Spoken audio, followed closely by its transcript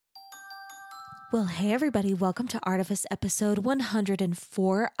Well, hey everybody, welcome to Artifice episode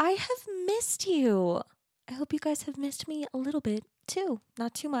 104. I have missed you. I hope you guys have missed me a little bit too.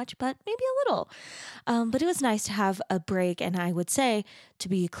 Not too much, but maybe a little. But it was nice to have a break, and I would say, to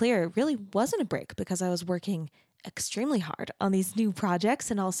be clear, it really wasn't a break because I was working extremely hard on these new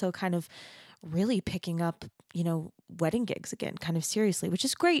projects and also kind of really picking up, wedding gigs again, kind of seriously, which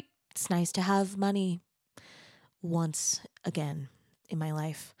is great. It's nice to have money once again in my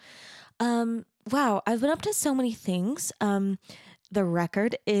life. Wow, I've been up to so many things. The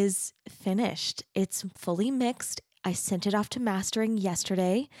record is finished. It's fully mixed. I sent it off to mastering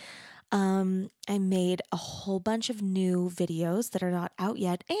yesterday. I made a whole bunch of new videos that are not out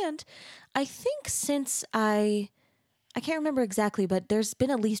yet. And I think since I can't remember exactly, but there's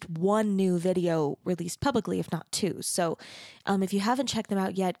been at least one new video released publicly, if not two. So if you haven't checked them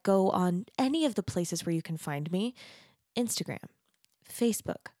out yet, go on any of the places where you can find me: Instagram,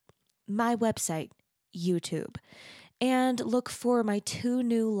 Facebook, my website, YouTube, and look for my two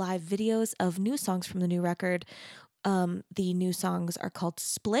new live videos of new songs from the new record. The new songs are called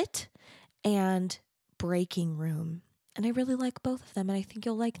Split and Breaking Room. And I really like both of them, and I think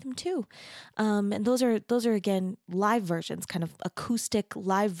you'll like them too. And those are again live versions, kind of acoustic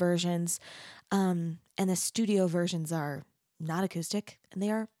live versions. And the studio versions are not acoustic and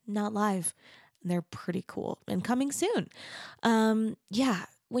they are not live. And they're pretty cool and coming soon. Yeah.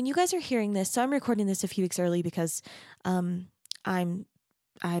 When you guys are hearing this, so I'm recording this a few weeks early because I'm going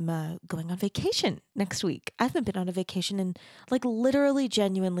on vacation next week. I haven't been on a vacation in literally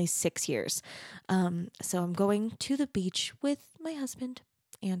genuinely 6 years. So I'm going to the beach with my husband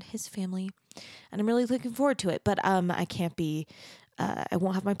and his family, and I'm really looking forward to it. But I can't be. I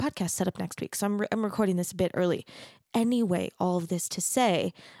won't have my podcast set up next week, so I'm recording this a bit early. Anyway, all of this to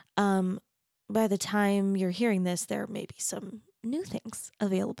say, by the time you're hearing this, there may be some new things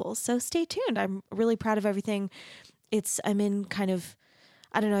available. So stay tuned. I'm really proud of everything. I'm in kind of,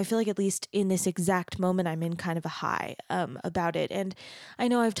 I don't know, I feel like at least in this exact moment, I'm in kind of a high about it. And I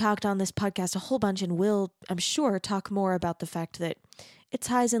know I've talked on this podcast a whole bunch and will, I'm sure, talk more about the fact that it's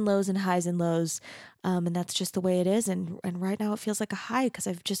highs and lows and highs and lows. And that's just the way it is. And right now it feels like a high because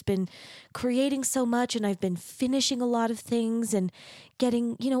I've just been creating so much and I've been finishing a lot of things and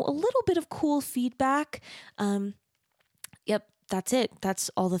getting, a little bit of cool feedback. Yep, that's it. That's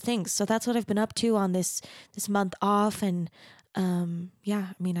all the things. So that's what I've been up to on this month off. And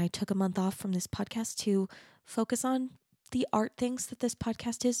I took a month off from this podcast to focus on the art things that this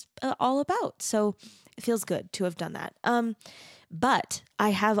podcast is all about. So it feels good to have done that. But I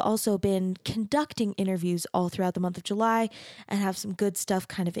have also been conducting interviews all throughout the month of July and have some good stuff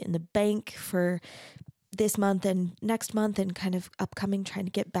kind of in the bank for this month and next month and kind of upcoming, trying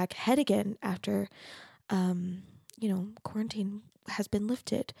to get back ahead again after, quarantine has been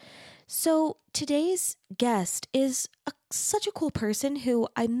lifted. So today's guest is such a cool person who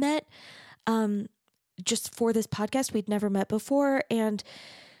I met just for this podcast. We'd never met before, and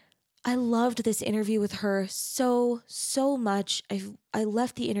I loved this interview with her so much. I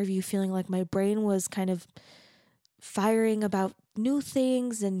left the interview feeling like my brain was kind of firing about new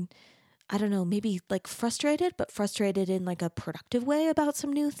things, and I don't know, maybe frustrated, but frustrated in a productive way about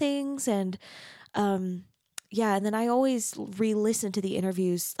some new things. And and then I always re-listen to the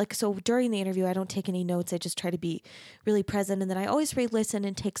interviews. So during the interview, I don't take any notes. I just try to be really present. And then I always re-listen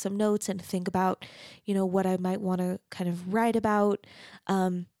and take some notes and think about, what I might want to kind of write about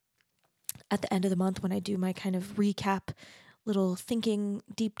at the end of the month when I do my kind of recap, little thinking,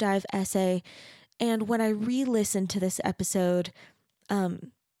 deep dive essay. And when I re-listened to this episode,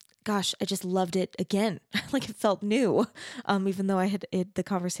 gosh, I just loved it again. It felt new, even though the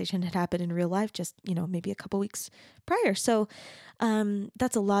conversation had happened in real life just, maybe a couple weeks prior. So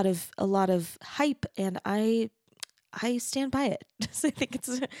that's a lot of hype, and I stand by it. So I think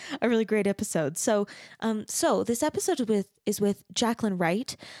it's a really great episode. So this episode is with Jacqueline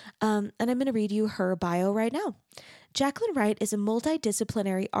Wright, and I'm going to read you her bio right now. Jacqueline Wright is a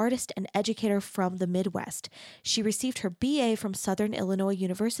multidisciplinary artist and educator from the Midwest. She received her BA from Southern Illinois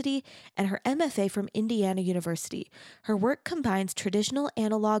University and her MFA from Indiana University. Her work combines traditional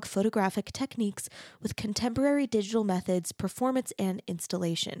analog photographic techniques with contemporary digital methods, performance, and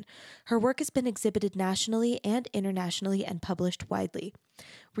installation. Her work has been exhibited nationally and internationally and published widely.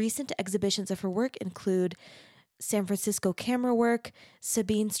 Recent exhibitions of her work include San Francisco Camera Work,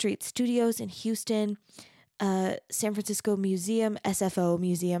 Sabine Street Studios in Houston, San Francisco Museum, SFO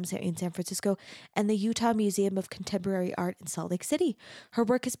Museum in San Francisco, and the Utah Museum of Contemporary Art in Salt Lake City. Her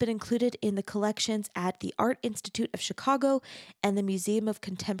work has been included in the collections at the Art Institute of Chicago and the Museum of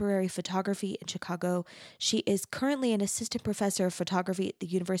Contemporary Photography in Chicago. She is currently an assistant professor of photography at the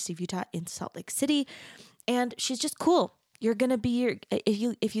University of Utah in Salt Lake City, and she's just cool. You're gonna be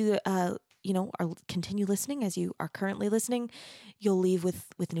if you are continue listening as you are currently listening, you'll leave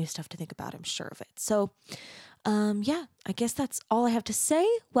with new stuff to think about. I'm sure of it. So, yeah, I guess that's all I have to say.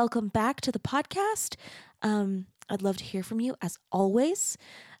 Welcome back to the podcast. I'd love to hear from you as always.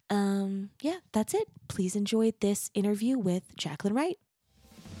 Yeah, that's it. Please enjoy this interview with Jacqueline Wright.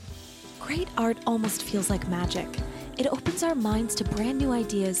 Great art almost feels like magic. It opens our minds to brand new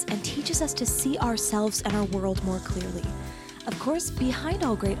ideas and teaches us to see ourselves and our world more clearly. Of course, behind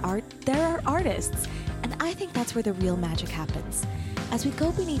all great art, there are artists, and I think that's where the real magic happens. As we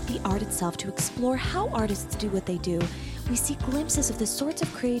go beneath the art itself to explore how artists do what they do, we see glimpses of the sorts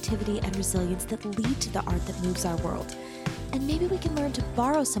of creativity and resilience that lead to the art that moves our world. And maybe we can learn to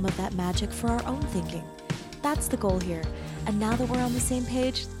borrow some of that magic for our own thinking. That's the goal here. And now that we're on the same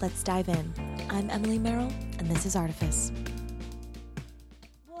page, let's dive in. I'm Emily Merrill, and this is Artifice.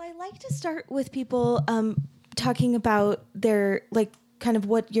 Well, I like to start with people talking about their, like, kind of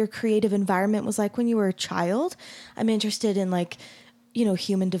what your creative environment was like when you were a child. I'm interested in, like,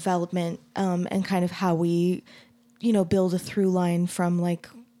 human development and kind of how we, build a through line from, like,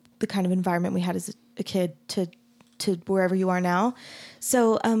 the kind of environment we had as a kid to wherever you are now.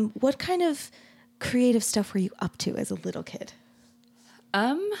 So what kind of creative stuff were you up to as a little kid?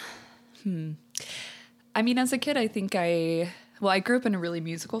 I mean, as a kid, I think I grew up in a really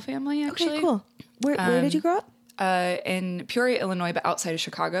musical family, actually. Okay, cool. Where did you grow up? In Peoria, Illinois, but outside of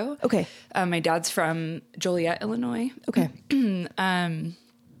Chicago. Okay. My dad's from Joliet, Illinois. Okay. And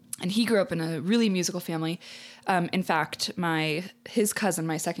he grew up in a really musical family. In fact, his cousin,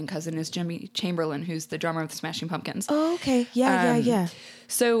 my second cousin, is Jimmy Chamberlin, who's the drummer of the Smashing Pumpkins. Oh, okay. Yeah.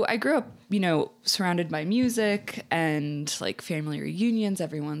 So I grew up, surrounded by music and, like, family reunions.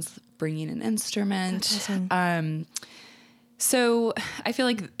 Everyone's bringing an instrument. That's awesome. So I feel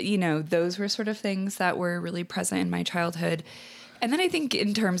like, those were sort of things that were really present in my childhood. And then I think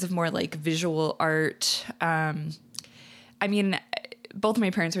in terms of more like visual art, I mean, both of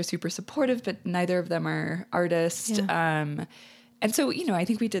my parents were super supportive, but neither of them are artists. Yeah. And so, I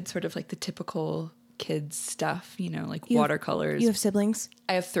think we did sort of like the typical kids stuff, like watercolors. You have siblings?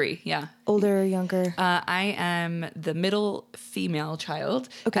 I have 3, yeah. Older or younger? I am the middle female child.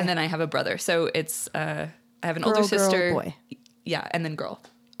 Okay. And then I have a brother. So it's, I have an older Girl, sister. boy. Yeah, and then girl.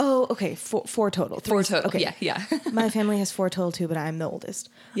 Oh, okay. Four total. 4 total. Okay. Yeah. My family has 4 total too, but I'm the oldest.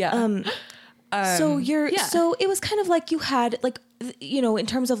 Yeah. So so it was kind of like you had, like, in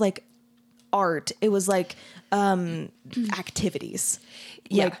terms of like art, it was like activities,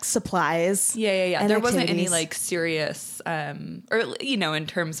 like supplies. Yeah. There wasn't any activities. like serious, or in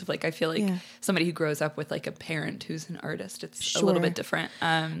terms of like, I feel like somebody who grows up with like a parent who's an artist, it's a little bit different.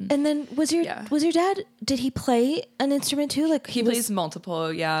 And then was your dad? Did he play an instrument too? Like he plays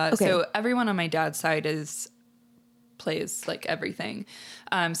multiple. Yeah. Okay. So everyone on my dad's side plays like everything.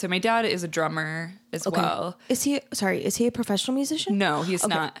 So my dad is a drummer as well. Is he a professional musician? No, he's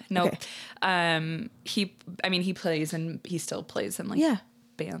not. No. Okay. He plays and he still plays in like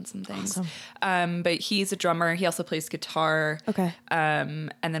bands and things. Awesome. But he's a drummer. He also plays guitar. Okay.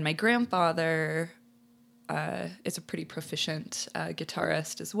 And then my grandfather is a pretty proficient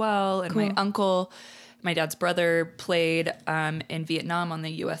guitarist as well. And my uncle, my dad's brother, played in Vietnam on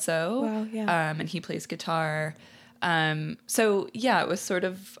the USO. Wow, yeah. And he plays guitar. So yeah, it was sort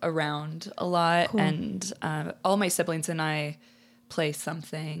of around a lot. Cool. And all my siblings and I play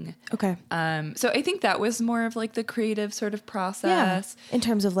something. Okay. So I think that was more of like the creative sort of process. Yeah. In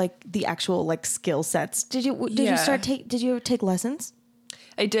terms of like the actual like skill sets. Did you take lessons?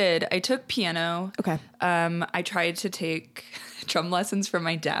 I did. I took piano. Okay. I tried to take drum lessons from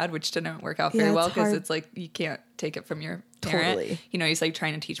my dad, which didn't work out very well because it's like you can't take it from your parent. Totally. He's like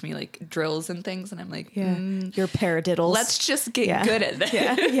trying to teach me like drills and things, and I'm like, your paradiddles. Let's just get good at this.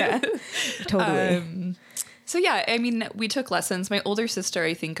 Yeah. Totally. So yeah, I mean, we took lessons. My older sister,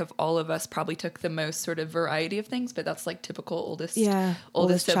 I think of all of us, probably took the most sort of variety of things, but that's like typical oldest sibling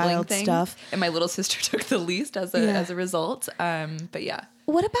child thing. Stuff. And my little sister took the least as a result. But yeah.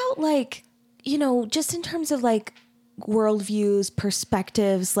 What about like, just in terms of like worldviews,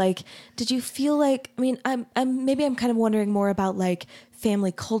 perspectives, like, did you feel like, I mean, I'm kind of wondering more about like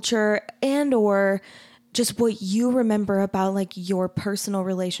family culture and or just what you remember about like your personal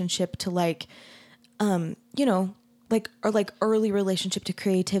relationship to like, like, or like early relationship to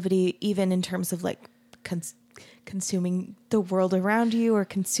creativity, even in terms of like consuming the world around you or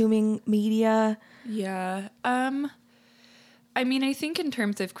consuming media? Yeah. I mean, I think in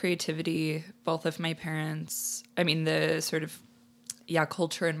terms of creativity, both of my parents, I mean, the sort of,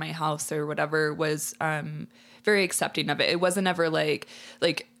 culture in my house or whatever was very accepting of it. It wasn't ever like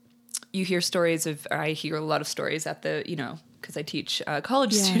you hear stories of, or I hear a lot of stories at the, because I teach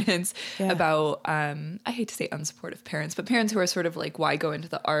college students about, I hate to say unsupportive parents, but parents who are sort of like, why go into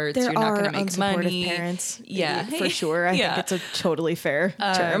the arts? There You're not going to make unsupportive money. Parents. Yeah. For sure. I think it's a totally fair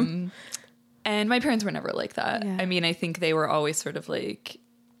term. And my parents were never like that. Yeah. I mean, I think they were always sort of like,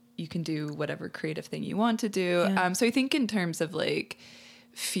 you can do whatever creative thing you want to do. Yeah. So I think in terms of like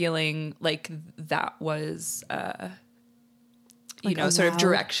feeling like that was, Like sort of allowed.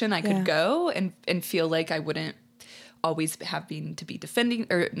 direction I could go and feel like I wouldn't always having to be defending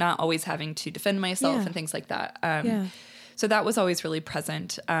or not always having to defend myself and things like that. So that was always really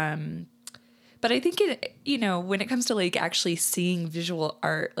present. But I think when it comes to like actually seeing visual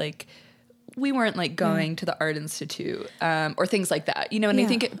art, like we weren't like going to the art institute or things like that, and I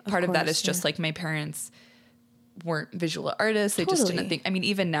think part of that is just like my parents weren't visual artists. They just didn't think, I mean,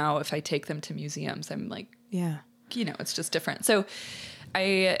 even now if I take them to museums, I'm like, it's just different. So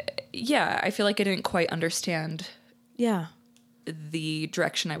I feel like I didn't quite understand the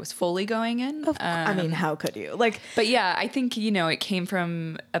direction I was fully going in. I mean, how could you? But yeah, I think, it came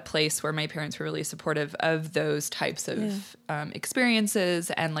from a place where my parents were really supportive of those types of experiences.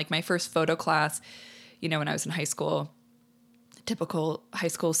 And like my first photo class, when I was in high school, a typical high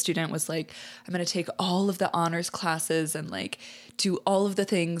school student was like, I'm going to take all of the honors classes and like do all of the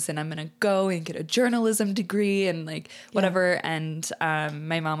things. And I'm going to go and get a journalism degree and like whatever. And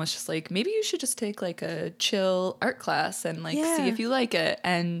my mom was just like, maybe you should just take like a chill art class and like see if you like it.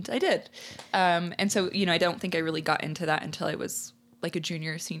 And I did. And so, I don't think I really got into that until I was like a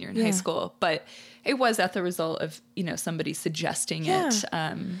junior or senior in high school. But it was at the result of, somebody suggesting it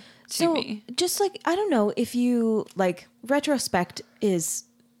to me. Just like, I don't know if you like retrospect is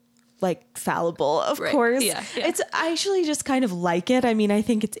like fallible, of course. Yeah. I actually just kind of like it. I mean, I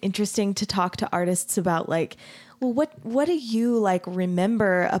think it's interesting to talk to artists about like, well, what do you like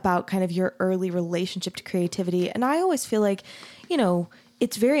remember about kind of your early relationship to creativity? And I always feel like,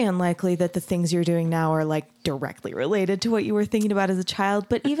 it's very unlikely that the things you're doing now are like directly related to what you were thinking about as a child.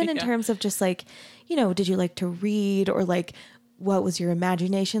 But even in terms of just like, did you like to read or like, what was your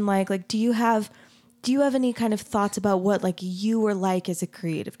imagination like? Like, do you have any kind of thoughts about what like you were like as a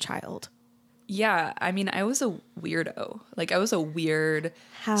creative child? Yeah. I mean, I was a weirdo. Like I was a weird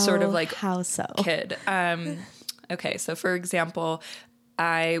sort of like how so kid. Okay. So for example,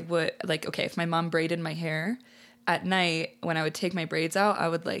 I would like, if my mom braided my hair at night, when I would take my braids out, I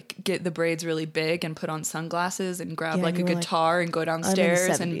would like get the braids really big and put on sunglasses and grab like a guitar and go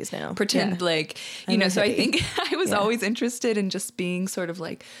downstairs and pretend like, so I think I was always interested in just being sort of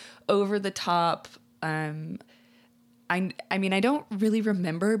like over the top. I mean, I don't really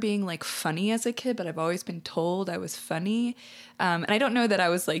remember being like funny as a kid, but I've always been told I was funny. And I don't know that I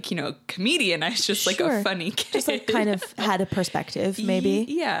was like, a comedian. I was just like a funny kid. Just like kind of had a perspective maybe.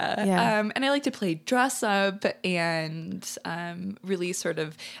 Yeah. And I like to play dress up and really sort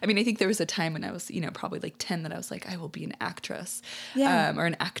of, I mean, I think there was a time when I was, probably like 10 that I was like, I will be an actress or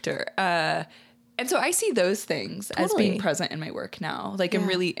an actor. And so I see those things as being present in my work now. Like I'm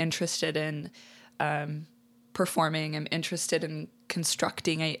really interested in performing. I'm interested in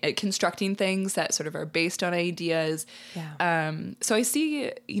constructing things that sort of are based on ideas. So I see,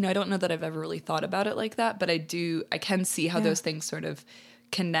 I don't know that I've ever really thought about it like that, but I can see how those things sort of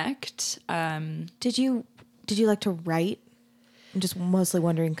connect. Did you like to write? I'm just mostly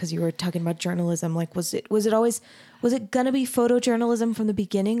wondering because you were talking about journalism. Like, was it gonna be photojournalism from the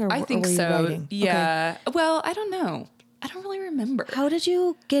beginning, or I think or were you so. writing? Yeah. Okay. Well, I don't know. I don't really remember. How did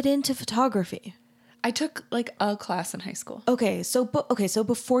you get into photography? I took like a class in high school. Okay, so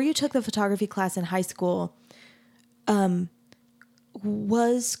before you took the photography class in high school,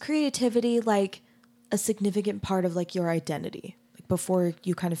 was creativity like a significant part of like your identity, like before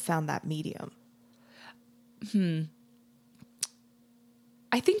you kind of found that medium?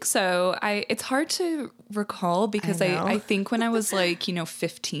 I think so. It's hard to recall because I think when I was like,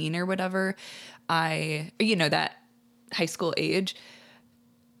 15 or whatever, that high school age,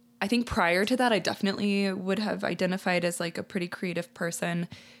 I think prior to that, I definitely would have identified as like a pretty creative person.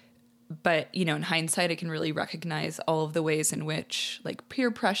 But, in hindsight, I can really recognize all of the ways in which like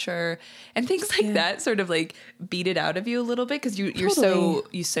peer pressure and things like that sort of like beat it out of you a little bit because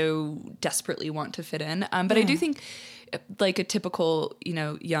you so desperately want to fit in. But I do think like a typical,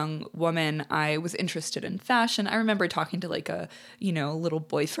 young woman, I was interested in fashion. I remember talking to like a, little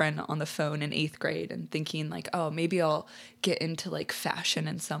boyfriend on the phone in 8th grade and thinking like, oh, maybe I'll get into like fashion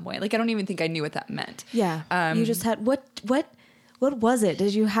in some way. Like, I don't even think I knew what that meant. Yeah. You just had, what was it?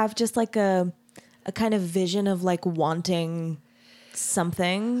 Did you have just like a kind of vision of like wanting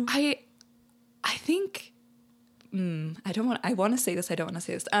something? I think, I want to say this. I don't want to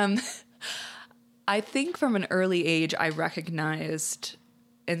say this. I think from an early age, I recognized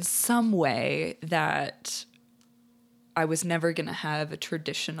in some way that I was never going to have a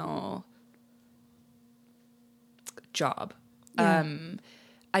traditional job. Yeah.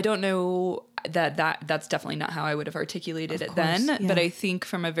 I don't know that's definitely not how I would have articulated it then. Yeah. But I think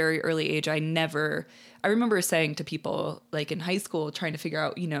from a very early age, I remember saying to people like in high school, trying to figure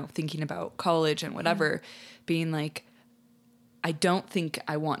out, thinking about college and whatever, being like, I don't think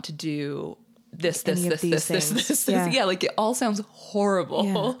I want to do this. Yeah. Yeah, like it all sounds horrible.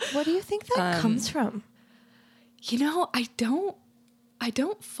 Yeah. What do you think that comes from? I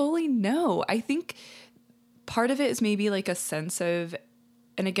don't fully know. I think part of it is maybe like a sense of,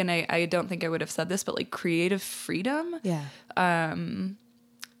 and again, I don't think I would have said this, but like creative freedom. Yeah.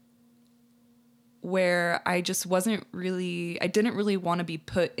 Where I just didn't really want to be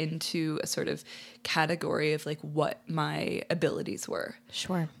put into a sort of category of like what my abilities were.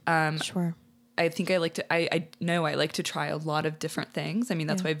 Sure. Sure. I think I like to try a lot of different things. I mean,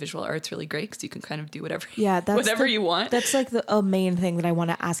 that's why visual art's really great because you can kind of do whatever you want. That's like a main thing that I want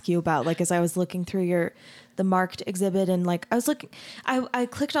to ask you about. Like, as I was looking through the marked exhibit and like, I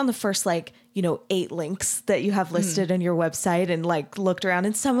clicked on the first 8 links that you have listed on your website and like looked around,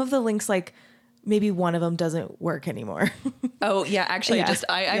 and some of the links, like maybe one of them doesn't work anymore. Oh yeah. Actually,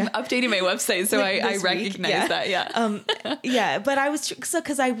 I'm updating my website. So Like I recognize that. Yeah. Yeah. But I was,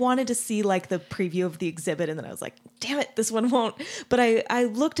 cause I wanted to see like the preview of the exhibit, and then I was like, damn it, this one won't. But I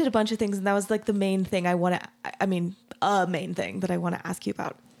looked at a bunch of things, and that was like the main thing a main thing that I want to ask you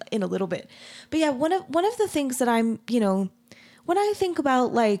about in a little bit. But yeah, one of the things that I'm, when I think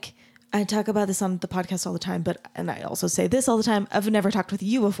about like, I talk about this on the podcast all the time, and I also say this all the time, I've never talked with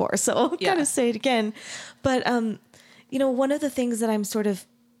you before, so I'll kind of say it again. But, one of the things that I'm sort of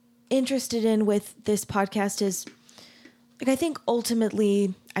interested in with this podcast is, like, I think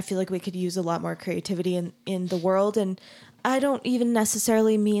ultimately I feel like we could use a lot more creativity in the world. And I don't even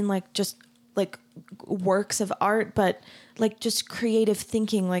necessarily mean like just like works of art, but like just creative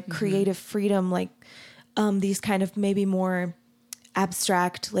thinking, like creative freedom, like these kind of maybe more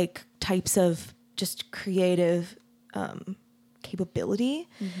abstract like types of just creative capability.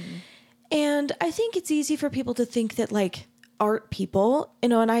 And I think it's easy for people to think that like art people,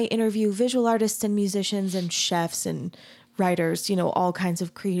 and I interview visual artists and musicians and chefs and writers, all kinds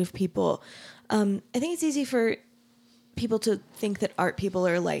of creative people. I think it's easy for people to think that art people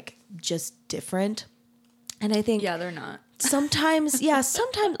are like just different. And I think they're not. Sometimes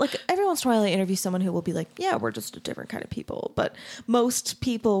like every once in a while I interview someone who will be like, yeah, we're just a different kind of people. But most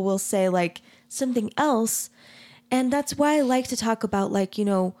people will say like something else. And that's why I like to talk about like,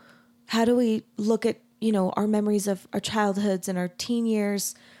 how do we look at, our memories of our childhoods and our teen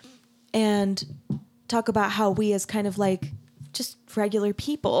years, and talk about how we as kind of like just regular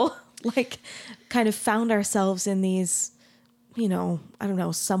people, like kind of found ourselves in these, I don't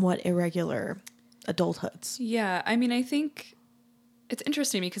know, somewhat irregular adulthoods. Yeah. I mean, I think it's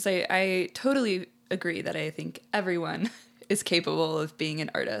interesting because I totally agree that I think everyone is capable of being an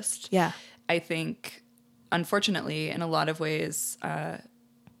artist. Yeah. I think, unfortunately, in a lot of ways,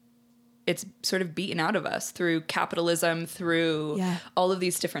 it's sort of beaten out of us through capitalism, through all of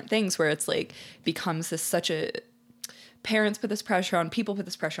these different things where it's like becomes this parents put this pressure on, people put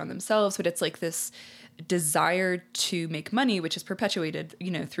this pressure on themselves, but it's like this desire to make money, which is perpetuated,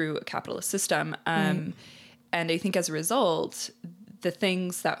 through a capitalist system. And I think as a result, the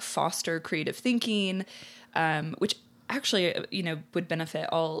things that foster creative thinking, which actually, would benefit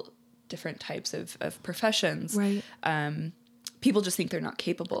all different types of professions. Right. People just think they're not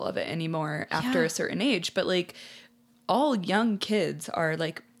capable of it anymore after a certain age. But like all young kids are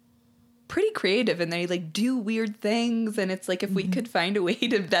like pretty creative and they like do weird things. And it's like, if we could find a way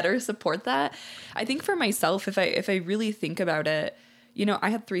to better support that, I think for myself, if I really think about it, I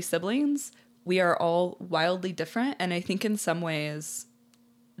had 3 siblings. We are all wildly different. And I think in some ways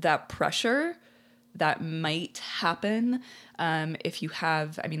that pressure that might happen if you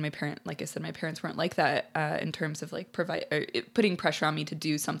have, like I said, my parents weren't like that in terms of like putting pressure on me to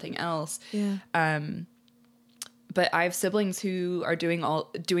do something else. Yeah. But I have siblings who are doing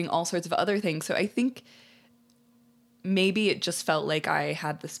all sorts of other things. So I think maybe it just felt like I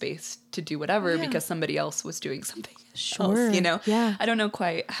had the space to do whatever because somebody else was doing something else, you know? Yeah. I don't know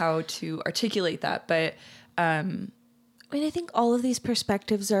quite how to articulate that, but I mean, I think all of these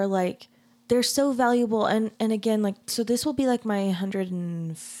perspectives are like, they're so valuable. And again, like, so this will be like my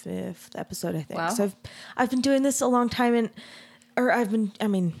 105th episode, I think. Wow. So I've been doing this a long time, I've been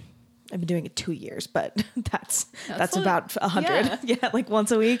doing it 2 years, but that's about 100. Yeah. Like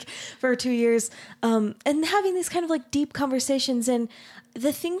once a week for 2 years. And having these kind of like deep conversations. And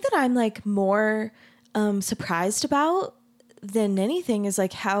the thing that I'm like more surprised about than anything is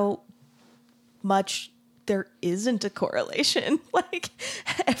like how much there isn't a correlation. Like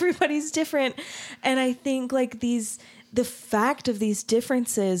everybody's different. And I think like the fact of these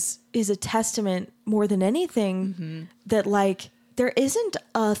differences is a testament more than anything that like there isn't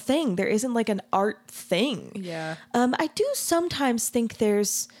a thing. There isn't like an art thing. Yeah. I do sometimes think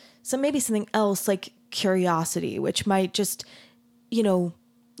there's maybe something else like curiosity, which might just, you know,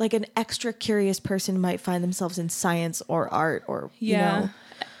 like an extra curious person might find themselves in science or art or, you know.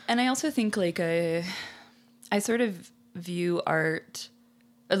 And I also think like I sort of view art,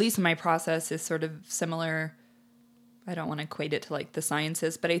 at least my process is sort of similar. I don't want to equate it to like the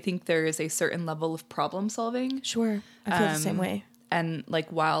sciences, but I think there is a certain level of problem solving. Sure. I feel the same way. And like,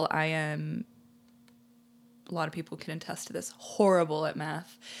 while I am, a lot of people can attest to this, horrible at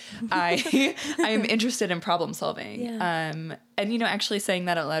math, I am interested in problem solving. Yeah. And, you know, actually saying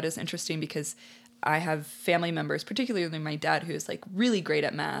that out loud is interesting because I have family members, particularly my dad, who is like really great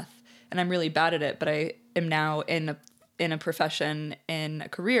at math and I'm really bad at it, but I am now in a profession, in a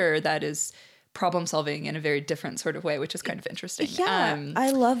career that is problem solving in a very different sort of way, which is kind of interesting. Yeah,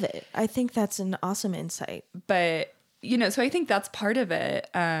 I love it. I think that's an awesome insight. But, you know, so I think that's part of it.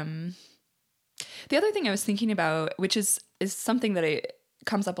 The other thing I was thinking about, which is something that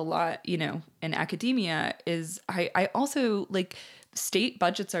comes up a lot, you know, in academia, is I also like state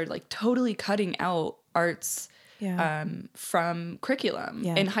budgets are like totally cutting out arts from curriculum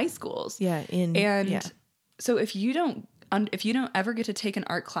in high schools. Yeah. So if you don't ever get to take an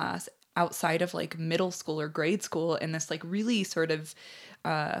art class outside of like middle school or grade school in this like really sort of,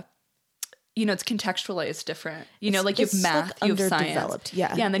 you know, it's contextualized different, you know, like you have math, like you have science. Underdeveloped.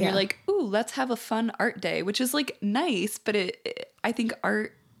 Yeah. Yeah. And then you're like, ooh, let's have a fun art day, which is like nice, but I think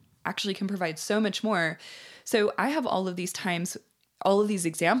art actually can provide so much more. So I have all of these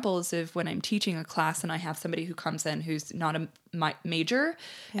examples of when I'm teaching a class and I have somebody who comes in who's not a major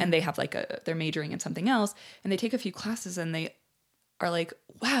and they have like they're majoring in something else and they take a few classes and they are like,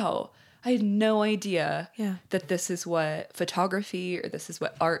 wow, I had no idea that this is what photography or this is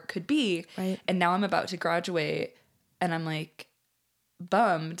what art could be. Right. And now I'm about to graduate and I'm like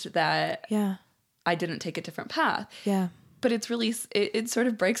bummed that I didn't take a different path. Yeah. But it's really, it sort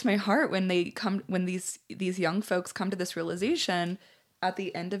of breaks my heart when these young folks come to this realization at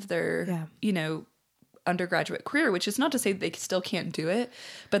the end of their, you know, undergraduate career, which is not to say they still can't do it,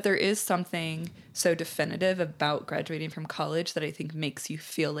 but there is something so definitive about graduating from college that I think makes you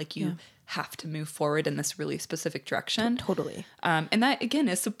feel like you have to move forward in this really specific direction. Totally. And that again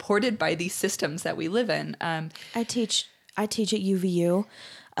is supported by these systems that we live in. I teach at UVU.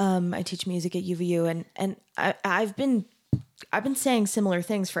 I teach music at UVU and I've been saying similar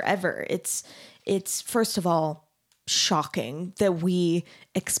things forever. It's first of all shocking that we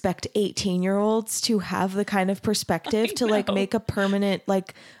expect 18-year-olds to have the kind of perspective to like make a permanent,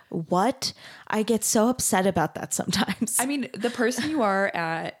 like, what? I get so upset about that sometimes. I mean, the person you are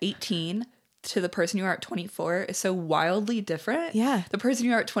at 18 to the person you are at 24 is so wildly different. Yeah. The person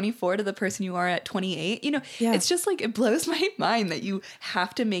you are at 24 to the person you are at 28, you know, it's just like, it blows my mind that you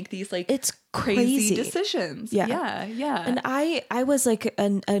have to make these like it's crazy decisions. Yeah. Yeah. And I was like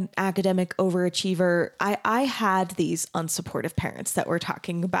an academic overachiever. I had these unsupportive parents that we're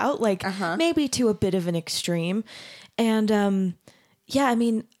talking about, like maybe to a bit of an extreme. And I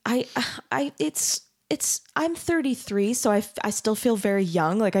mean, I'm 33, so I still feel very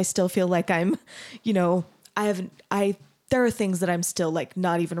young. Like I still feel like I'm, you know, there are things that I'm still like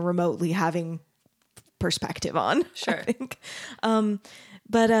not even remotely having perspective on. Sure. I think.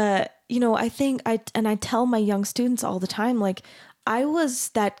 But you know, I think I tell my young students all the time, like, I was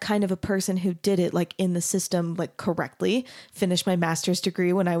that kind of a person who did it like in the system, like correctly, finished my master's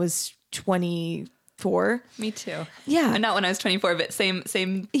degree when I was 24. Me too. Yeah. And not when I was 24, but same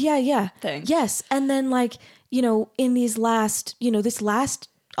thing. Yes. And then like, you know, in this last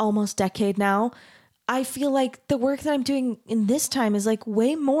almost decade now, I feel like the work that I'm doing in this time is like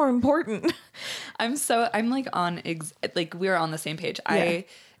way more important. I'm like like we're on the same page. Yeah.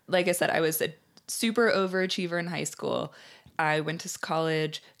 Like I said, I was a super overachiever in high school. I went to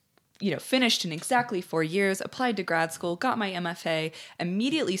college, finished in exactly 4 years, applied to grad school, got my MFA,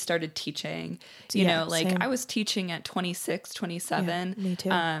 immediately started teaching. Same. I was teaching at 26, 27. Yeah, me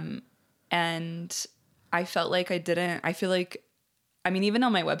too. And I felt like I feel like, even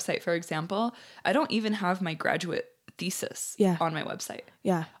on my website, for example, I don't even have my graduate thesis on my website.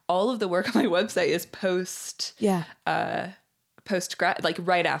 Yeah. All of the work on my website is post grad, like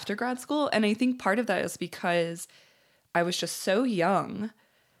right after grad school. And I think part of that is because I was just so young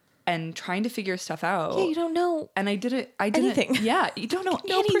and trying to figure stuff out. Yeah, you don't know. And I didn't anything. Yeah, you don't know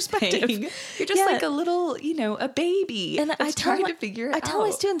No anything. perspective. You're just like a little, a baby. And I trying to figure it out. I tell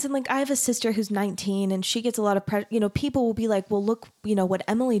my students, and like I have a sister who's 19 and she gets a lot of pressure. People will be like, well, look, what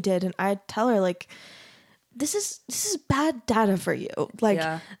Emily did. And I tell her, like, this is bad data for you. Like,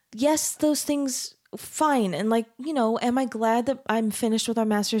 yes, those things, fine. And like, am I glad that I'm finished with our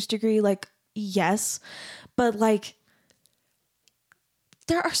master's degree? Like, yes. But like,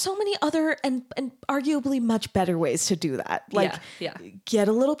 there are so many other and arguably much better ways to do that. Like, get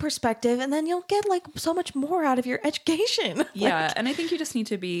a little perspective and then you'll get like so much more out of your education. Yeah. And I think you just need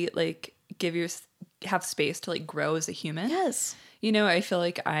to be like, have space to like grow as a human. Yes. I feel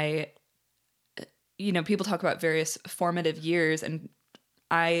like people talk about various formative years, and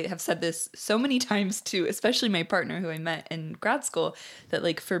I have said this so many times to especially my partner who I met in grad school, that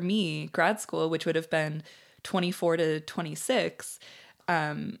like for me, grad school, which would have been 24 to 26,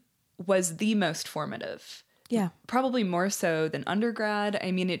 was the most formative. Yeah. Probably more so than undergrad.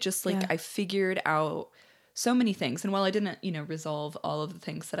 It just like I figured out so many things. And while I didn't, resolve all of the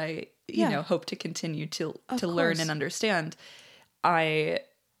things that I, hope to continue to learn and understand, I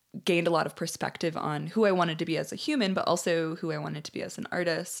gained a lot of perspective on who I wanted to be as a human, but also who I wanted to be as an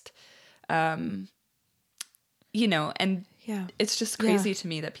artist. And it's just crazy to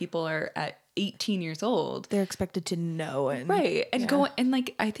me that people are at 18 years old. They're expected to know and go and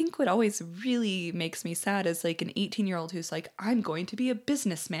like, I think what always really makes me sad is like an 18-year-old who's like, I'm going to be a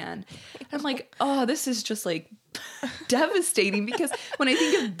businessman. And I'm like, oh, this is just like devastating, because when I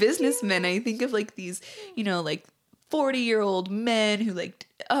think of businessmen, I think of like these, like 40-year-old men who like,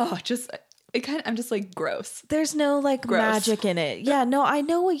 I'm just like, gross. There's no like magic in it. Yeah, no, I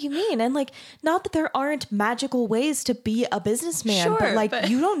know what you mean. And like, not that there aren't magical ways to be a businessman, but like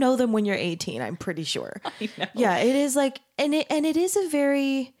you don't know them when you're 18, I'm pretty sure. I know. Yeah, it is like, and it is a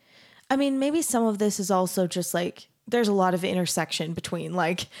very, maybe some of this is also just like, there's a lot of intersection between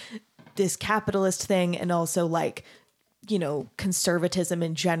like this capitalist thing and also like, conservatism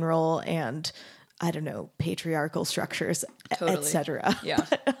in general and I don't know, patriarchal structures, etc. Yeah.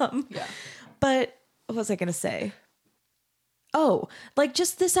 But what was I going to say? Oh, like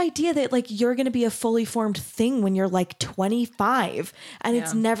just this idea that like you're going to be a fully formed thing when you're like 25 and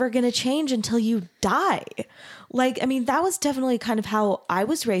it's never going to change until you die. Like, that was definitely kind of how I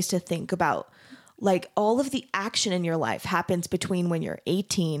was raised to think about like all of the action in your life happens between when you're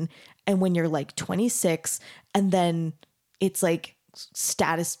 18 and when you're like 26. And then it's like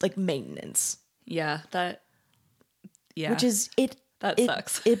status, like maintenance. Yeah. Which is That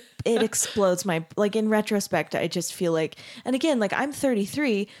sucks. It explodes my, like in retrospect, I just feel like, and again, like I'm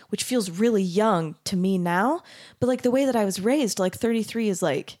 33, which feels really young to me now, but like the way that I was raised, like 33 is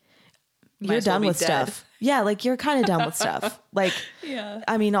like, you're done with stuff. Yeah. Like you're kind of done with stuff. Like,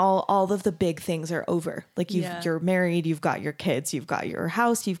 all of the big things are over. Like you're married, you've got your kids, you've got your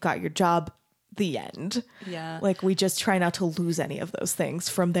house, you've got your job, the end. Yeah. Like we just try not to lose any of those things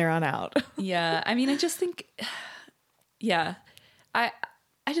from there on out. Yeah. I just think,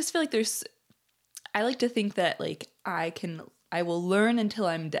 I just feel like I like to think that like I will learn until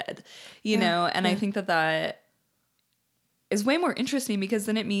I'm dead, know? And I think that is way more interesting, because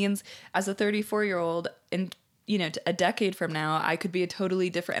then it means as a 34-year-old in, a decade from now, I could be a totally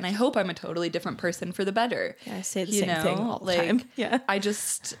different, and I hope I'm a totally different person for the better. Yeah, I say the same thing all the time. Yeah.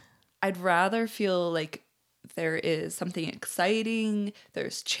 I'd rather feel like there is something exciting,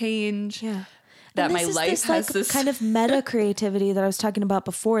 there's change. Yeah. That my life has this kind of meta creativity that I was talking about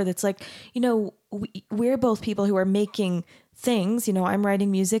before. That's like, we're both people who are making things, I'm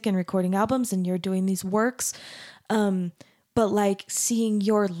writing music and recording albums and you're doing these works. But like seeing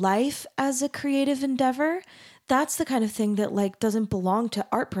your life as a creative endeavor, that's the kind of thing that like doesn't belong to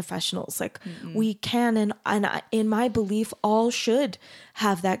art professionals. Like we can, and in my belief, all should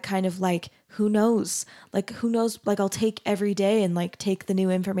have that kind of like, who knows, like I'll take every day and like take the new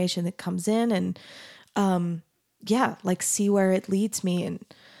information that comes in and, like see where it leads me. And,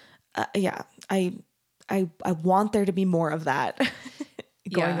 I want there to be more of that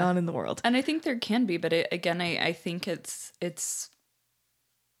going on in the world. And I think there can be, but I think it's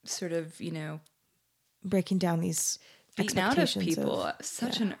sort of, breaking down these beaten out of expectations people at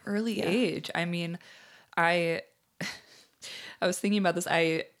such yeah. an early Yeah. age. I mean, I was thinking about this.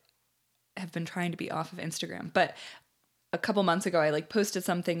 I have been trying to be off of Instagram, but a couple months ago, I like posted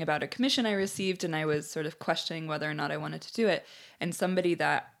something about a commission I received, and I was sort of questioning whether or not I wanted to do it. And somebody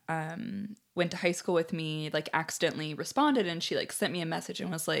that went to high school with me like accidentally responded, and she like sent me a message and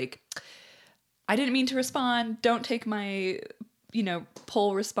was like, I didn't mean to respond. Don't take my,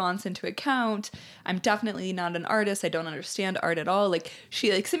 poll response into account. I'm definitely not an artist. I don't understand art at all. Like,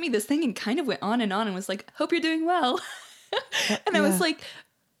 she like sent me this thing and kind of went on and was like, hope you're doing well. And I was like,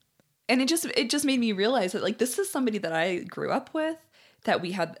 and it just made me realize that like, this is somebody that I grew up with, that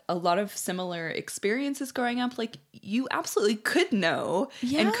we had a lot of similar experiences growing up. Like, you absolutely could know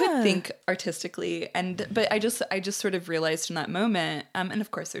and could think artistically. But I just sort of realized in that moment, and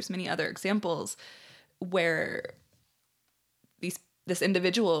of course there's many other examples where this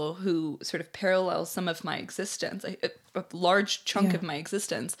individual who sort of parallels some of my existence, a large chunk of my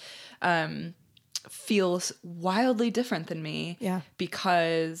existence, feels wildly different than me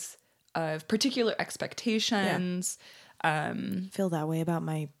because of particular expectations. Feel that way about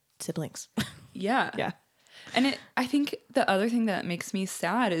my siblings. Yeah. And I think the other thing that makes me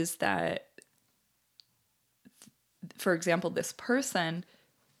sad is that, for example, this person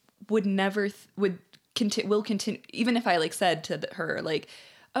will continue, even if I like said to her, like,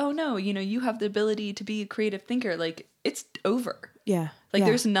 oh no, you have the ability to be a creative thinker. Like, it's over. Yeah. Like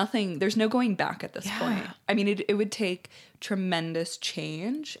there's no going back at this point. I mean, it would take tremendous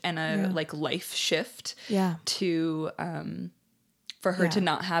change and a like life shift to, for her to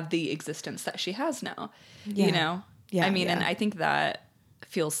not have the existence that she has now, Yeah, I mean, and I think that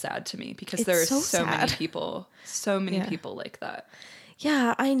feels sad to me because there are so many people like that.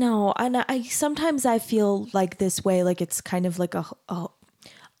 Yeah, I know. And I sometimes I feel like this way, like it's kind of like a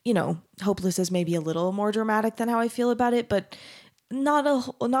hopeless is maybe a little more dramatic than how I feel about it, but not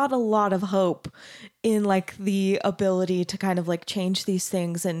a lot of hope in like the ability to kind of like change these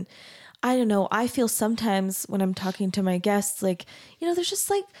things. And I don't know, I feel sometimes when I'm talking to my guests, like, there's just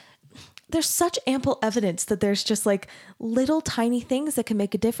like, there's such ample evidence that there's just like little tiny things that can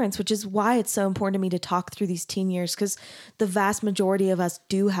make a difference, which is why it's so important to me to talk through these teen years, because the vast majority of us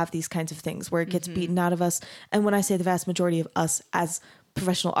do have these kinds of things where it gets beaten out of us. And when I say the vast majority of us as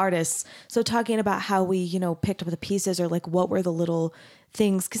professional artists, so talking about how we, picked up the pieces, or like what were the little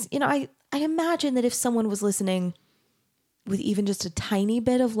things, because, I imagine that if someone was listening with even just a tiny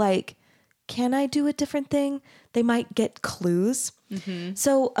bit of like, can I do a different thing? They might get clues.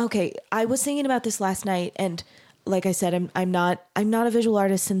 So, okay, I was thinking about this last night, and like I said, I'm not a visual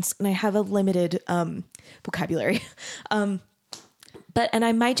artist and I have a limited vocabulary. But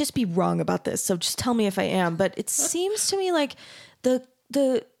I might just be wrong about this, so just tell me if I am. But it seems to me like the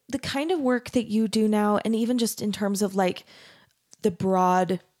kind of work that you do now, and even just in terms of like the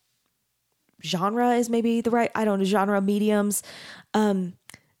broad genre is maybe the right, genre mediums,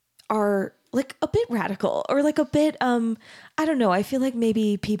 are like a bit radical, or like a bit, I don't know. I feel like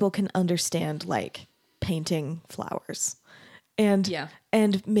maybe people can understand like painting flowers, and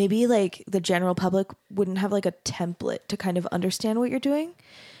maybe like the general public wouldn't have like a template to kind of understand what you're doing.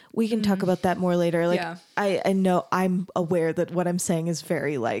 We can talk about that more later. Like, I know I'm aware that what I'm saying is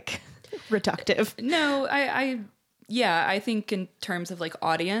very like reductive. No, I think in terms of like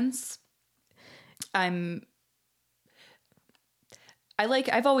audience, I've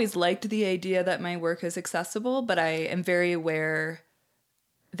always liked the idea that my work is accessible, but I am very aware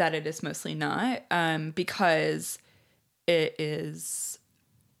that it is mostly not, because it is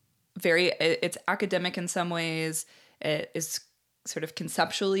it's academic in some ways. It is sort of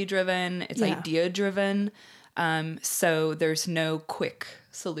conceptually driven. It's idea driven. So there's no quick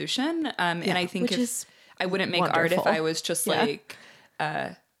solution. And I think I wouldn't make art if I was just like,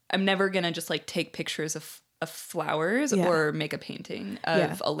 I'm never going to just like take pictures of flowers or make a painting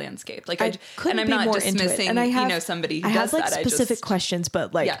of a landscape. Like I'm not dismissing, and I have, somebody who does that. I have like specific questions,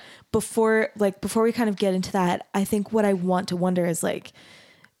 but like before we kind of get into that, I think what I want to wonder is like,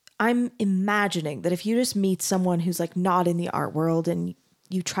 I'm imagining that if you just meet someone who's like not in the art world and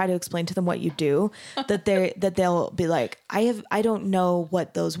you try to explain to them what you do, that they'll be like, I don't know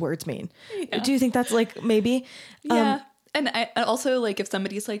what those words mean. Yeah. Do you think that's like maybe? Yeah. And I also like if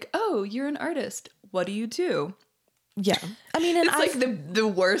somebody's like, oh, you're an artist, what do you do? Yeah. I mean, and it's like the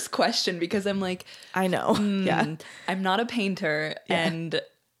worst question, because I'm like, I know. I'm not a painter and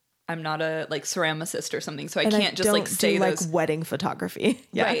I'm not a like ceramicist or something. So I can't just like say those. Like wedding photography.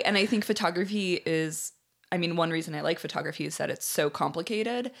 Right. And I think photography is, I mean, one reason I like photography is that it's so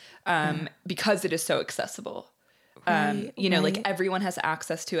complicated, because it is so accessible. You know, like everyone has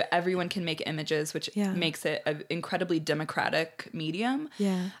access to it. Everyone can make images, which Yeah. makes it an incredibly democratic medium.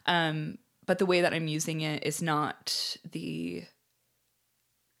 Yeah. But the way that I'm using it is not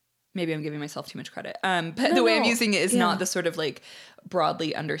maybe I'm giving myself too much credit. But the way I'm using it is not the sort of like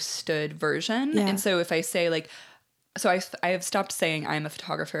broadly understood version. Yeah. And so if I say like, so I have stopped saying I'm a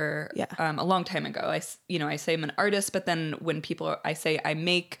photographer a long time ago. I say I'm an artist, but then when I say I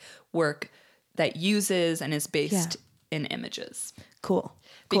make work that uses and is based in images. Cool.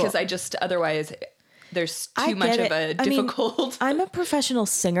 Because I just, otherwise there's too much of a difficult. I'm a professional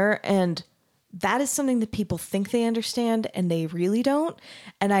singer, and that is something that people think they understand and they really don't.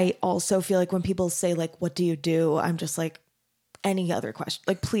 And I also feel like when people say like, what do you do? I'm just like, any other question,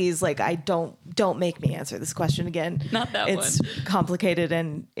 like, please, like, I don't make me answer this question again. Not that it's one. complicated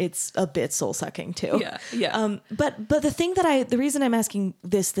and it's a bit soul sucking too. Yeah. But the reason I'm asking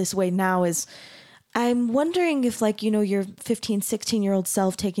this way now is I'm wondering if, like, you know, your 15, 16-year-old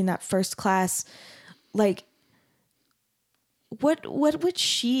self taking that first class, like, what would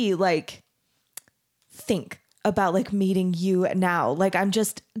she like think about like meeting you now? Like, I'm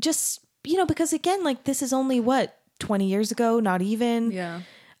just, you know, because again, like, this is only 20 years ago, not even. Yeah.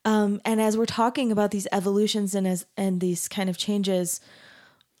 And as we're talking about these evolutions and these kind of changes,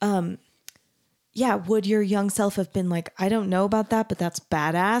 would your young self have been like, I don't know about that, but that's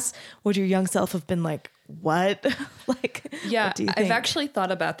badass? Would your young self have been like, what? Like, yeah, what do you think? I've actually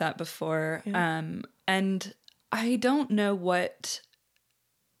thought about that before. Yeah. And I don't know what,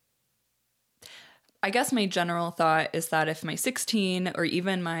 I guess my general thought is that if my 16 or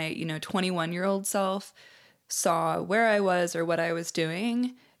even my, you know, 21-year-old self saw where I was or what I was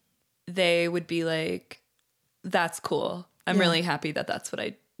doing, they would be like, that's cool. I'm really happy that that's what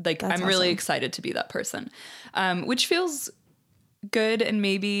I like. That's I'm really awesome. excited to be that person. Which feels good. And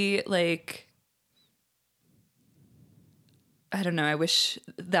maybe like, I don't know. I wish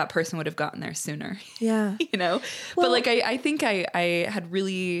that person would have gotten there sooner. Yeah. You know, Well, but like, I think I had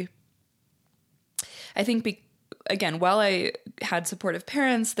really, I think again, while I had supportive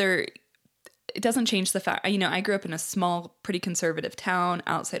parents, it doesn't change the fact, you know, I grew up in a small, pretty conservative town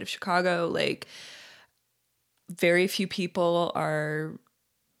outside of Chicago. Like, very few people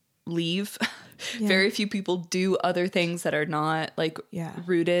leave. Yeah. Very few people do other things that are not like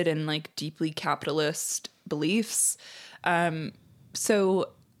rooted in like deeply capitalist beliefs. So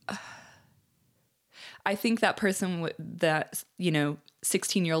I think that person, that, you know,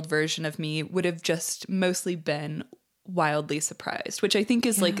 16-year-old version of me would have just mostly been wildly surprised, which I think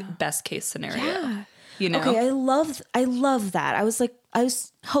is like best case scenario. Yeah. You know? Okay, I love that. I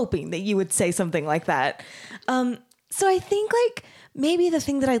was hoping that you would say something like that. So I think like maybe the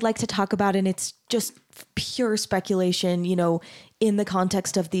thing that I'd like to talk about, and it's just pure speculation, you know, in the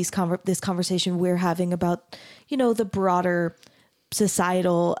context of this conversation we're having about, you know, the broader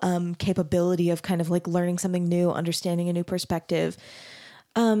societal capability of kind of like learning something new, understanding a new perspective.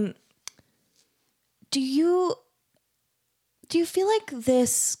 Do you feel like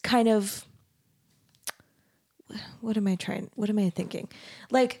this kind of, what am I thinking?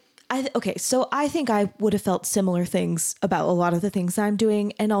 Like, so I think I would have felt similar things about a lot of the things I'm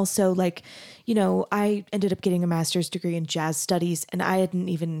doing. And also, like, you know, I ended up getting a master's degree in jazz studies, and I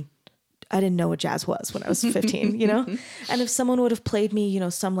didn't know what jazz was when I was 15, you know? And if someone would have played me, you know,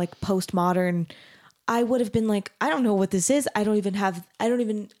 some like postmodern, I would have been like, I don't know what this is. I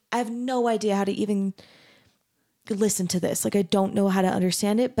have no idea how to even listen to this. Like, I don't know how to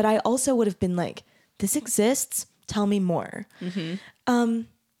understand it, but I also would have been like, this exists. Tell me more. Mm-hmm.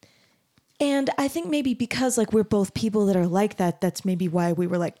 And I think maybe because like we're both people that are like that, that's maybe why we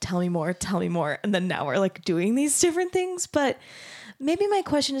were like, tell me more. And then now we're like doing these different things. But maybe my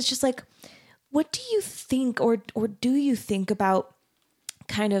question is just like, what do you think, or do you think about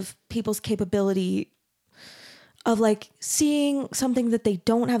kind of people's capability of like seeing something that they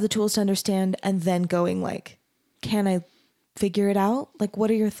don't have the tools to understand and then going like, can I figure it out? Like,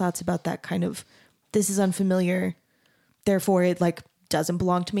 what are your thoughts about that kind of, this is unfamiliar, therefore it like doesn't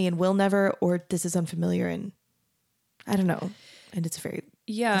belong to me and will never, or this is unfamiliar and I don't know. And it's a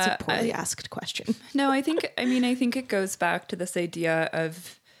poorly asked question. No, I think it goes back to this idea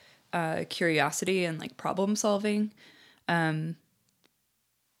of curiosity and like problem solving. You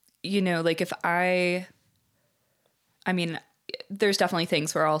know, like if there's definitely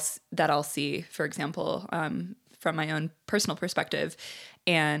things where I'll see, for example, from my own personal perspective,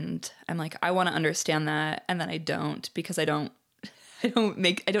 and I'm like, I want to understand that, and then I don't, because I don't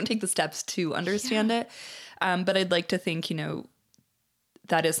take the steps to understand it. But I'd like to think, you know,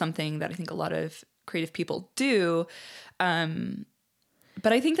 that is something that I think a lot of creative people do.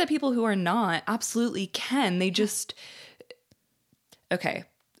 But I think that people who are not absolutely can. They just, okay.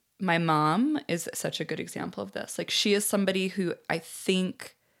 My mom is such a good example of this. Like, she is somebody who I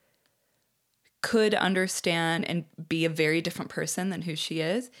think could understand and be a very different person than who she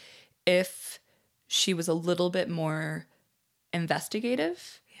is if she was a little bit more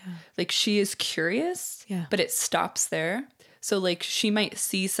investigative. Yeah. Like, she is curious, but it stops there. So like, she might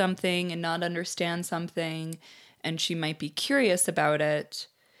see something and not understand something, and she might be curious about it,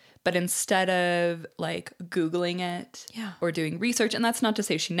 but instead of like Googling it or doing research, and that's not to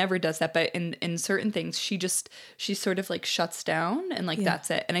say she never does that, but in certain things, she sort of like shuts down and like,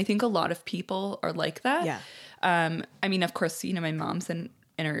 that's it. And I think a lot of people are like that. Yeah. I mean, of course, you know, my mom's in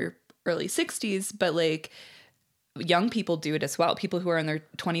her early 60s, but like young people do it as well. People who are in their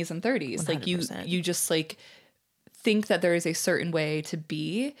 20s and 30s, 100%. Like you just like think that there is a certain way to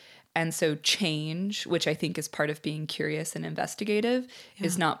be. And so change, which I think is part of being curious and investigative,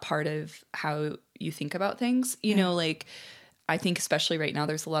 is not part of how you think about things. You know, like, I think especially right now,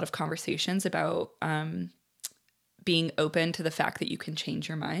 there's a lot of conversations about being open to the fact that you can change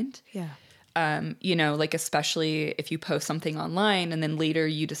your mind. Yeah. You know, like, especially if you post something online and then later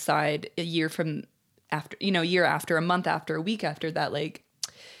you decide a year after, a month after, a week after that, like,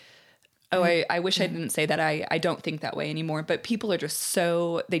 oh, I wish I didn't say that. I don't think that way anymore. But people are just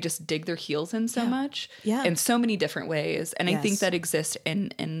they just dig their heels in so much in so many different ways. And I think that exists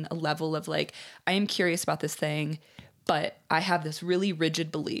in a level of like, I am curious about this thing, but I have this really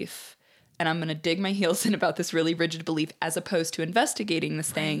rigid belief, and I'm going to dig my heels in about this really rigid belief, as opposed to investigating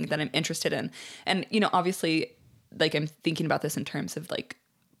this thing that I'm interested in. And, you know, obviously, like, I'm thinking about this in terms of like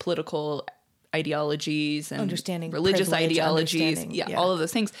political ideologies and understanding religious ideologies, all of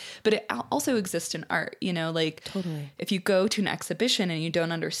those things. But it also exists in art, you know, like, totally. If you go to an exhibition and you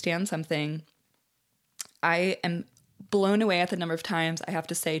don't understand something, I am blown away at the number of times I have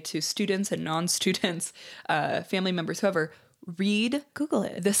to say to students and non-students, family members, whoever, Google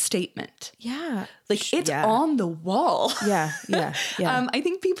it, the statement. Yeah. Like, it's on the wall. Yeah. I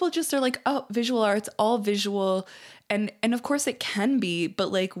think people just are like, oh, visual art's all visual. And of course it can be,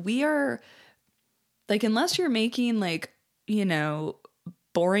 but like, we are, like, unless you're making like, you know,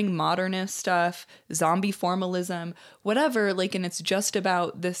 boring modernist stuff, zombie formalism, whatever, like, and it's just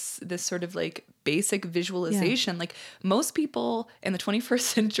about this sort of like basic visualization. Like, most people in the 21st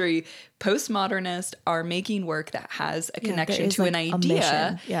century, postmodernist, are making work that has a connection to an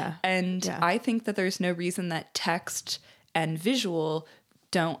idea. And I think that there's no reason that text and visual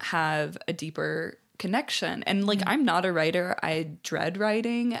don't have a deeper connection. And like, I'm not a writer. I dread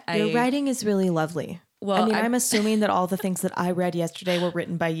writing. Your writing is really lovely. Well, I mean, I'm assuming that all the things that I read yesterday were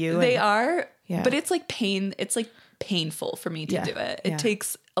written by you. They are, but it's like it's like painful for me to do it. It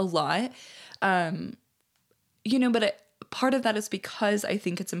takes a lot. You know, but part of that is because I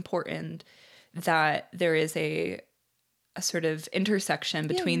think it's important that there is a sort of intersection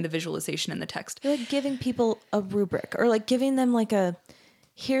between the visualization and the text. You're like giving people a rubric, or like giving them like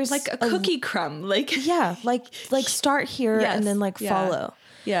here's like a cookie crumb, like like start here and then like follow.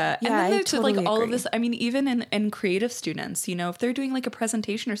 Yeah. And then there's totally like all of this. I mean, even in creative students, you know, if they're doing like a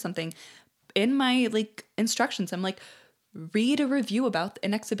presentation or something, in my like instructions, I'm like, read a review about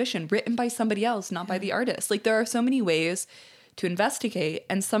an exhibition written by somebody else, not by the artist. Like, there are so many ways to investigate.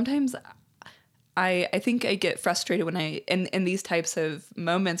 And sometimes I think I get frustrated when in these types of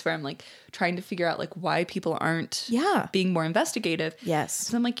moments where I'm like trying to figure out like why people aren't being more investigative. Yes.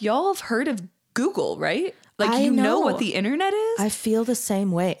 So I'm like, y'all have heard of Google, right? Like, you know what the internet is? I feel the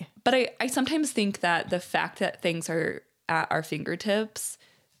same way. But I sometimes think that the fact that things are at our fingertips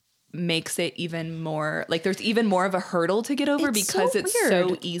makes it even more, like, there's even more of a hurdle to get over because it's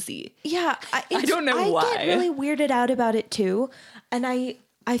so easy. Yeah. I don't know why. I get really weirded out about it too. And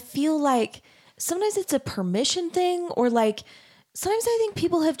I feel like sometimes it's a permission thing, or like, sometimes I think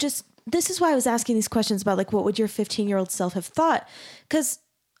people have just, this is why I was asking these questions about like, what would your 15-year-old self have thought? Because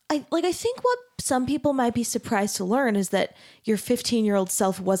I think what some people might be surprised to learn is that your 15-year-old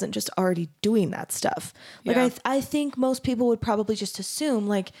self wasn't just already doing that stuff. Like, I think most people would probably just assume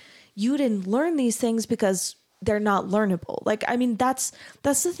like you didn't learn these things because they're not learnable. Like, I mean, that's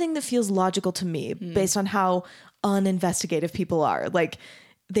the thing that feels logical to me based on how uninvestigative people are. Like,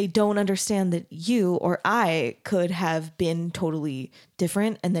 they don't understand that you or I could have been totally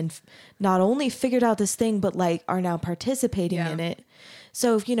different and then not only figured out this thing, but like are now participating in it.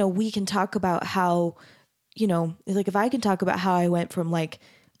 So if, you know, we can talk about how, you know, like if I can talk about how I went from like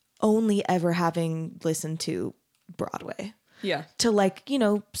only ever having listened to Broadway to like, you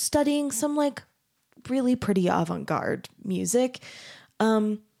know, studying some like really pretty avant-garde music,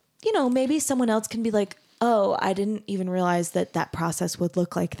 you know, maybe someone else can be like, oh, I didn't even realize that that process would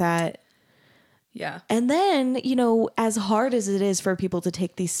look like that. Yeah. And then, you know, as hard as it is for people to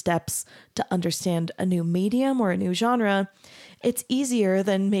take these steps to understand a new medium or a new genre, it's easier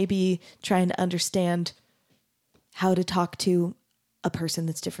than maybe trying to understand how to talk to a person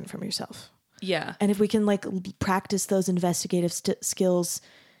that's different from yourself. Yeah. And if we can like practice those investigative skills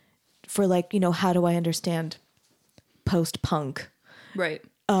for like, you know, how do I understand post-punk? Right.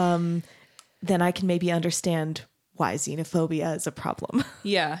 Then I can maybe understand why xenophobia is a problem.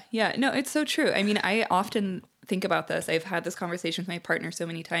 Yeah. Yeah. No, it's so true. I mean, I often think about this. I've had this conversation with my partner so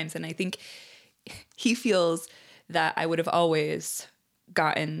many times, and I think he feels that I would have always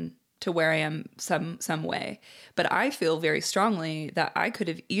gotten to where I am some way. But I feel very strongly that I could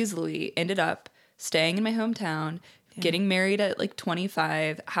have easily ended up staying in my hometown, getting married at like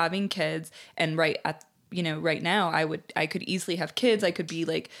 25, having kids, and right now I could easily have kids. I could be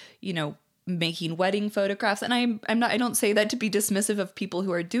like, you know, making wedding photographs. And I don't say that to be dismissive of people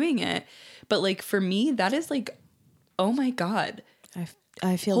who are doing it, but like for me, that is like, oh my God.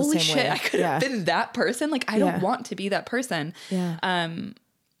 I feel holy the same shit, way. I could have been that person. Like I don't want to be that person. Yeah.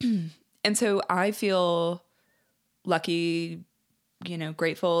 And so I feel lucky, you know,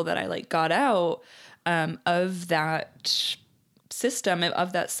 grateful that I like got out of that system,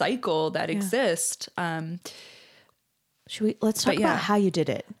 of that cycle that exists. Let's talk about how you did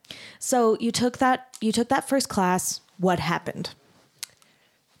it. So you took that first class. What happened?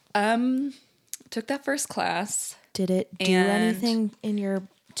 Took that first class. Did it do anything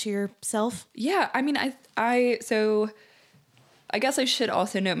to yourself? Yeah. I mean, so I guess I should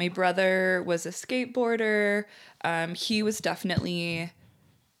also note my brother was a skateboarder. He was definitely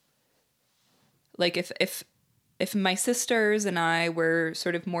like, if my sisters and I were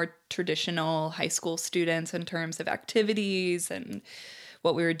sort of more traditional high school students in terms of activities and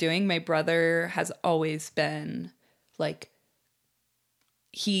what we were doing, my brother has always been like,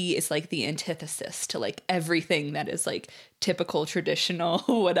 he is like the antithesis to like everything that is like typical, traditional,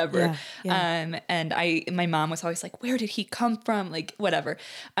 whatever. Yeah. And my mom was always like, where did he come from? Like, whatever.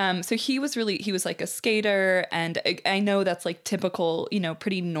 So he was like a skater. And I know that's like typical, you know,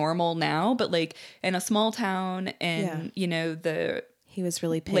 pretty normal now, but like in a small town in, you know, he was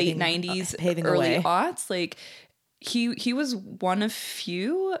really late 90s, early aughts, like he was one of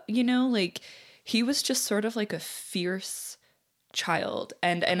few, you know, like he was just sort of like a fierce child.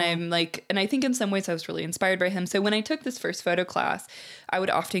 And I'm like, and I think in some ways I was really inspired by him. So when I took this first photo class, I would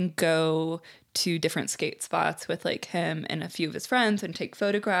often go to different skate spots with like him and a few of his friends and take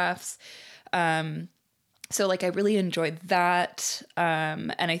photographs. So like I really enjoyed that.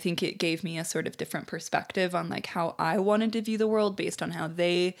 And I think it gave me a sort of different perspective on like how I wanted to view the world based on how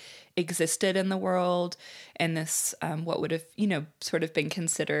they existed in the world. And this, what would have, you know, sort of been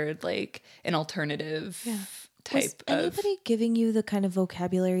considered like an alternative type. Was anybody giving you the kind of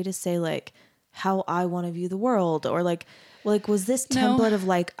vocabulary to say like how I want to view the world, or like was this template of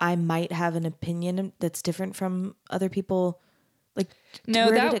like I might have an opinion that's different from other people? Like,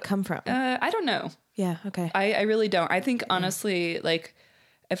 where did it come from? I don't know. Yeah. Okay. I really don't. I think honestly, like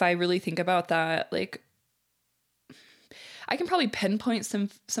if I really think about that, like I can probably pinpoint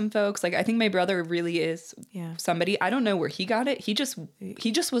some folks. Like I think my brother really is somebody. I don't know where he got it. He just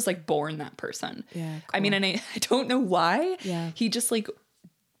was like born that person. Yeah. Cool. I mean, and I don't know why. Yeah. He just like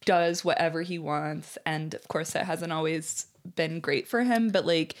does whatever he wants, and of course that hasn't always been great for him. But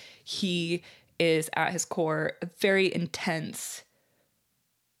like he is at his core a very intense,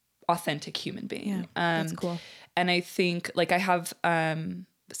 authentic human being. Yeah, that's cool. And I think like I have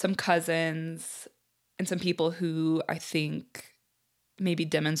some cousins and some people who I think maybe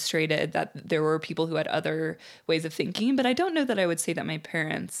demonstrated that there were people who had other ways of thinking, but I don't know that I would say that my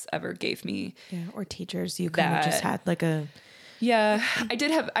parents ever gave me. Yeah, or teachers. You kind of just had like a... Yeah,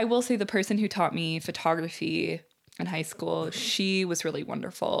 I will say the person who taught me photography in high school, she was really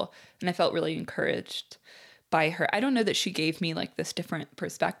wonderful, and I felt really encouraged by her. I don't know that she gave me like this different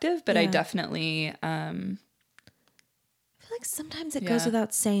perspective, but I definitely... I feel like sometimes it goes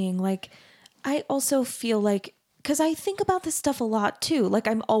without saying, like... I also feel like, because I think about this stuff a lot too. Like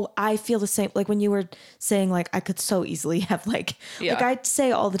I feel the same. Like when you were saying, like I could so easily have like I'd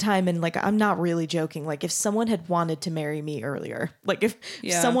say all the time, and like I'm not really joking. Like if someone had wanted to marry me earlier, like if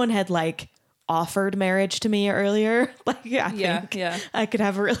someone had like offered marriage to me earlier, like I think I could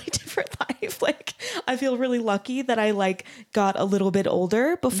have a really different life. Like I feel really lucky that I like got a little bit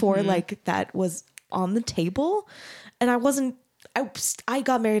older before like that was on the table, and I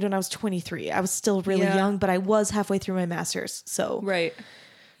got married when I was 23. I was still really young, but I was halfway through my master's. So right.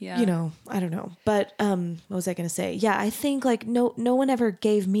 Yeah. you know, I don't know. But what was I going to say? Yeah, I think like no one ever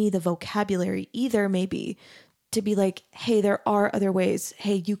gave me the vocabulary either, maybe, to be like, hey, there are other ways.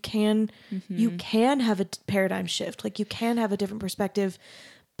 Hey, you can have a paradigm shift. Like you can have a different perspective.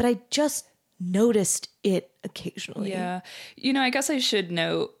 But I just noticed it occasionally. Yeah. You know, I guess I should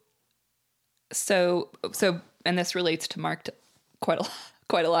note, so, and this relates to Mark quite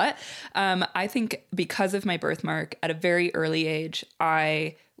a lot. I think because of my birthmark at a very early age,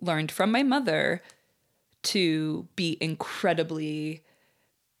 I learned from my mother to be incredibly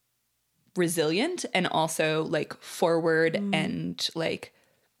resilient and also like forward and like,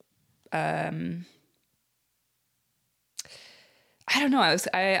 I don't know.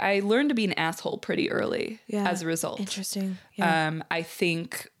 I learned to be an asshole pretty early as a result. Interesting. Yeah. I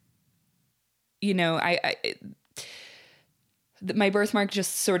think, you know, my birthmark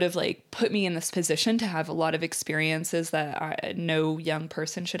just sort of like put me in this position to have a lot of experiences that no young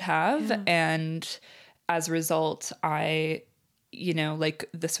person should have. Yeah. And as a result, I, you know, like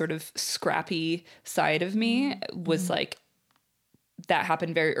the sort of scrappy side of me was like, that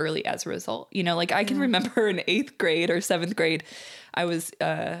happened very early as a result. You know, like I can remember in 8th grade or 7th grade, I was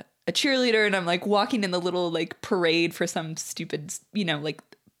a cheerleader and I'm like walking in the little like parade for some stupid, you know, like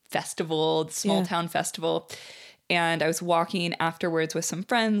festival, small town festival. And I was walking afterwards with some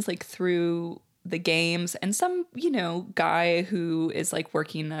friends like through the games, and some, you know, guy who is like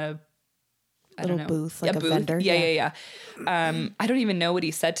working a booth, like a booth. vendor. Yeah. I don't even know what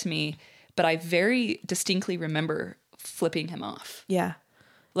he said to me, but I very distinctly remember flipping him off. Yeah.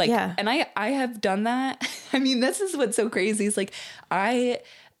 Like, and I have done that. I mean, this is what's so crazy. It's like, I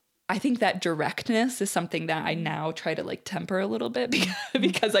think that directness is something that I now try to like temper a little bit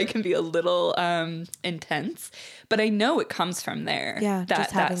because I can be a little intense, but I know it comes from there. Yeah.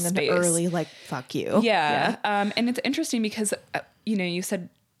 Just having an early, like, fuck you. Yeah. And it's interesting because, you know, you said,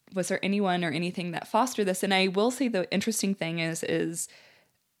 was there anyone or anything that fostered this? And I will say the interesting thing is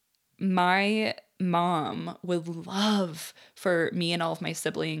my mom would love for me and all of my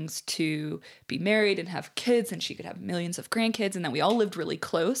siblings to be married and have kids, and she could have millions of grandkids, and that we all lived really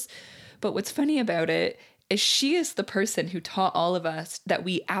close. But what's funny about it is she is the person who taught all of us that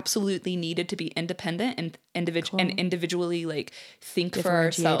we absolutely needed to be independent and individually like think for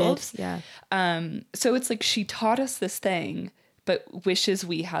ourselves. Yeah. So it's like she taught us this thing, but wishes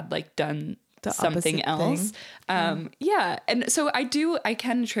we had like done something else. Yeah. And so I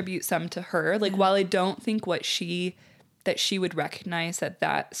can attribute some to her. Like, while I don't think that she would recognize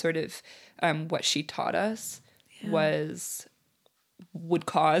that sort of, what she taught us would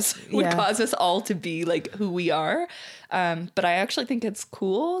cause us all to be like who we are. But I actually think it's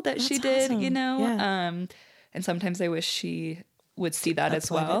cool that she did, awesome. you know, Yeah. and sometimes I wish she would see that as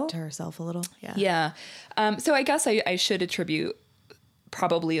well. It to herself a little. Yeah. Yeah. So I guess I should attribute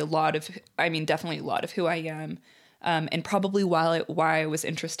probably definitely a lot of who I am. And probably why I was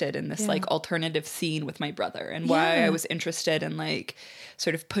interested in this like alternative scene with my brother, and why I was interested in like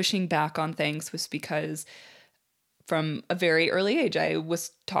sort of pushing back on things was because from a very early age, I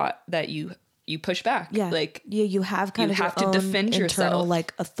was taught that you push back. Yeah. Like you have kind of have your to own defend internal yourself.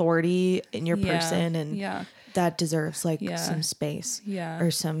 like authority in your person, and that deserves like some space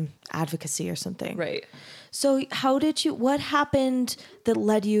or some advocacy or something. Right. So what happened that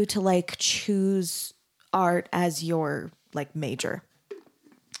led you to like choose art as your like major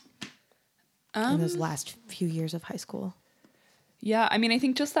in those last few years of high school? Yeah, I mean, I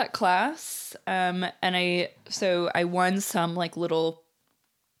think just that class, and I won some like little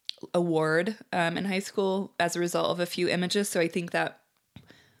award in high school as a result of a few images. So I think that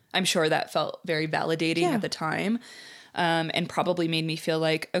I'm sure that felt very validating at the time, and probably made me feel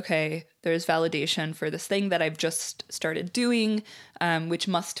like, okay, there's validation for this thing that I've just started doing, which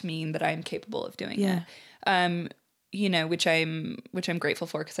must mean that I'm capable of doing it. You know, which I'm grateful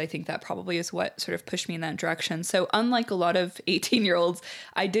for, because I think that probably is what sort of pushed me in that direction. So unlike a lot of 18-year-olds,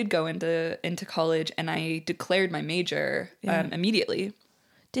 I did go into college and I declared my major immediately.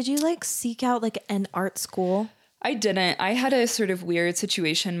 Did you like seek out like an art school? I didn't. I had a sort of weird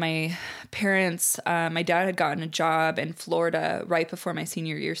situation. My parents, my dad had gotten a job in Florida right before my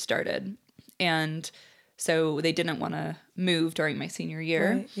senior year started. And so they didn't want to move during my senior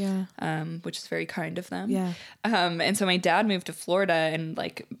year, which is very kind of them. Yeah. And so my dad moved to Florida, and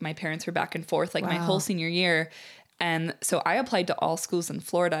like my parents were back and forth like my whole senior year. And so I applied to all schools in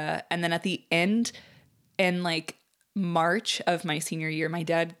Florida. And then at the end, in like March of my senior year, my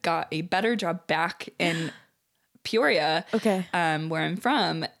dad got a better job back in Peoria, Okay. where I'm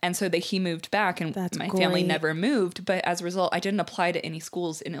from. And so he moved back, and That's my family great. never moved. But as a result, I didn't apply to any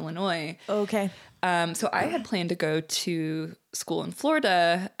schools in Illinois. Okay. So I had planned to go to school in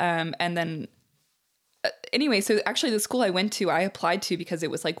Florida. And then anyway, so actually the school I went to, I applied to because it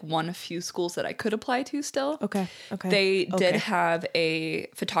was like one of few schools that I could apply to still. Okay. They did have a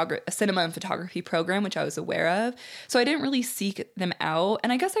cinema and photography program, which I was aware of. So I didn't really seek them out.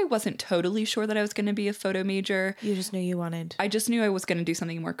 And I guess I wasn't totally sure that I was going to be a photo major. You just knew you wanted. I just knew I was going to do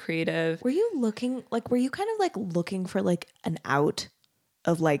something more creative. Were you kind of like looking for like an out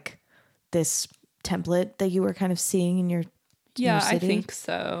of like this template that you were kind of seeing in your Yeah, I city? think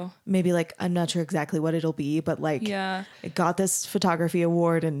so. Maybe like, I'm not sure exactly what it'll be, but like, Yeah. it got this photography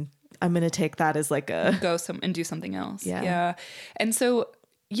award and I'm going to take that as like a, Go and do something else. Yeah. Yeah. And so,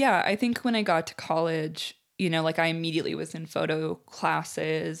 yeah, I think when I got to college, you know, like I immediately was in photo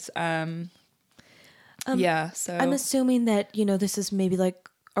classes. Yeah. So I'm assuming that, you know, this is maybe like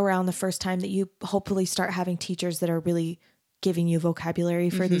around the first time that you hopefully start having teachers that are really giving you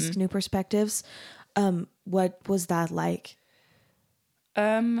vocabulary for these new perspectives. What was that like?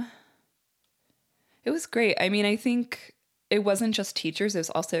 it was great. I mean, I think it wasn't just teachers, it was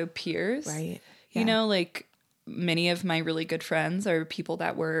also peers. Right. You know, like many of my really good friends are people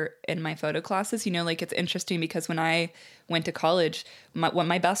that were in my photo classes. You know, like it's interesting because when I went to college,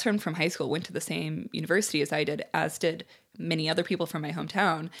 my best friend from high school went to the same university as I did, as did many other people from my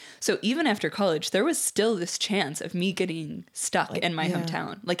hometown. So even after college, there was still this chance of me getting stuck in my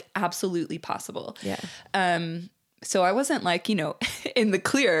hometown, like absolutely possible. Yeah. So I wasn't like, you know, in the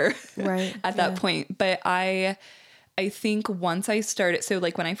clear Right. at that point. But I think once I started, so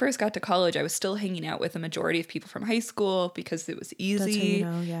like when I first got to college, I was still hanging out with a majority of people from high school because it was easy. That's how you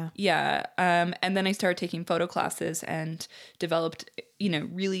know, yeah. Yeah. And then I started taking photo classes and developed, you know,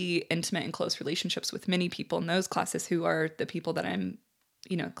 really intimate and close relationships with many people in those classes who are the people that I'm,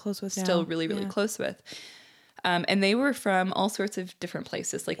 you know, Close with still now. really, really Yeah. close with. And they were from all sorts of different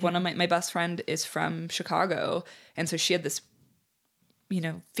places. Like one of my best friend is from Chicago. And so she had this, you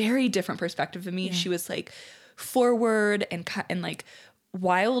know, very different perspective of me. Yeah. She was like forward and like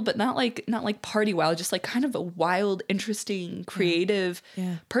wild, but not like party wild, just like kind of a wild, interesting, creative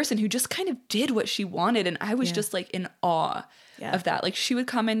Yeah. person who just kind of did what she wanted. And I was Yeah. just like in awe Yeah. of that. Like she would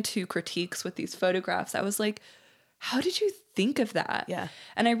come into critiques with these photographs. I was like, how did you think of that? Yeah.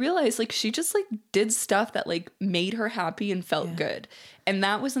 And I realized like she just like did stuff that like made her happy and felt good. And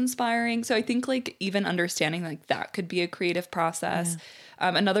that was inspiring. So I think like even understanding like that could be a creative process.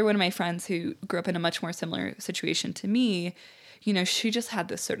 Another one of my friends who grew up in a much more similar situation to me, you know, she just had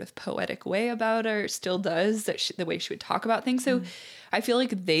this sort of poetic way about her, still does, the way she would talk about things. So I feel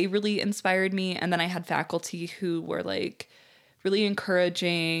like they really inspired me. And then I had faculty who were like really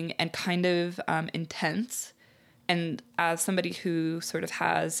encouraging and kind of intense. And as somebody who sort of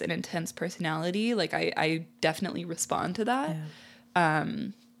has an intense personality, like I definitely respond to that.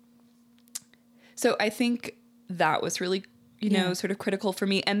 So I think that was really, you know, sort of critical for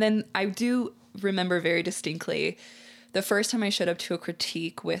me. And then I do remember very distinctly the first time I showed up to a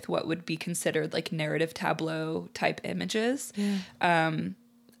critique with what would be considered like narrative tableau type images.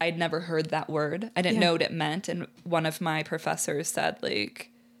 I'd never heard that word. I didn't know what it meant. And one of my professors said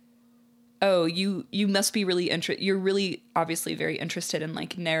like, oh, you must be really you're really obviously very interested in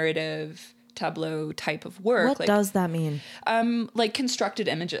like narrative tableau type of work. What like, does that mean? like constructed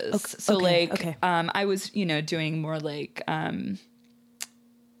images. Okay, So like, okay. I was, you know, doing more like, I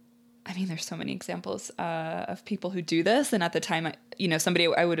mean, there's so many examples of people who do this. And at the time, somebody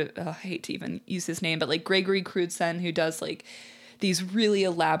I would I hate to even use his name, but like Gregory Crewdson, who does like these really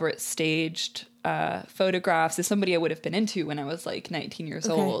elaborate staged photographs, is somebody I would have been into when I was like 19 years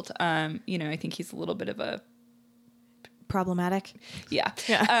old. I think he's a little bit of a problematic.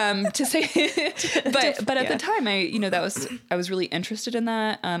 To say, but at the time I was really interested in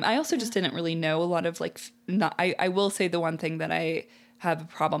that. I also just didn't really know a lot of like, I will say the one thing that I have a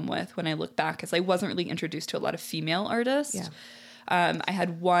problem with when I look back is I wasn't really introduced to a lot of female artists. I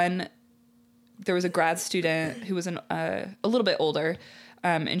had there was a grad student who was a little bit older,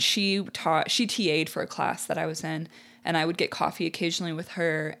 and she TA'd for a class that I was in, and I would get coffee occasionally with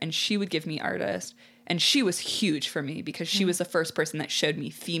her, and she would give me artists. And she was huge for me because she was the first person that showed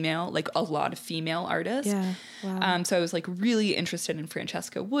me a lot of female artists. Yeah. Wow. So I was like really interested in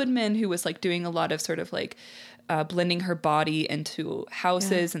Francesca Woodman, who was like doing a lot of sort of like blending her body into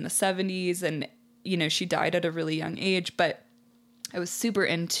houses in the 70s. And, she died at a really young age, but I was super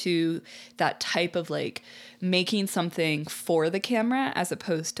into that type of like making something for the camera as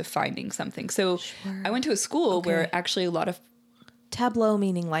opposed to finding something. So I went to a school where actually a lot of tableau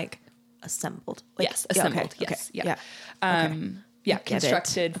meaning like assembled? Like, Yes, assembled. Yeah, okay, Yes, okay, yeah. Yeah, Get it.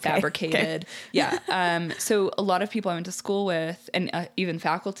 constructed, Okay, fabricated. Yeah. So a lot of people I went to school with, and even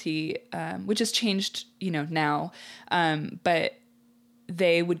faculty, which has changed, now, but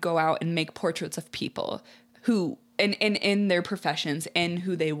they would go out and make portraits of people who, in their professions and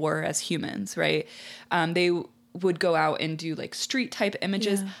who they were as humans, right? They would go out and do like street type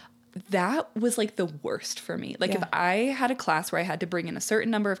images. Yeah. That was like the worst for me. Like if I had a class where I had to bring in a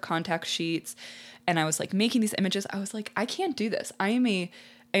certain number of contact sheets and I was like making these images, I was like, I can't do this. I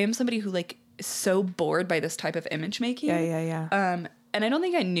am somebody who like is so bored by this type of image making. Yeah. And I don't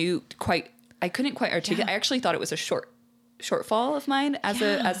think I couldn't quite articulate. I actually thought it was a shortfall of mine as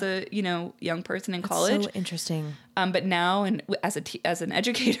a young person in college. So interesting. But now, and as an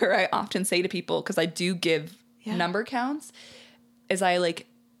educator, I often say to people, because I do give number counts, is I like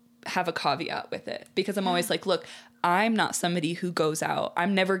have a caveat with it, because I'm always like, look, I'm not somebody who goes out.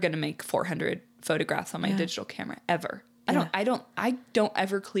 I'm never going to make 400 photographs on my digital camera ever. I don't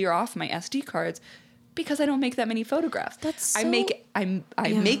ever clear off my SD cards because I don't make that many photographs. I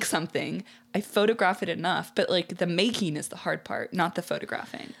make something, I photograph it enough, but like the making is the hard part, not the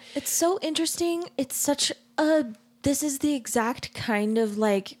photographing. It's so interesting. It's such this is the exact kind of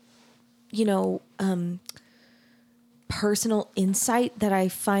like, personal insight that I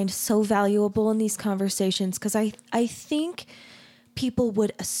find so valuable in these conversations. Cause I think people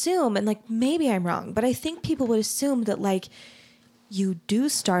would assume, and like, maybe I'm wrong, but I think people would assume that like, you do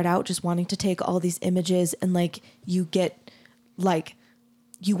start out just wanting to take all these images and like you get like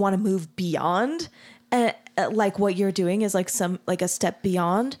you want to move beyond like what you're doing is like a step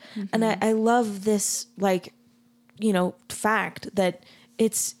beyond. Mm-hmm. And I love this like, fact that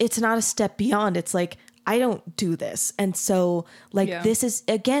it's not a step beyond. It's like, I don't do this. And so like, this is,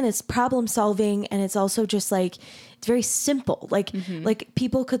 again, it's problem solving. And it's also just like, it's very simple. Like, like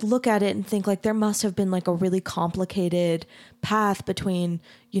people could look at it and think like there must have been like a really complicated path between,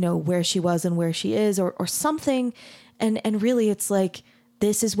 where she was and where she is or something. And really it's like,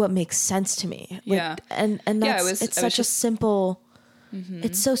 this is what makes sense to me. Like, and that's, it's such a simple,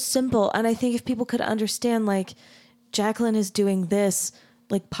 it's so simple. And I think if people could understand, like Jacqueline is doing this,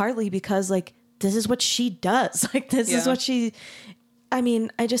 like partly because like, this is what she does. Like, this is what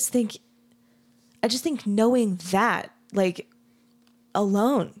I just think knowing that like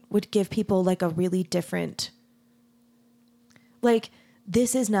alone would give people like a really different, like,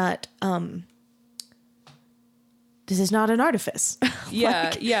 this is not an artifice.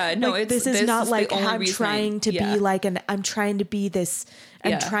 No, this is not like I'm trying to be like, I'm trying to be this,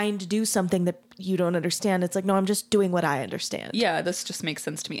 I'm trying to do something that you don't understand. It's like, no, I'm just doing what I understand. Yeah, this just makes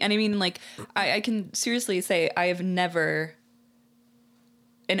sense to me. And I mean, like, I can seriously say I have never,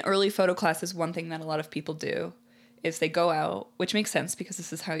 in early photo classes, one thing that a lot of people do is they go out, which makes sense because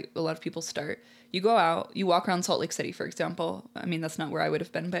this is how a lot of people start. You go out, you walk around Salt Lake City, for example. I mean, that's not where I would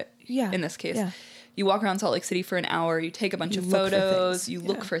have been, but in this case, you walk around Salt Lake City for an hour, you take a bunch of photos, you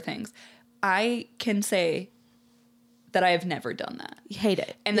look for things. I can say that I have never done that. You hate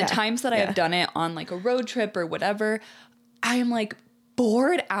it. And the times that I have done it on like a road trip or whatever, I am like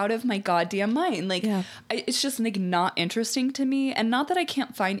bored out of my goddamn mind. Like it's just like not interesting to me. And not that I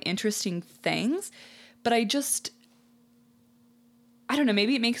can't find interesting things, but I don't know,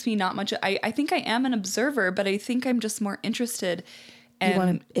 maybe it makes me not much. I think I am an observer, but I think I'm just more interested.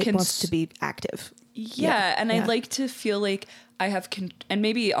 And it wants to be active. Yeah. And I like to feel like I have, and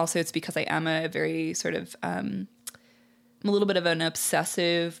maybe also it's because I am a very sort of, I'm a little bit of an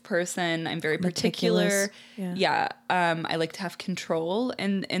obsessive person. I'm very particular. I like to have control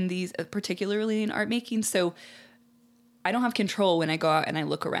in these, particularly in art making. So I don't have control when I go out and I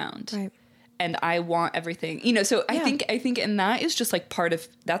look around. Right. And I want everything, so I think, and that is just like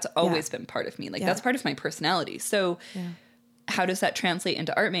that's always been part of me. Like that's part of my personality. So how does that translate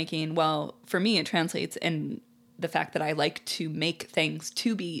into art making? Well, for me, it translates in the fact that I like to make things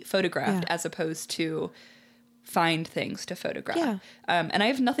to be photographed as opposed to find things to photograph.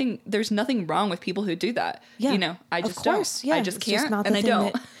 And there's nothing wrong with people who do that. I just don't. I just can't, and I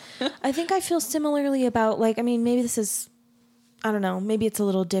don't. I think I feel similarly about like, I mean, maybe this is, I don't know, maybe it's a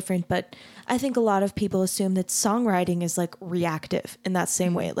little different, but I think a lot of people assume that songwriting is like reactive in that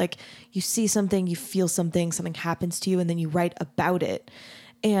same way. Like you see something, you feel something happens to you, and then you write about it.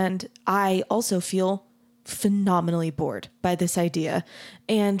 And I also feel phenomenally bored by this idea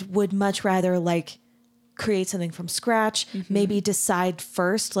and would much rather like create something from scratch, maybe decide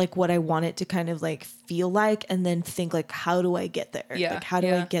first like what I want it to kind of like feel like, and then think like, how do I get there? Yeah, Like, how do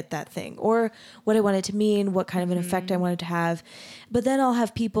I get that thing? Or what I want it to mean, what kind of an effect I want it to have. But then I'll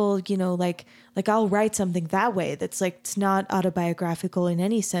have people, you know, like I'll write something that way that's like, it's not autobiographical in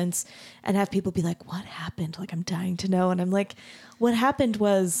any sense, and have people be like, what happened? Like, I'm dying to know. And I'm like, what happened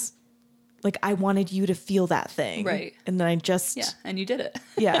was like, I wanted you to feel that thing. Right. And then I just, and you did it.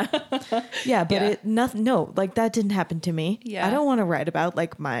 yeah. Yeah. But it, nothing, no, like that didn't happen to me. Yeah. I don't want to write about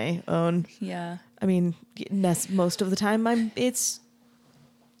like my own, Yeah. I mean, most of the time I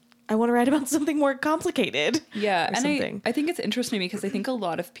want to write about something more complicated. Yeah. Or And something. I think it's interesting because I think a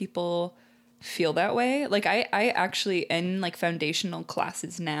lot of people feel that way. Like I actually, in like foundational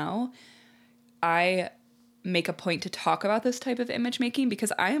classes now, I make a point to talk about this type of image making,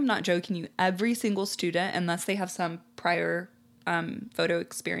 because I am not joking you, every single student, unless they have some prior photo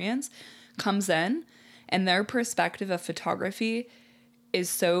experience, comes in and their perspective of photography is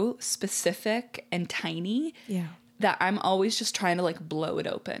so specific and tiny Yeah. that I'm always just trying to like blow it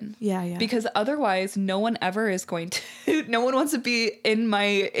open. Yeah. Yeah. Because otherwise no one ever is going to no one wants to be in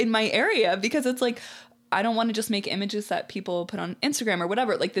my area, because it's like, I don't want to just make images that people put on Instagram or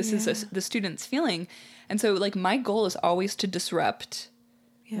whatever. Like this is the student's feeling. And so like my goal is always to disrupt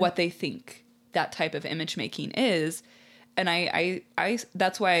what they think that type of image making is. And I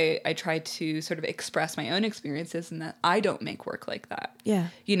that's why I try to sort of express my own experiences, and that I don't make work like that. Yeah.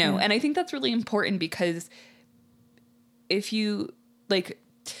 You know, and I think that's really important, because if you like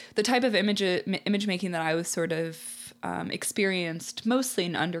the type of image making that I was sort of experienced mostly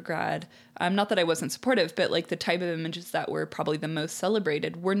in undergrad, not that I wasn't supportive, but like the type of images that were probably the most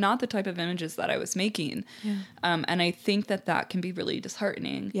celebrated were not the type of images that I was making. Yeah. And I think that can be really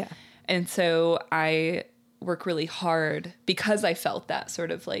disheartening. Yeah. And so I work really hard, because I felt that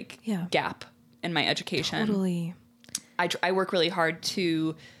sort of like gap in my education. Totally. I work really hard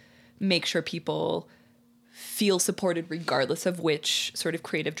to make sure people feel supported regardless of which sort of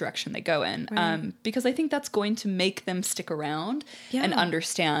creative direction they go in. Right. Because I think that's going to make them stick around and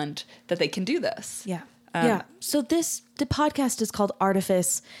understand that they can do this. Yeah. Yeah. So the podcast is called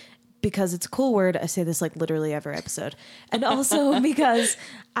Artifice because it's a cool word. I say this like literally every episode. And also because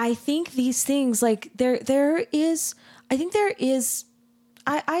I think these things like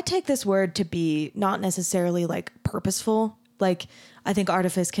I take this word to be not necessarily like purposeful. Like I think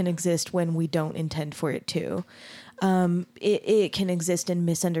artifice can exist when we don't intend for it to. It can exist in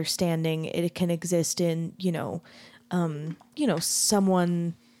misunderstanding. It can exist in,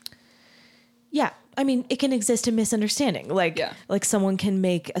 someone. Yeah. I mean, it can exist in misunderstanding. Like someone can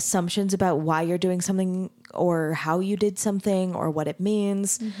make assumptions about why you're doing something or how you did something or what it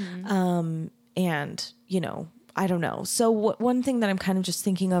means. Mm-hmm. And, I don't know. So one thing that I'm kind of just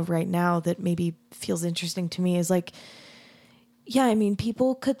thinking of right now that maybe feels interesting to me is like, yeah, I mean,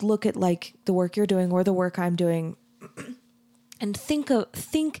 people could look at like the work you're doing or the work I'm doing and think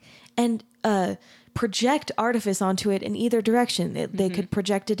and project artifice onto it in either direction. They could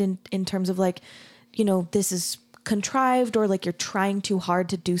project it in terms of like, this is contrived, or like you're trying too hard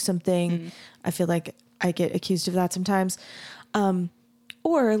to do something. I feel like I get accused of that sometimes.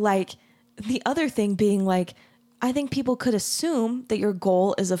 Or like the other thing being like, I think people could assume that your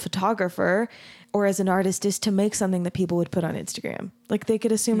goal as a photographer or as an artist is to make something that people would put on Instagram. Like they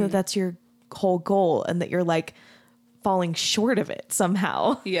could assume that that's your whole goal and that you're like falling short of it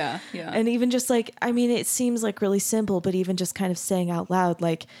somehow. Yeah. Yeah. And even just like, I mean, it seems like really simple, but even just kind of saying out loud,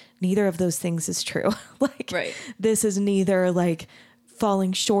 like neither of those things is true. Like this is neither like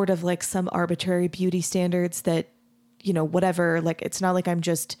falling short of like some arbitrary beauty standards that, whatever, like it's not like I'm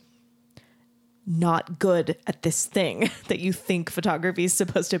just not good at this thing that you think photography is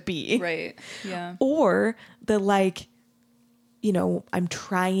supposed to be. Right. Yeah. Or the like, I'm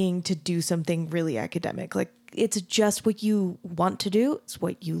trying to do something really academic. Like it's just what you want to do. It's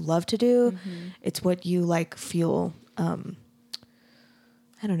what you love to do. Mm-hmm. It's what you like feel. I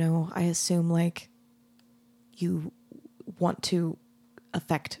don't know. I assume like you want to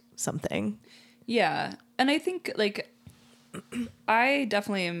affect something. Yeah. And I think like, I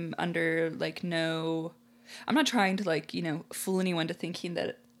definitely am under like I'm not trying to like, fool anyone to thinking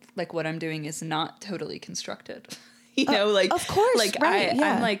that like what I'm doing is not totally constructed. Like of course, like right,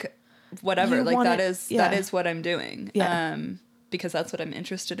 I'm like whatever, you like that is what I'm doing. Yeah. Because that's what I'm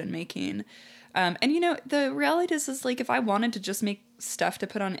interested in making. And the reality is like if I wanted to just make stuff to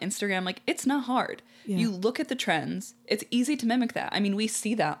put on Instagram, like it's not hard. Yeah. You look at the trends, it's easy to mimic that. I mean, we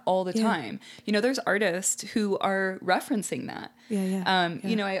see that all the time. There's artists who are referencing that.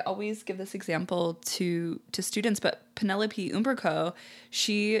 I always give this example to students, but Penelope Umberco,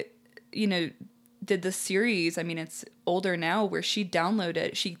 she, did this series. I mean, it's older now, where she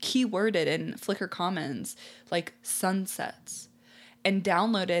keyworded in Flickr comments like sunsets, and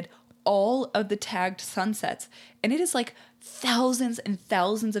downloaded all of the tagged sunsets. And it is like thousands and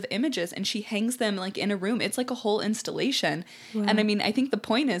thousands of images, and she hangs them like in a room. It's like a whole installation. Wow. And I mean, I think the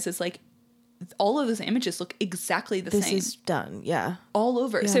point is like all of those images look exactly the same. This is done. Yeah. All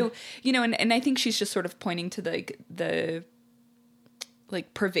over. Yeah. So, you know, and I think she's just sort of pointing to the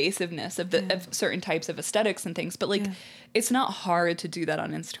like pervasiveness of of certain types of aesthetics and things. But like, it's not hard to do that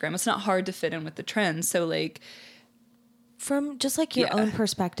on Instagram. It's not hard to fit in with the trends. So like, from just like your own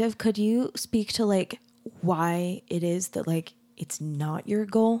perspective, could you speak to like why it is that like it's not your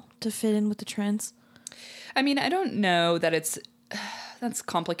goal to fit in with the trends? I mean, I don't know that that's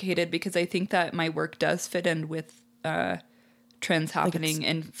complicated, because I think that my work does fit in with trends happening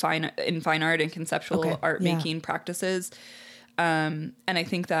in fine art and conceptual art making practices. And I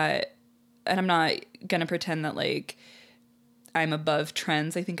think that, and I'm not going to pretend that like I'm above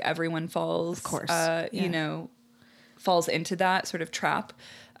trends. I think everyone falls, of course, you know, falls into that sort of trap,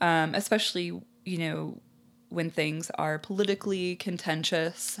 especially, you know, when things are politically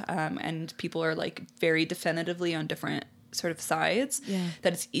contentious, and people are like very definitively on different sort of sides,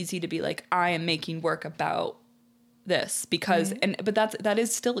 that it's easy to be like, I am making work about this because, but that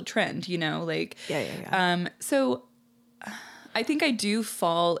is still a trend, you know, like, so I think I do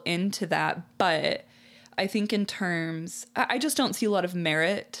fall into that, but I think in terms, I just don't see a lot of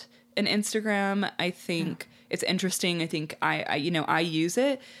merit in Instagram. I think it's interesting. I think I you know, I use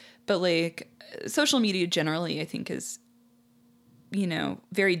it, but like social media generally, I think is, you know,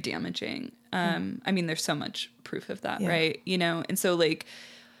 very damaging. I mean, there's so much proof of that, right? You know, and so like,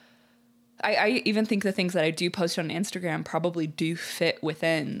 I even think the things that I do post on Instagram probably do fit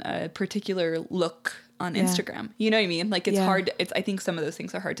within a particular look on Instagram. You know what I mean? Like it's hard. I think some of those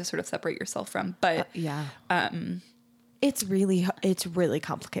things are hard to sort of separate yourself from, but it's really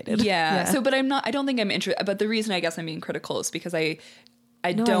complicated. So, but I don't think I'm interested, but the reason I guess I'm being critical is because I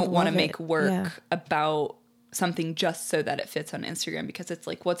don't want to make work about something just so that it fits on Instagram, because it's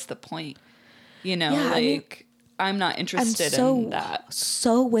like, what's the point? You know, like, I mean, I'm not interested in that.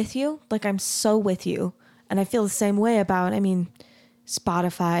 So with you. Like, I'm so with you. And I feel the same way about, I mean,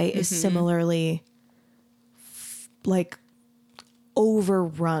 Spotify is similarly like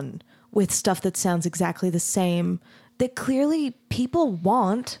overrun with stuff that sounds exactly the same that clearly people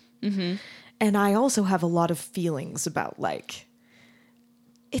want. And I also have a lot of feelings about like,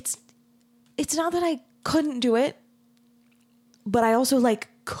 it's not that I couldn't do it, but I also like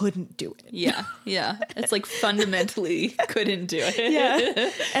couldn't do it. Yeah. It's like fundamentally couldn't do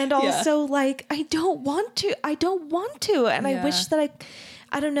it. And also like, I don't want to. And I wish that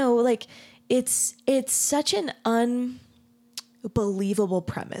I don't know, like it's such an unbelievable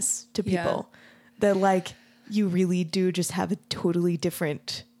premise to people that like, you really do just have a totally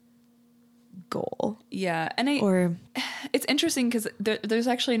different goal. And it's interesting because there's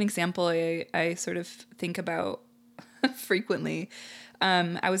actually an example I sort of think about frequently.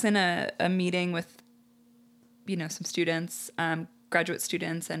 I was in a meeting with, you know, some students, graduate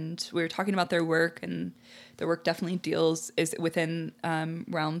students, and we were talking about their work, and their work definitely is within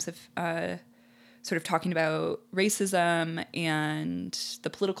realms of sort of talking about racism and the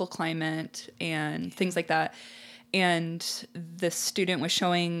political climate and things like that. And the student was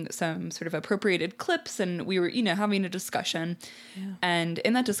showing some sort of appropriated clips, and we were, you know, having a discussion. And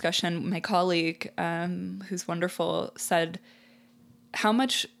in that discussion, my colleague, who's wonderful, said, how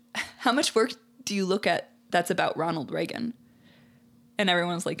much work do you look at that's about Ronald Reagan? And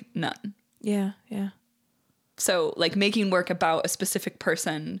everyone's like, none. Yeah. So like making work about a specific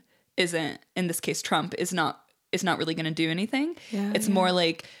person isn't, in this case, Trump, is not really going to do anything. It's more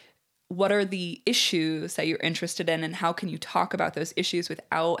like, what are the issues that you're interested in, and how can you talk about those issues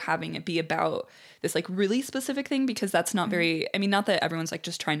without having it be about this like really specific thing? Because that's not very, I mean, not that everyone's like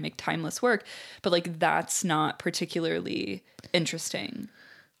just trying to make timeless work, but like that's not particularly interesting,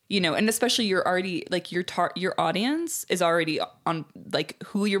 you know. And especially you're already like your audience is already on, like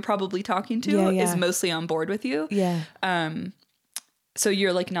who you're probably talking to is mostly on board with you. So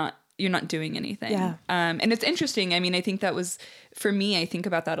you're like you're not doing anything. And it's interesting. I mean, I think that was, for me, I think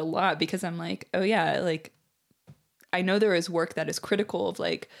about that a lot, because I'm like, oh yeah, like I know there is work that is critical of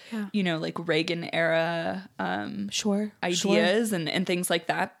like, you know, like Reagan era ideas and things like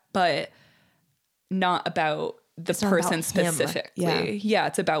that, but not about the person specifically.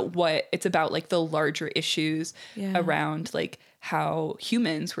 It's about like the larger issues around like how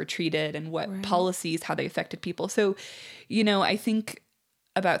humans were treated and what policies, how they affected people. So, you know, I think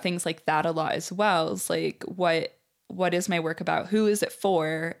about things like that a lot as well. It's like, what what is my work about? Who is it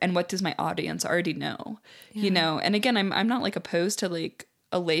for? And what does my audience already know? You know, and again, I'm not like opposed to like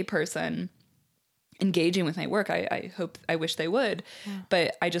a lay person engaging with my work. I wish they would,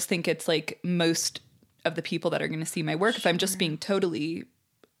 but I just think it's like most of the people that are going to see my work, if I'm just being totally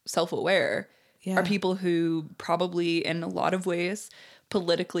self-aware, are people who probably in a lot of ways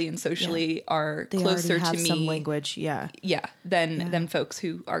politically and socially are They closer already have to me some language. than folks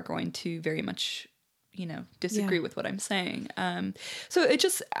who are going to very much, you know, disagree with what I'm saying. So it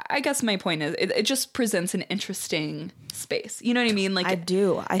just, I guess my point is it just presents an interesting space. You know what I mean? Like I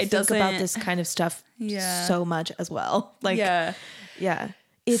do. I think about this kind of stuff so much as well. Like,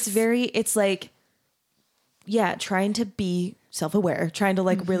 it's like, trying to be self-aware, trying to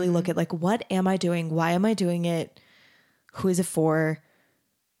like really look at like, what am I doing? Why am I doing it? Who is it for?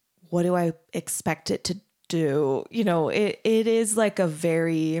 What do I expect it to do? You know, it is like a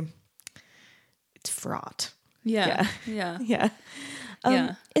very, it's fraught. Yeah.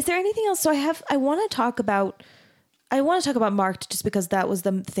 Is there anything else? So I want to talk about Marked, just because that was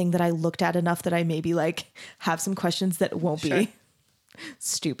the thing that I looked at enough that I maybe like have some questions that won't be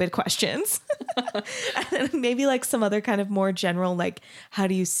stupid questions. And maybe like some other kind of more general, like, how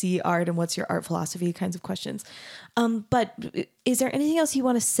do you see art and what's your art philosophy kinds of questions. But is there anything else you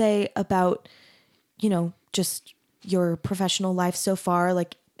want to say about, you know, just your professional life so far?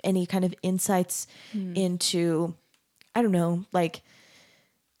 Like any kind of insights into, I don't know, like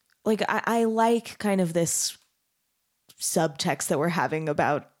I like kind of this subtext that we're having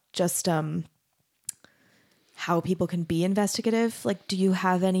about just, how people can be investigative. Like, do you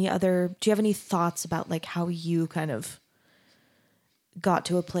have any thoughts about like how you kind of got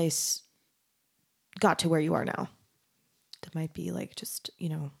to where you are now? That might be like just, you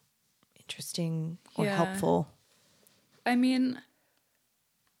know, interesting or helpful. I mean,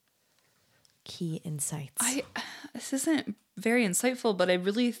 key insights. This isn't very insightful, but I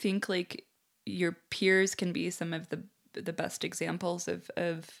really think like your peers can be some of the best examples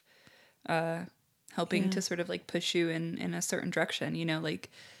of helping to sort of like push you in a certain direction. You know,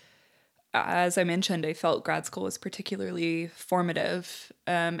 like as I mentioned, I felt grad school was particularly formative.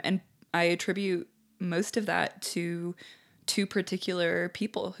 And I attribute most of that to two particular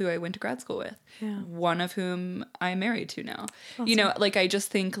people who I went to grad school with, one of whom I'm married to now. Awesome. You know, like I just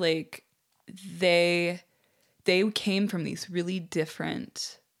think like they came from these really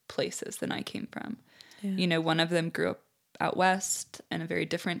different places than I came from. Yeah. You know, one of them grew up out west in a very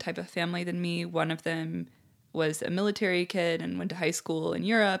different type of family than me. One of them was a military kid and went to high school in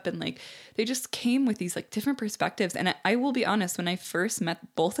Europe, and like they just came with these like different perspectives. And I will be honest, when I first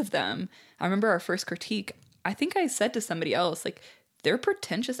met both of them, I remember our first critique, I think I said to somebody else, like, they're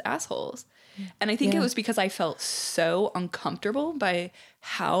pretentious assholes. And I think it was because I felt so uncomfortable by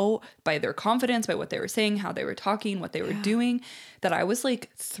their confidence, by what they were saying, how they were talking, what they were doing, that I was like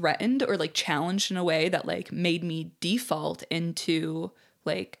threatened or like challenged in a way that like made me default into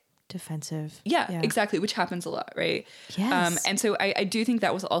like defensive. Yeah, exactly. Which happens a lot. Right. Yes. And so I do think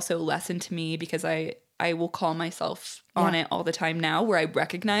that was also a lesson to me, because I will call myself on it all the time now, where I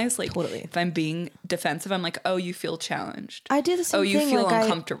recognize like if I'm being defensive, I'm like, oh, you feel challenged. I do the same thing. Oh, you feel like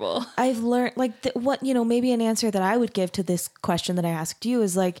uncomfortable. I've learned like what, you know, maybe an answer that I would give to this question that I asked you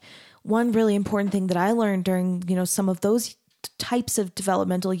is like, one really important thing that I learned during, you know, some of those types of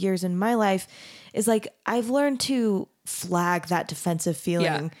developmental years in my life is like, I've learned to flag that defensive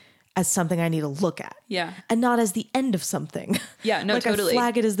feeling as something I need to look at. Yeah. And not as the end of something. Yeah, no, like totally. I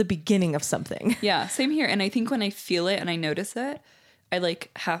flag it as the beginning of something. Yeah, same here. And I think when I feel it and I notice it,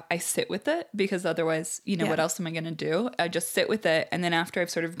 I sit with it, because otherwise, you know, what else am I going to do? I just sit with it. And then after I've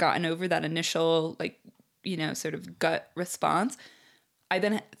sort of gotten over that initial, like, you know, sort of gut response, I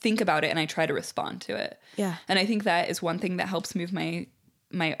then think about it and I try to respond to it. Yeah. And I think that is one thing that helps move my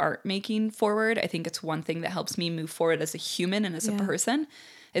art making forward. I think it's one thing that helps me move forward as a human and as a person,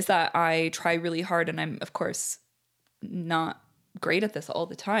 is that I try really hard, and I'm of course not great at this all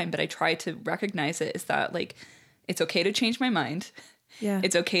the time, but I try to recognize it, is that like, it's okay to change my mind. Yeah.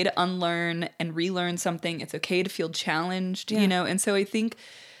 It's okay to unlearn and relearn something. It's okay to feel challenged, you know? And so I think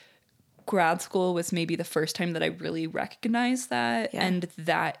grad school was maybe the first time that I really recognized that. Yeah. And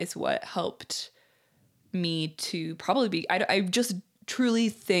that is what helped me to probably be, I just truly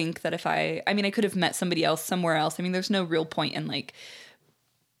think that if I could have met somebody else somewhere else. I mean, there's no real point in like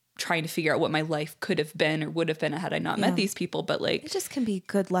trying to figure out what my life could have been or would have been had I not met these people. But like, it just can be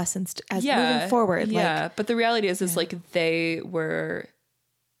good lessons as moving forward. Yeah. Like, but the reality is like they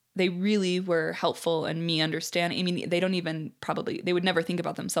really were helpful in me understanding. I mean, they would never think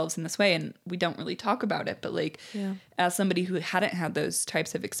about themselves in this way, and we don't really talk about it. But like, as somebody who hadn't had those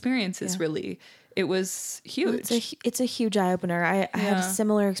types of experiences, really, it was huge. It's a huge eye opener. I have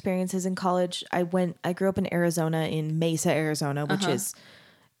similar experiences in college. I grew up in Arizona, in Mesa, Arizona, which is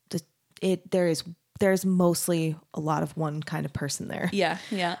there's mostly a lot of one kind of person there. Yeah.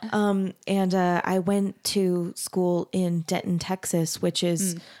 And I went to school in Denton, Texas, which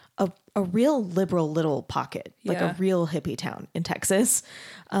is a real liberal little pocket, like a real hippie town in Texas.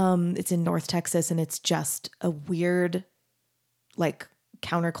 It's in North Texas, and it's just a weird, like,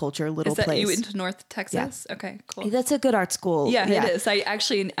 counterculture little place. You into North Texas? Yeah. Okay, cool. That's a good art school. Yeah, it is. I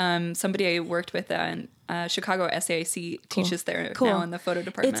actually, somebody I worked with in Chicago SAIC teaches there now in the photo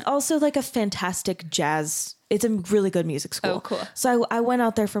department. It's also like a fantastic jazz. It's a really good music school. Oh, cool. So I went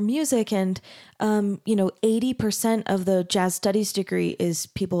out there for music, and 80% of the jazz studies degree is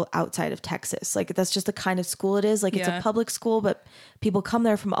people outside of Texas. Like, that's just the kind of school it is. Like, it's a public school, but people come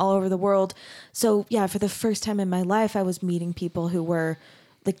there from all over the world. So yeah, for the first time in my life, I was meeting people who were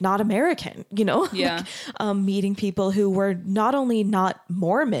like not American, Yeah. like, meeting people who were not only not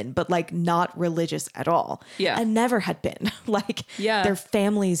Mormon, but like not religious at all. Yeah. And never had been. Like, their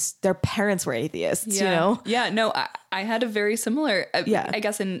families, their parents were atheists, Yeah. No, I had a very similar, I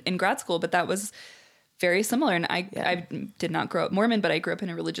guess in grad school, but that was very similar. And I did not grow up Mormon, but I grew up in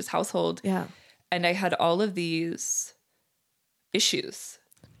a religious household. Yeah. And I had all of these issues.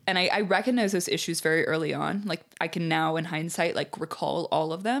 And I recognize those issues very early on. Like, I can now, in hindsight, like, recall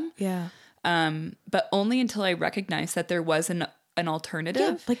all of them. Yeah. But only until I recognized that there was an alternative.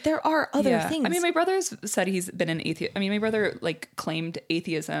 Yeah, like, there are other things. I mean, my brother's said he's been an atheist. I mean, my brother, like, claimed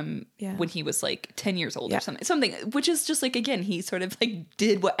atheism when he was, like, 10 years old or something, which is just, like, again, he sort of, like,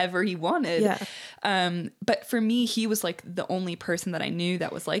 did whatever he wanted. Yeah. But for me, he was, like, the only person that I knew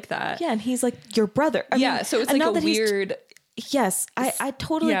that was like that. Yeah, and he's, like, your brother. I mean, so it's, like, a weird... Yes, I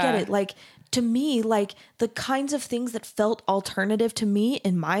totally get it. Like, to me, like, the kinds of things that felt alternative to me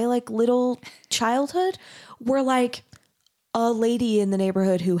in my, like, little childhood were, like, a lady in the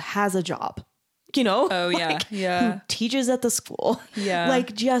neighborhood who has a job, Oh, yeah. Like, Yeah. who teaches at the school. Yeah.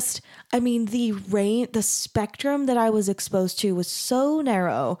 Like, just, I mean, the spectrum that I was exposed to was so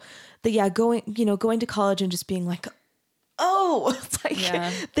narrow that, going to college and just being like, oh, it's like,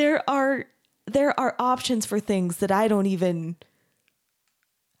 there are options for things that I don't even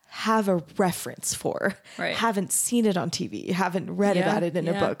have a reference for. Right. Haven't seen it on TV, haven't read about it in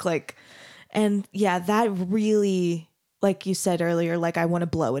a book. Like, and that really, like you said earlier, like, I want to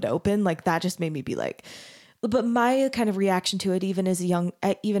blow it open. Like, that just made me be like, but my kind of reaction to it, even as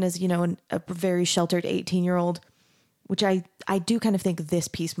a very sheltered 18-year-old, which I do kind of think this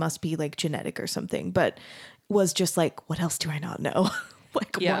piece must be like genetic or something, but was just like, what else do I not know?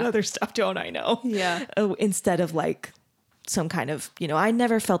 Like, what other stuff don't I know? Yeah. Instead of like some kind of,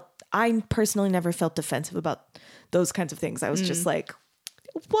 I personally never felt defensive about those kinds of things. I was just like,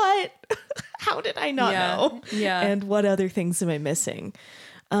 what? How did I not know? Yeah. And what other things am I missing?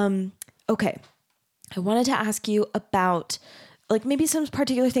 Okay. I wanted to ask you about, like, maybe some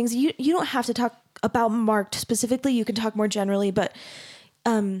particular things. You don't have to talk about Marked specifically. You can talk more generally, but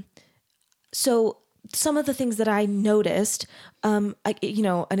so some of the things that I noticed, and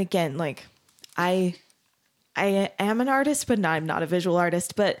again, like, I am an artist, but I'm not a visual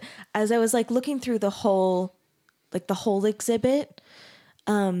artist. But as I was like looking through the whole exhibit,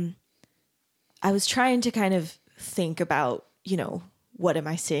 I was trying to kind of think about, what am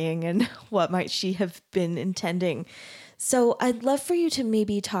I seeing and what might she have been intending? So I'd love for you to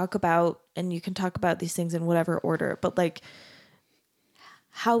maybe talk about, and you can talk about these things in whatever order, but like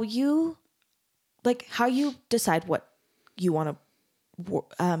how you decide what you want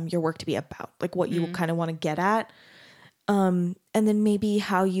your work to be about, like what you kind of want to get at. And then maybe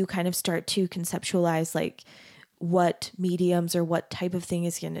how you kind of start to conceptualize like what mediums or what type of thing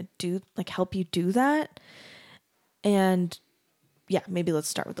is going to do, like help you do that. And yeah, maybe let's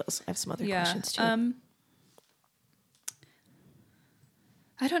start with those. I have some other questions too.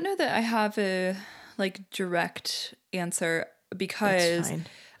 I don't know that I have a like direct answer because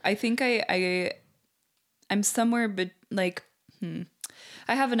I think I'm somewhere, but like,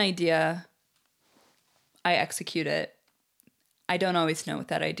 I have an idea. I execute it. I don't always know what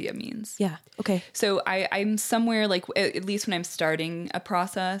that idea means. Yeah. Okay. So I'm somewhere like, at least when I'm starting a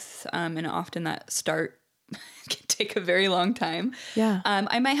process, and often that start can take a very long time. Yeah.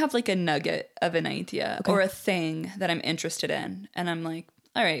 I might have like a nugget of an idea or a thing that I'm interested in. And I'm like,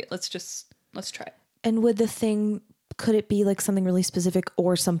 all right, let's try it. And would the thing, could it be like something really specific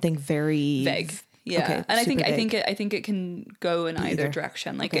or something very vague? Yeah. Okay, and I think vague. I think it can go in either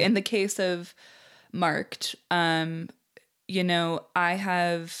direction. Like in the case of Marked, I'd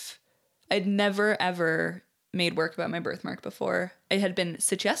never ever made work about my birthmark before. It had been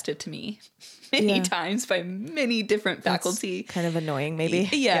suggested to me many times by many different faculty. That's kind of annoying, maybe.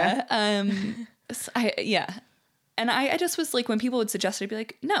 Yeah. And I just was like, when people would suggest it, I'd be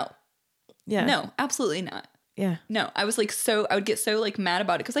like, no. Yeah. No, absolutely not. Yeah. No, I was like, I would get so like mad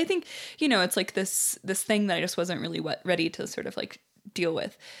about it. Cause I think, it's like this thing that I just wasn't really ready to sort of like deal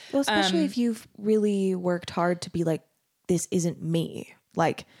with. Well, especially if you've really worked hard to be like, this isn't me.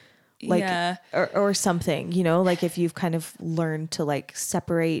 Like, yeah. or something, like if you've kind of learned to like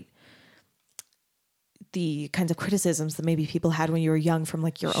separate the kinds of criticisms that maybe people had when you were young from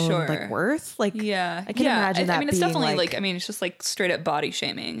like your own like worth. Like, yeah, I can imagine that. I mean, it's being definitely like, it's just like straight up body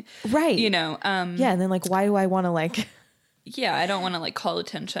shaming. Right. Yeah. And then like, why do I want to like, yeah, I don't want to like call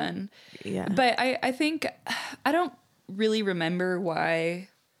attention. Yeah. But I think I don't really remember why.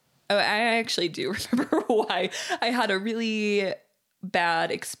 Oh, I actually do remember why I had a really bad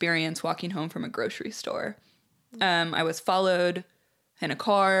experience walking home from a grocery store. I was followed in a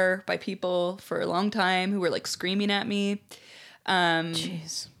car by people for a long time who were like screaming at me.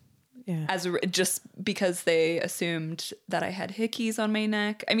 Jeez. Yeah. Just because they assumed that I had hickeys on my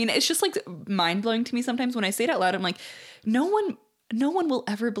neck. I mean, it's just like mind blowing to me sometimes when I say it out loud. I'm like, no one will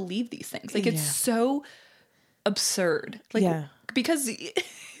ever believe these things. Like, it's so absurd. Like, because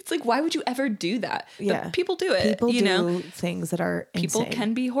it's like, why would you ever do that? Yeah. But people do it. People do things that are insane. People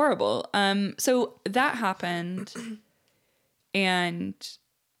can be horrible. So that happened, and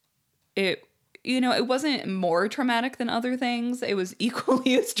it wasn't more traumatic than other things. It was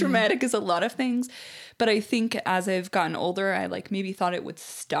equally as traumatic as a lot of things. But I think as I've gotten older, I like maybe thought it would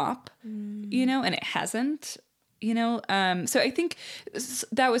stop, and it hasn't. So I think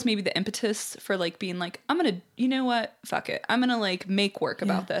that was maybe the impetus for like being like, I'm going to, you know what, fuck it. I'm going to like make work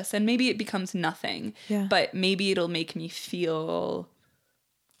about this, and maybe it becomes nothing, but maybe it'll make me feel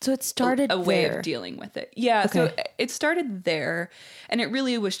so it started a way there. of dealing with it. Yeah. Okay. So it started there, and it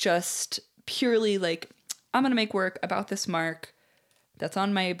really was just purely like, I'm going to make work about this mark that's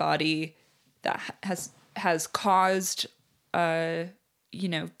on my body that has caused,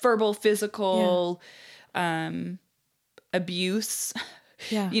 verbal, physical, abuse,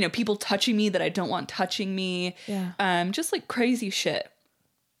 people touching me that I don't want touching me, just like crazy shit.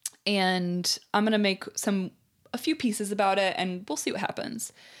 And I'm going to make a few pieces about it, and we'll see what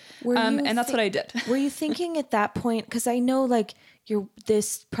happens. And that's what I did. Were you thinking at that point, because I know like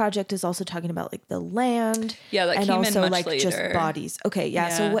this project is also talking about like the land, that and came also in much like later. just bodies. Okay, yeah.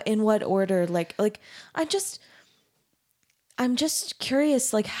 So in what order? Like I'm just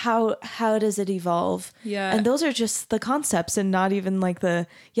curious, like how does it evolve? Yeah, and those are just the concepts, and not even like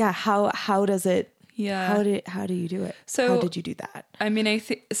how does it? Yeah, how do you do it? So how did you do that? I mean,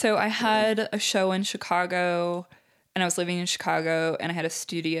 so I had a show in Chicago, and I was living in Chicago, and I had a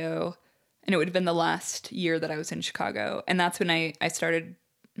studio, and it would have been the last year that I was in Chicago, and that's when I started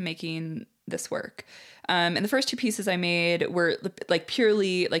making this work. And the first two pieces I made were like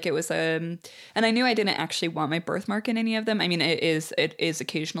purely like it was and I knew I didn't actually want my birthmark in any of them. I mean, it is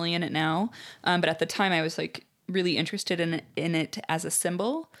occasionally in it now, but at the time I was like really interested in it as a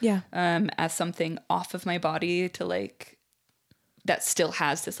symbol, as something off of my body to like that still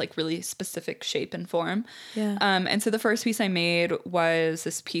has this like really specific shape and form. And so the first piece I made was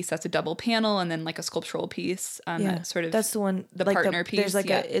this piece that's a double panel, and then like a sculptural piece. That sort of, that's the one, the like partner piece. There's like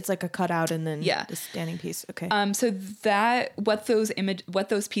it's like a cutout and then the standing piece. Okay. So that what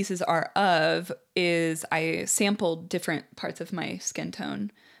those pieces are of is I sampled different parts of my skin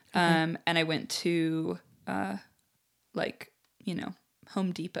tone, and I went to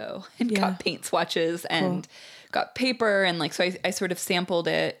Home Depot and got paint swatches and got paper, and like so I sort of sampled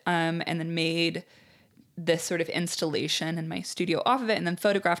it and then made this sort of installation in my studio off of it, and then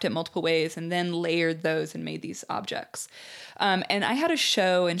photographed it multiple ways, and then layered those and made these objects. And I had a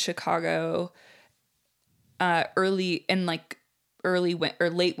show in Chicago late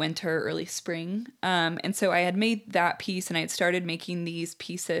winter, early spring, and so I had made that piece, and I had started making these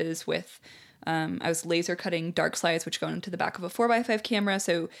pieces with I was laser cutting dark slides, which go into the back of a 4x5 camera.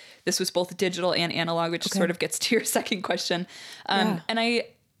 So this was both digital and analog, which sort of gets to your second question. And I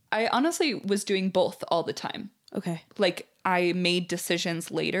honestly was doing both all the time. Okay. Like I made decisions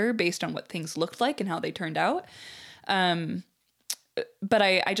later based on what things looked like and how they turned out. But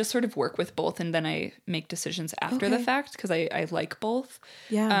I just sort of work with both, and then I make decisions after the fact because I like both.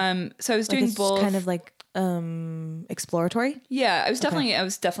 Yeah. So I was doing both. Kind of like exploratory. Yeah, I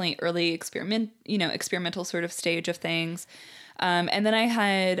was definitely early experimental sort of stage of things. And then I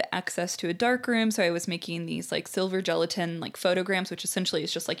had access to a dark room, so I was making these like silver gelatin like photograms, which essentially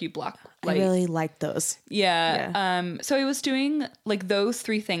is just like you block light. I really like those. Yeah. So I was doing like those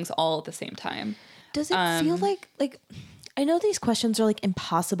three things all at the same time. Does it feel like I know these questions are like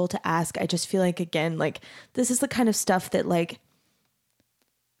impossible to ask. I just feel like, again, like this is the kind of stuff that like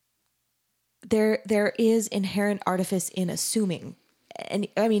there is inherent artifice in assuming. And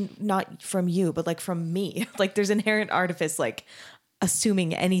I mean, not from you, but like from me. Like there's inherent artifice, like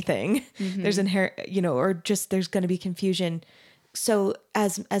assuming anything. There's inherent, or just there's going to be confusion. So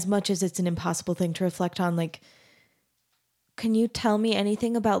as much as it's an impossible thing to reflect on, like, can you tell me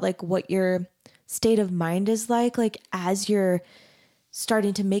anything about like what your state of mind is like as you're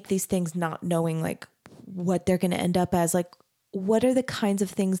starting to make these things, not knowing like what they're going to end up as? Like, what are the kinds of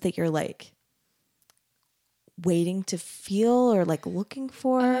things that you're like waiting to feel or like looking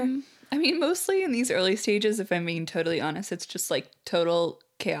for? I mean, mostly in these early stages, if I'm being totally honest, it's just like total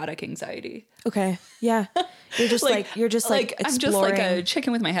chaotic anxiety. Okay. Yeah. You're just you're just like exploring. I'm just like a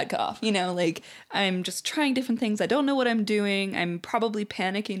chicken with my head cut off, like I'm just trying different things. I don't know what I'm doing. I'm probably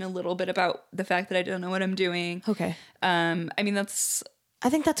panicking a little bit about the fact that I don't know what I'm doing. Okay. I mean, I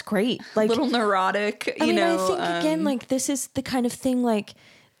think that's great. Like a little neurotic, I think again, like this is the kind of thing, like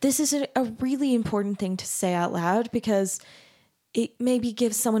this is a really important thing to say out loud, because it maybe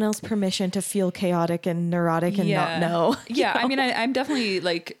gives someone else permission to feel chaotic and neurotic and not know. Yeah. I mean, I'm definitely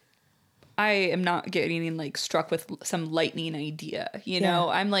like, I am not getting like struck with some lightning idea,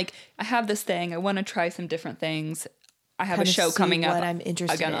 I'm like, I have this thing. I want to try some different things. I have a show coming up. I'm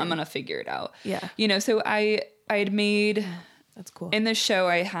interested again, in. I'm going to figure it out. Yeah. So I had made, that's cool. In this show,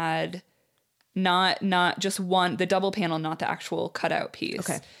 I had not just the double panel, not the actual cutout piece.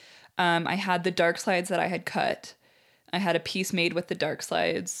 Okay. I had the dark slides that I had cut. I had a piece made with the dark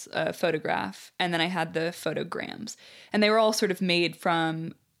slides, photograph, and then I had the photograms. And they were all sort of made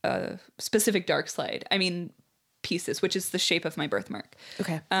from a specific dark slide. I mean, pieces, which is the shape of my birthmark.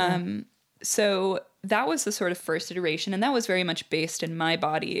 Okay. So that was the sort of first iteration, and that was very much based in my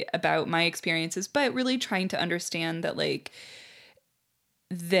body about my experiences, but really trying to understand that like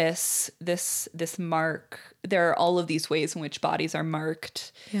this mark, there are all of these ways in which bodies are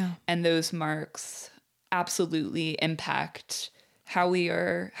marked. Yeah. And those marks absolutely impact how we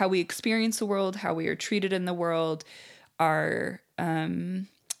experience the world, how we are treated in the world, our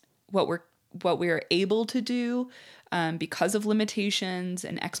what we are able to do because of limitations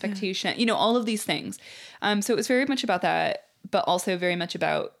and expectation, all of these things. So it was very much about that, but also very much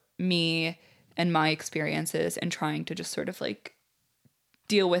about me and my experiences and trying to just sort of like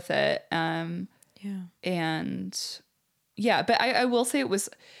deal with it. And yeah, but I will say it was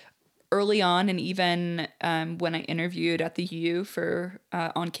early on, and even when I interviewed at the U for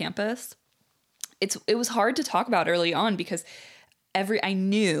on campus, it was hard to talk about early on because I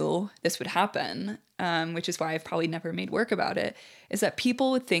knew this would happen, which is why I've probably never made work about it, is that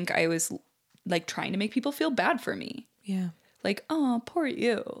people would think I was like trying to make people feel bad for me. Yeah. Like, oh, poor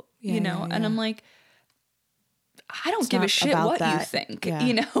you, Yeah. And I'm like, I don't give a shit what you think,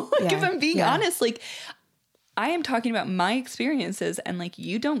 like if I'm being honest, like I am talking about my experiences and like,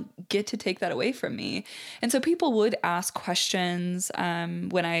 you don't get to take that away from me. And so people would ask questions if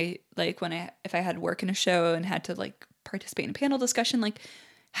I had work in a show and had to like participate in a panel discussion, like,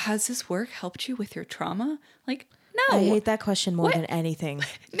 has this work helped you with your trauma? Like, no. I hate that question more than anything.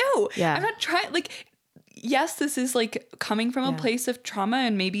 No. Yeah. I'm not trying, like, yes, this is like coming from a place of trauma,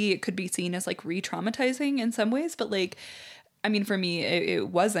 and maybe it could be seen as like re-traumatizing in some ways, but like, I mean, for me, it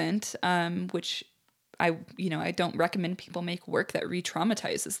wasn't, which I don't recommend people make work that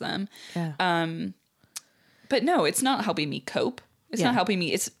re-traumatizes them. Yeah. But no, it's not helping me cope. It's not helping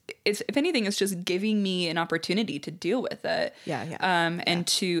me. It's if anything, it's just giving me an opportunity to deal with it. And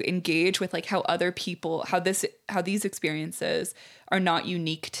to engage with like how other people, how these experiences are not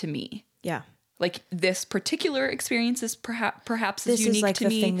unique to me. Yeah. Like this particular experience is perhaps this is unique is like to the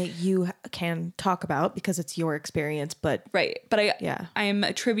me. thing that you can talk about because it's your experience, but right. But I'm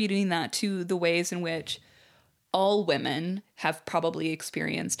attributing that to the ways in which all women have probably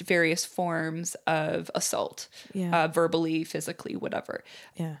experienced various forms of assault, verbally, physically, whatever.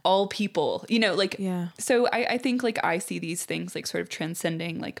 Yeah. All people, so I think like I see these things like sort of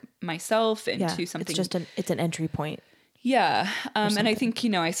transcending like myself into something. It's just it's an entry point. Yeah. And I think,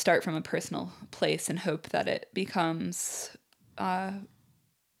 I start from a personal place and hope that it becomes, I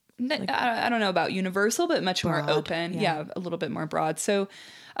don't know about universal, but much broad, more open. Yeah. A little bit more broad. So,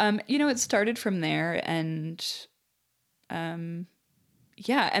 it started from there, and, and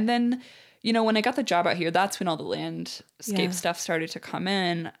then, when I got the job out here, that's when all the landscape stuff started to come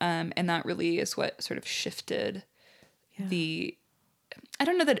in. And that really is what sort of shifted I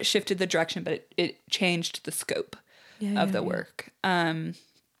don't know that it shifted the direction, but it changed the scope of the work. And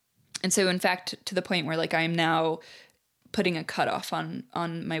so in fact, to the point where like I am now putting a cutoff on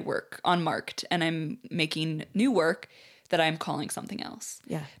my work on Marked, and I'm making new work that I'm calling something else.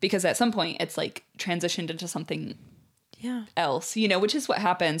 Yeah. Because at some point it's like transitioned into something else, which is what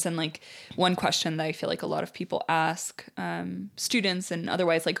happens. And like one question that I feel like a lot of people ask students and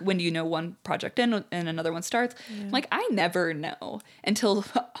otherwise, like, when do you know one project in and another one starts? Like, I never know until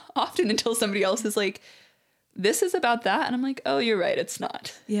somebody else is like, this is about that. And I'm like, oh, you're right. It's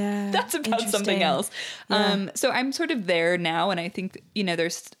not. Yeah. That's about something else. Yeah. So I'm sort of there now. And I think,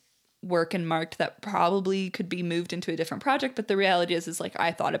 there's work in Marked that probably could be moved into a different project. But the reality is like,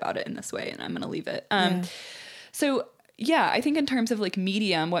 I thought about it in this way and I'm going to leave it. So yeah, I think in terms of like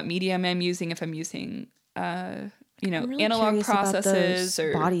what medium I'm using, if I'm using, really analog processes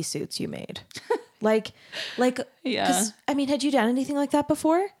or bodysuits you made, like, yeah. I mean, had you done anything like that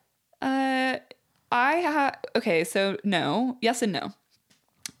before? Okay, so no, yes and no.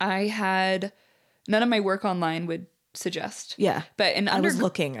 I had none of my work online would suggest. Yeah, but in I was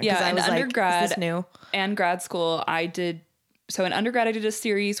looking. Yeah, I was in undergrad, like, is this new? And grad school, I did. So in undergrad, I did a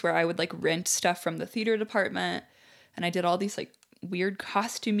series where I would like rent stuff from the theater department, and I did all these like weird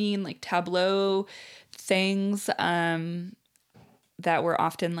costuming, like tableau things that were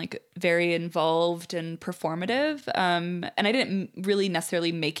often like very involved and performative. And I didn't really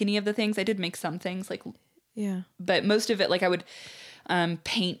necessarily make any of the things. I did make some things, like, yeah, but most of it, like I would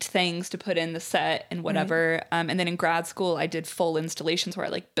paint things to put in the set and whatever. Right. And then in grad school, I did full installations where I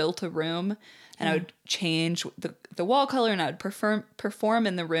like built a room and I would change the wall color and I would perform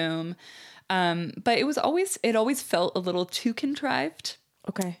in the room. But it always felt a little too contrived.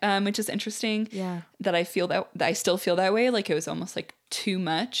 Okay. Which is interesting. Yeah. That I feel that I still feel that way. Like it was almost like too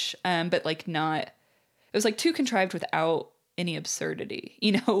much. But like not, it was like too contrived without any absurdity.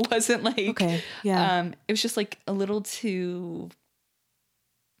 It wasn't like, okay. Yeah. It was just like a little too,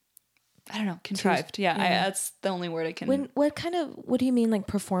 I don't know, contrived. Yeah. That's the only word I can. What do you mean like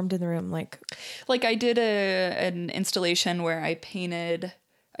performed in the room? Like I did an installation where I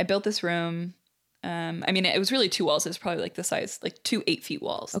built this room. I mean, it was really 2 walls. It was probably like the size, like 2 8-foot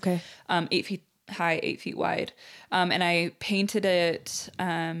walls. Okay. 8 feet high, 8 feet wide. And I painted it.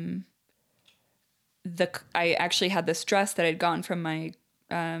 I actually had this dress that I'd gotten from my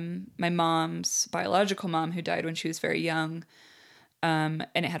mom's biological mom, who died when she was very young. And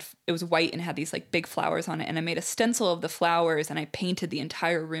it was white and had these like big flowers on it. And I made a stencil of the flowers and I painted the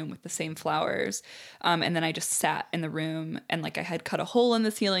entire room with the same flowers. And then I just sat in the room and like I had cut a hole in the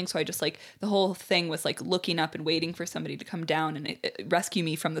ceiling. So I just like, the whole thing was like looking up and waiting for somebody to come down and rescue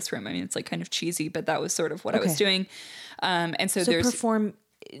me from this room. I mean, it's like kind of cheesy, but that was sort of what I was doing. And so there's perform,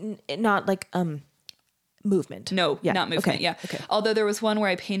 not like, movement. No, not movement. Okay. Yeah. Okay. Although there was one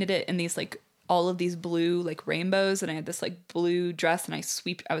where I painted it in these like, all of these blue like rainbows and I had this like blue dress and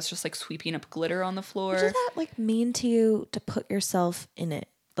I was just like sweeping up glitter on the floor. What did that like mean to you to put yourself in it?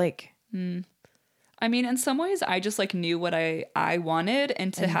 Like, I mean, in some ways I just like knew what I wanted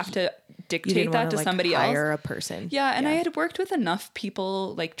and to have to dictate that to somebody else. Hire a person. Yeah. And I had worked with enough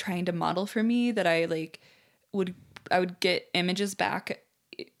people like trying to model for me that I like I would get images back,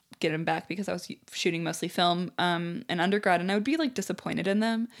 get them back because I was shooting mostly film in undergrad and I would be like disappointed in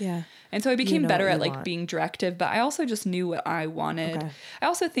them. Yeah. And so I became better at like being directive, but I also just knew what I wanted. Okay. I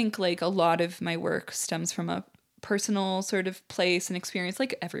also think like a lot of my work stems from a personal sort of place and experience,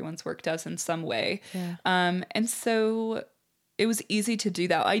 like everyone's work does in some way. Yeah. And so it was easy to do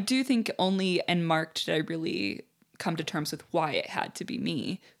that. I do think only in Marked did I really come to terms with why it had to be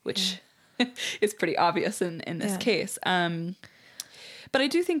me, which is pretty obvious in this case. But I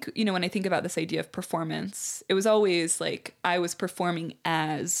do think, when I think about this idea of performance, it was always like I was performing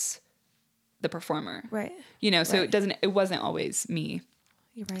as the performer. Right. So it wasn't always me.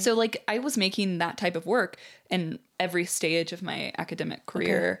 You're right. So like I was making that type of work in every stage of my academic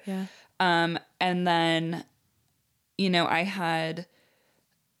career. Okay. Yeah. And then, I had,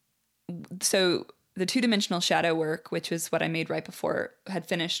 so the 2-dimensional shadow work, which was what I made right before, had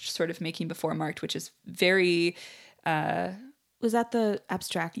finished sort of making before Marked, which is very, was that the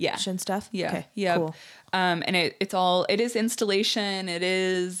abstraction stuff? Yeah. Okay. Yeah. Cool. And it is installation. It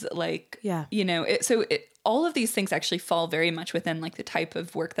is like, all of these things actually fall very much within like the type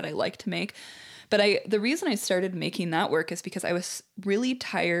of work that I like to make. But the reason I started making that work is because I was really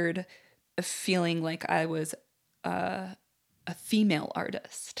tired of feeling like I was a female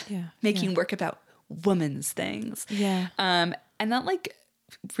artist making work about women's things. Yeah. And that like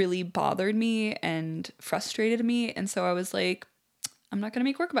really bothered me and frustrated me. And so I was like, I'm not going to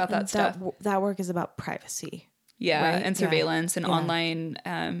make work about that stuff. That work is about privacy. Yeah. Right? And surveillance and online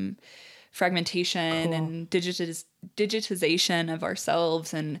fragmentation and digitization of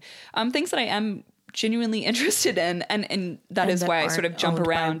ourselves and things that I am genuinely interested in. And that is why I sort of jump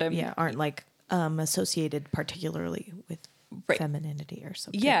around. Aren't like associated particularly with femininity or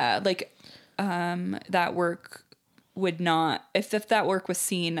something. Yeah, like that work would not, if that work was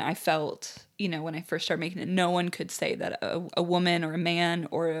seen, I felt, you know, when I first started making it, no one could say that a woman or a man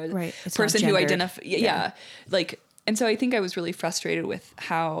or a person who identifies, like, and so I think I was really frustrated with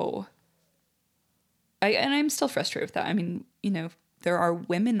how, and I'm still frustrated with that. I mean, you know, there are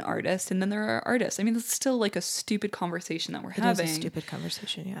women artists and then there are artists. I mean, it's still like a stupid conversation that we're having. It is a stupid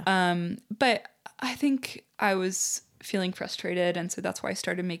conversation, yeah. But I think I was feeling frustrated, and so that's why I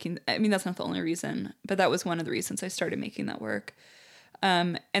started making, I mean, that's not the only reason, but that was one of the reasons I started making that work.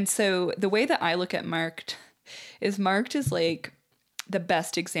 And so the way that I look at Marked is like the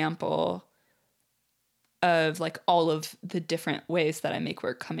best example of like all of the different ways that I make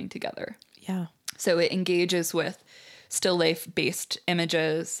work coming together. Yeah. So it engages with still life based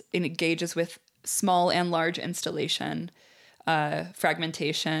images. It engages with small and large installation,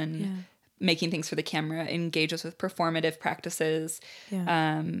 fragmentation, making things for the camera. It engages with performative practices,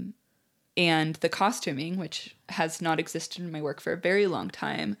 and the costuming, which has not existed in my work for a very long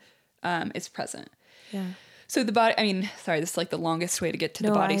time, is present. Yeah. So the body, I mean, sorry, this is like the longest way to get to the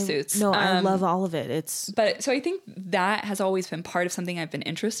bodysuits. I love all of it. But so I think that has always been part of something I've been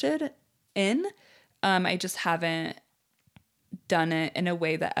interested in. I just haven't done it in a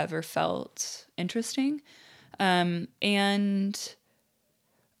way that ever felt interesting. And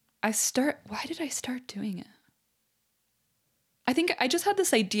why did I start doing it? I think I just had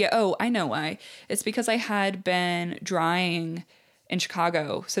this idea. Oh, I know why. It's because I had been drawing in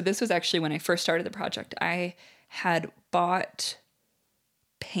Chicago. So this was actually when I first started the project. I had bought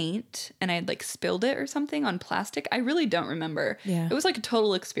paint and I had like spilled it or something on plastic. I really don't remember. Yeah. It was like a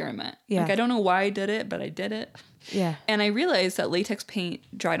total experiment. Yeah. Like I don't know why I did it, but I did it. Yeah. And I realized that latex paint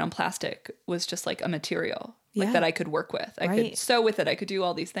dried on plastic was just like a material like that I could work with. I could sew with it. I could do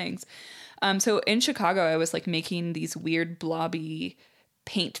all these things. So in Chicago, I was like making these weird blobby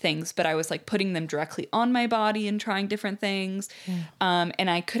paint things, but I was like putting them directly on my body and trying different things. And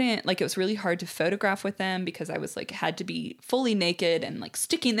I couldn't, like, it was really hard to photograph with them because I was like, had to be fully naked and like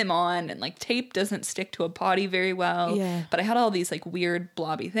sticking them on, and like tape doesn't stick to a body very well. Yeah. But I had all these like weird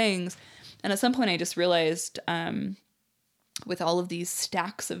blobby things. And at some point I just realized, with all of these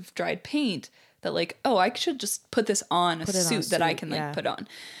stacks of dried paint that like, oh, I should just put this on a suit that I can like put on.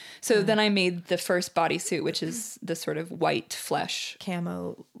 So then I made the first bodysuit, which is the sort of white flesh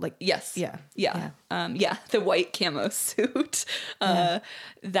camo, like yes, yeah, the white camo suit.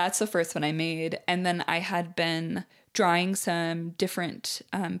 That's the first one I made, and then I had been drawing some different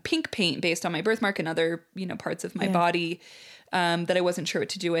pink paint based on my birthmark and other parts of my body that I wasn't sure what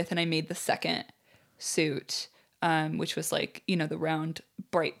to do with, and I made the second suit. Which was like, the round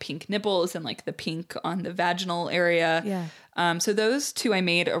bright pink nipples and like the pink on the vaginal area. Yeah. So those two I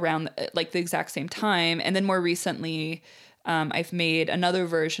made around like the exact same time. And then more recently, I've made another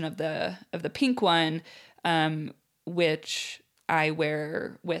version of the pink one, which I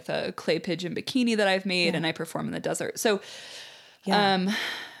wear with a clay pigeon bikini that I've made and I perform in the desert. So,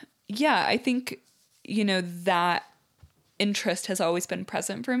 I think, that interest has always been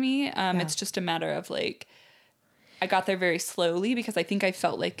present for me. It's just a matter of like, I got there very slowly because I think I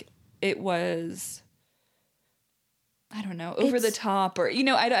felt like it was, I don't know, over the top, or,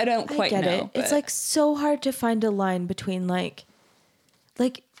 I don't quite know. But it's like so hard to find a line between like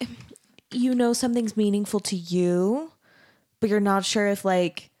something's meaningful to you, but you're not sure if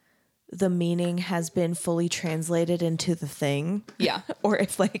like the meaning has been fully translated into the thing. Yeah. Or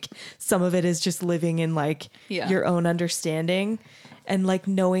if like some of it is just living in like your own understanding. And like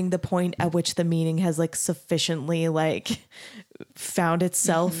knowing the point at which the meaning has like sufficiently like found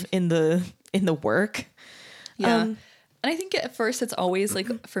itself in the work. Yeah. And I think at first it's always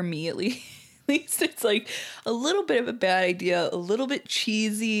like, for me at least it's like a little bit of a bad idea, a little bit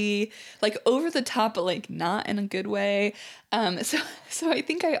cheesy, like over the top, but like not in a good way. So I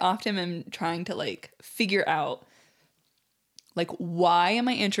think I often am trying to like figure out like, why am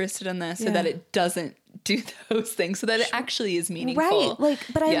I interested in this so that it doesn't do those things, so that it actually is meaningful. Right. Like,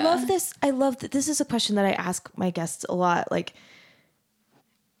 but I love this. I love that this is a question that I ask my guests a lot. Like,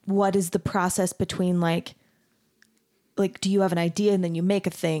 what is the process between like, do you have an idea and then you make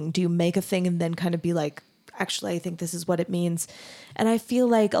a thing? Do you make a thing and then kind of be like, actually, I think this is what it means? And I feel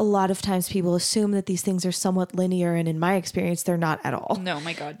like a lot of times people assume that these things are somewhat linear. And in my experience, they're not at all. No,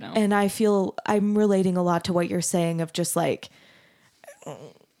 my God, no. And I feel I'm relating a lot to what you're saying of just like,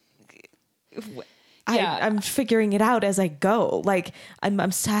 I'm figuring it out as I go. Like I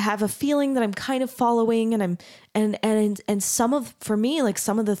have a feeling that I'm kind of following, and and for me, like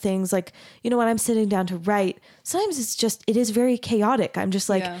some of the things, like, you know, when I'm sitting down to write, sometimes it is very chaotic. I'm just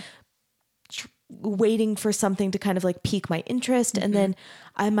like waiting for something to kind of like pique my interest. And then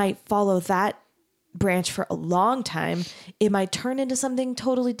I might follow that branch for a long time. It might turn into something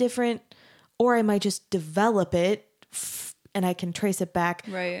totally different, or I might just develop it and I can trace it back.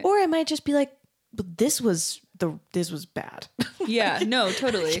 Right. Or I might just be like, but this was bad. Yeah, no,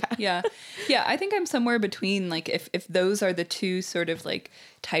 totally. Yeah. I think I'm somewhere between, like, if those are the two sort of like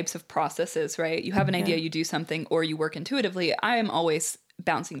types of processes, right? You have an idea, you do something, or you work intuitively. I am always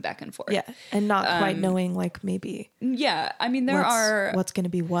bouncing back and forth. Yeah. And not quite knowing, like, maybe. Yeah. I mean, what's going to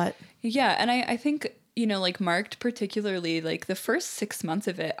be what. Yeah. And I think, you know, like Marked particularly, like the first 6 months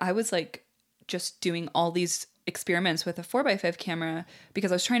of it, I was like just doing all these experiments with a 4x5 camera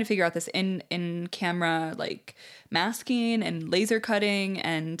because I was trying to figure out this in camera like masking and laser cutting.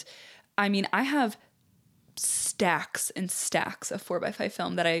 And I mean, I have stacks and stacks of 4x5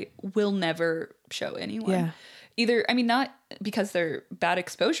 film that I will never show anyone. Yeah. Either, I mean, not because they're bad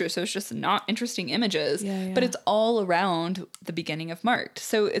exposure, so it's just not interesting images, but it's all around the beginning of Marked.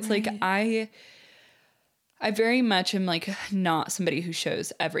 So it's like I very much am like not somebody who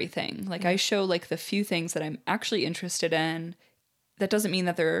shows everything. Like I show like the few things that I'm actually interested in. That doesn't mean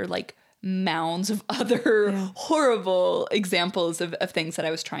that there are like mounds of other horrible examples of things that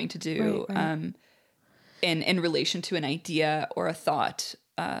I was trying to do in relation to an idea or a thought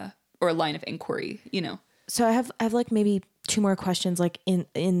or a line of inquiry, you know. So I have like maybe 2 more questions like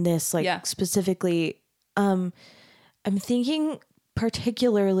in this like specifically. I'm thinking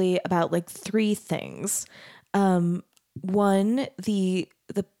particularly about like 3 things. One, the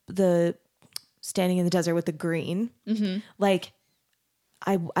standing in the desert with the green. Like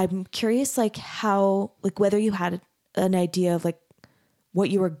I'm curious, like how, like whether you had an idea of like what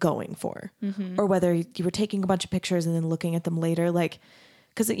you were going for, or whether you were taking a bunch of pictures and then looking at them later. Like,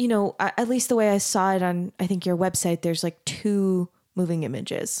 cause you know, at least the way I saw it on, I think your website, there's like 2 moving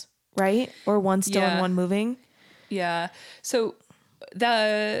images, right? Or one still and one moving. Yeah. So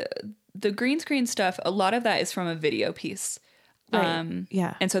the green screen stuff, a lot of that is from a video piece. Right.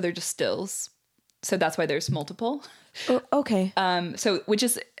 And so they're just stills. So that's why there's multiple. Oh, okay. So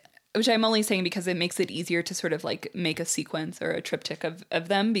which I'm only saying because it makes it easier to sort of like make a sequence or a triptych of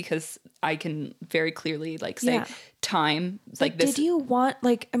them, because I can very clearly like say time. Like this. Did you want,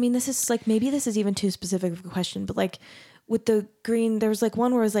 like, I mean, this is like, maybe this is even too specific of a question, but like with the green, there was like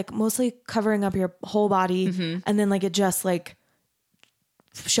one where it was like mostly covering up your whole body, and then like it just like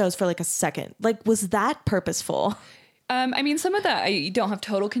shows for like a second. Like, was that purposeful? I mean, some of that I don't have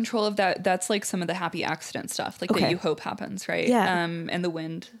total control of. That's like some of the happy accident stuff, like that you hope happens, right? Yeah. And the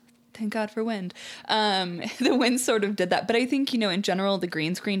wind, thank God for wind. The wind sort of did that, but I think, you know, in general, the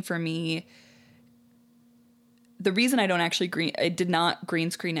green screen for me, the reason I did not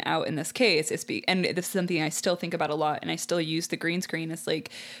green screen it out in this case is and this is something I still think about a lot, and I still use the green screen. Is like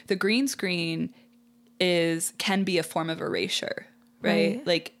the green screen can be a form of erasure. Right?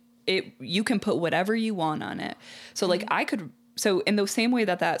 Like you can put whatever you want on it. So like so in the same way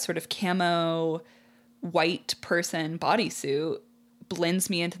that sort of camo white person bodysuit blends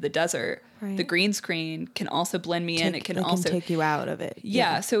me into the desert, the green screen can also blend me in. It can also take you out of it.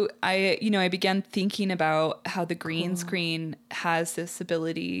 Yeah. So I began thinking about how the green screen has this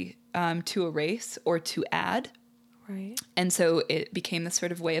ability to erase or to add. Right. And so it became this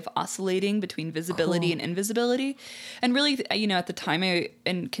sort of way of oscillating between visibility and invisibility. And really, you know, at the time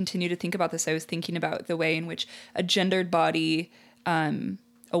and continue to think about this, I was thinking about the way in which a gendered body, a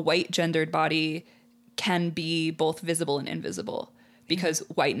white gendered body, can be both visible and invisible, because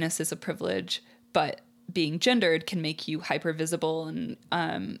whiteness is a privilege, but being gendered can make you hyper visible. And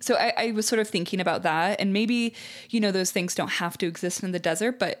so I was sort of thinking about that. And maybe, you know, those things don't have to exist in the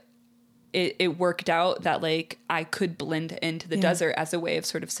desert, but it worked out that like I could blend into the desert as a way of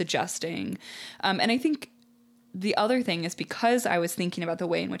sort of suggesting. And I think the other thing is, because I was thinking about the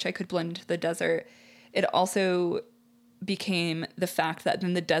way in which I could blend into the desert, it also became the fact that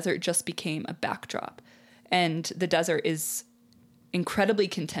then the desert just became a backdrop. And the desert is incredibly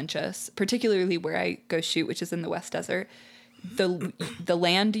contentious, particularly where I go shoot, which is in the West Desert. The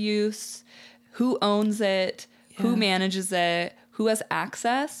land use, who owns it, who manages it, who has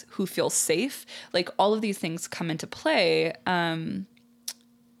access, who feels safe, like all of these things come into play. And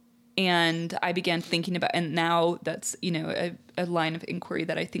I began thinking about, and now that's, you know, a line of inquiry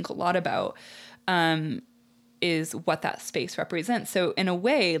that I think a lot about, is what that space represents. So in a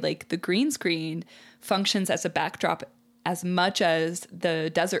way, like the green screen functions as a backdrop as much as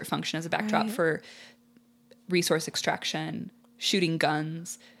the desert function as a backdrop for resource extraction, shooting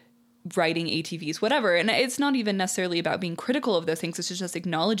guns, riding ATVs, whatever. And it's not even necessarily about being critical of those things. It's just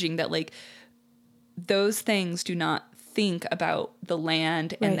acknowledging that like those things do not think about the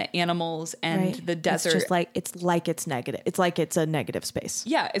land and the animals and the desert. It's just like it's negative. It's like it's a negative space.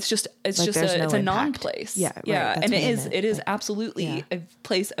 Yeah, it's just like it's a non-place. Yeah, yeah, right. And it is absolutely a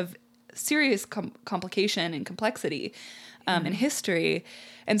place of serious complication and complexity in history.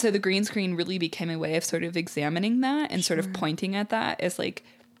 And so the green screen really became a way of sort of examining that and sort of pointing at that as like,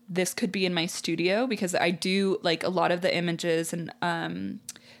 this could be in my studio, because I do like a lot of the images and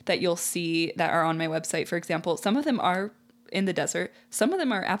that you'll see that are on my website, for example, some of them are in the desert. Some of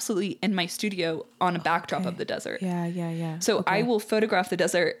them are absolutely in my studio on a backdrop of the desert. Yeah. So I will photograph the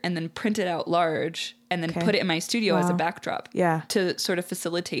desert and then print it out large and then put it in my studio as a backdrop. Yeah. To sort of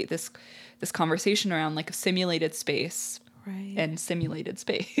facilitate this conversation around like a simulated space and simulated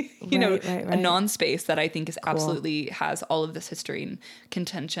space, a non-space that I think is absolutely has all of this history and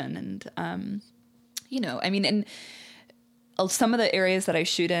contention. And, I mean, and some of the areas that I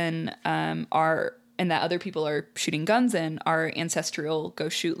shoot in are, and that other people are shooting guns in, are ancestral go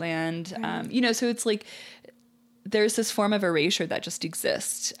shoot land. So it's like there's this form of erasure that just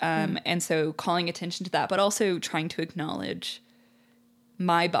exists. And so calling attention to that, but also trying to acknowledge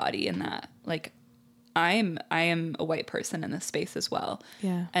my body in that. Like I am a white person in this space as well.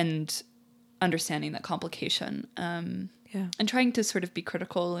 Yeah. And understanding that complication. And trying to sort of be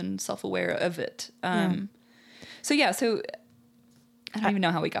critical and self-aware of it. So I don't even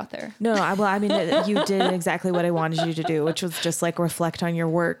know how we got there. No, you did exactly what I wanted you to do, which was just like reflect on your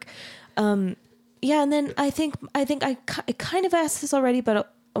work. And then I think I kind of asked this already,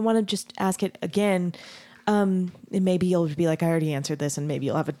 but I want to just ask it again. And maybe you'll be like, I already answered this, and maybe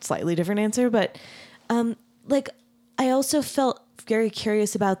you'll have a slightly different answer. But I also felt very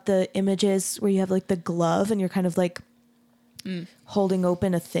curious about the images where you have like the glove and you're kind of like holding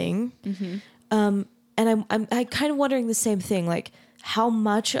open a thing. Mm-hmm. And I'm kind of wondering the same thing, like how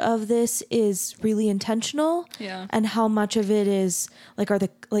much of this is really intentional, and how much of it is like are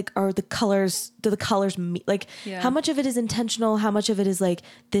the colors, do the colors how much of it is intentional, how much of it is like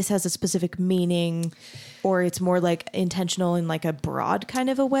this has a specific meaning, or it's more like intentional in like a broad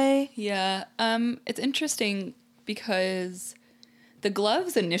kind of a way. It's interesting because the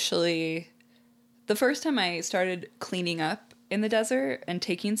gloves initially, the first time I started cleaning up in the desert and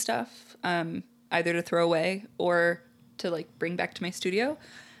taking stuff either to throw away or to like bring back to my studio,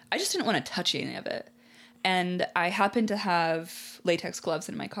 I just didn't want to touch any of it. And I happened to have latex gloves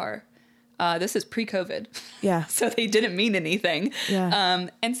in my car. This is pre-COVID. Yeah. So they didn't mean anything. Yeah.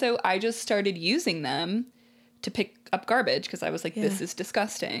 And so I just started using them to pick up garbage because I was like, this is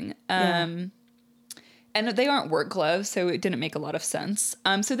disgusting. And they aren't work gloves, so it didn't make a lot of sense.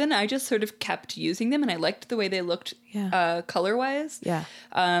 So then I just sort of kept using them, and I liked the way they looked color-wise. Yeah.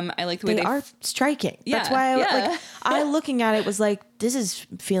 I like the way they are striking. Yeah. That's why I looking at it was like, this is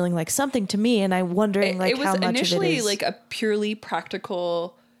feeling like something to me, and I'm wondering like how much of it is. It was initially like a purely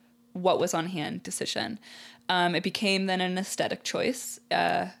practical, what was on hand decision. It became then an aesthetic choice.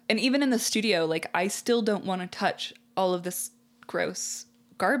 And even in the studio, like I still don't want to touch all of this gross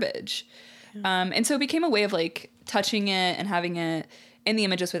garbage. And so it became a way of like touching it and having it in the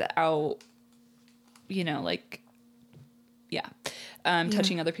images without,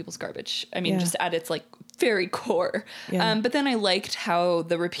 touching other people's garbage. I mean, just at its like very core. Yeah. But then I liked how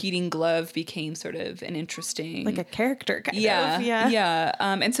the repeating glove became sort of an interesting, like a character kind of. Yeah.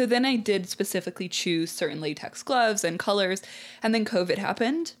 And so then I did specifically choose certain latex gloves and colors, and then COVID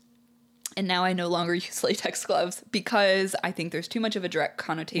happened. And now I no longer use latex gloves because I think there's too much of a direct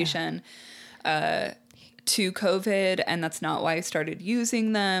connotation to COVID, and that's not why I started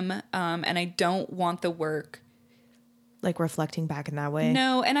using them. And I don't want the work like reflecting back in that way.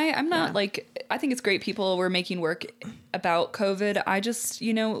 No, and I'm not like, I think it's great people were making work about COVID. I just,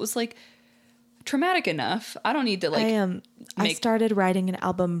 it was like traumatic enough. I don't need to like I started writing an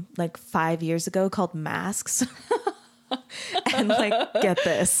album like 5 years ago called Masks. And like, get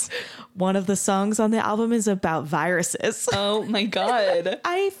this, one of the songs on the album is about viruses. Oh my God.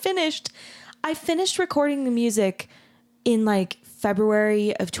 I finished recording the music in like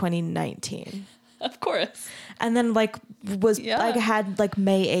February of 2019. Of course. And then like I had like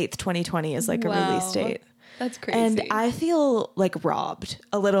May 8th, 2020 as like a release date. That's crazy. And I feel like robbed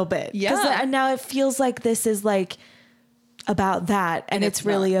a little bit. Yeah. Because now it feels like this is like about that. And it's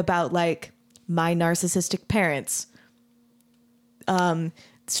really about like my narcissistic parents.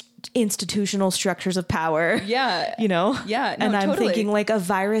 Institutional structures of power. Yeah. Yeah. No, and I'm totally. thinking like a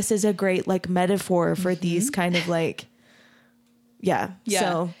virus is a great like metaphor for these kind of like,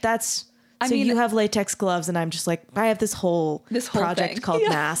 So So you have latex gloves and I'm just like, I have this whole project thing. called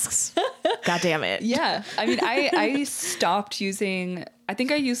masks. God damn it. Yeah. I mean, I stopped using, I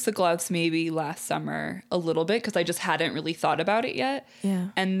think I used the gloves maybe last summer a little bit because I just hadn't really thought about it yet. Yeah.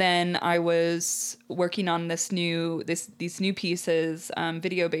 And then I was working on these new pieces,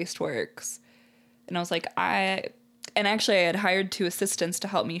 video-based works. And I was like, and actually I had hired 2 assistants to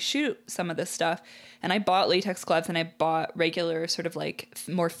help me shoot some of this stuff. And I bought latex gloves and I bought regular sort of like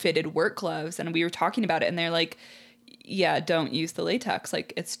more fitted work gloves. And we were talking about it and they're like, yeah, don't use the latex.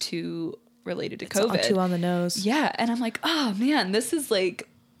 Like it's too related to COVID. It's too on the nose. Yeah. And I'm like, oh man, this is like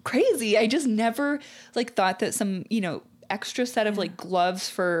crazy. I just never like thought that some, extra set of like gloves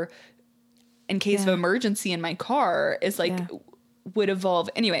for in case of emergency in my car is like would evolve.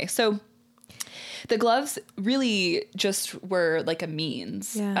 Anyway, so the gloves really just were like a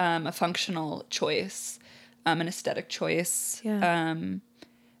means, a functional choice, an aesthetic choice. Yeah.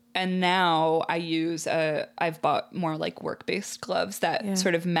 And now I've bought more like work-based gloves that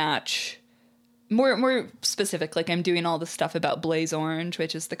sort of match more specific. Like I'm doing all the stuff about blaze orange,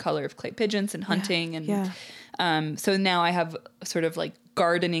 which is the color of clay pigeons and hunting. And so now I have sort of like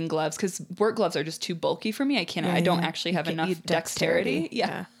gardening gloves because work gloves are just too bulky for me. I don't actually have enough dexterity.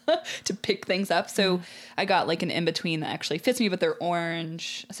 To pick things up. So I got like an in-between that actually fits me, but they're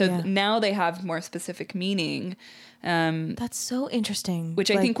orange. So now they have more specific meaning. That's so interesting.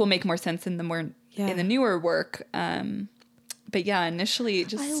 Which I think will make more sense in the newer work. But yeah, initially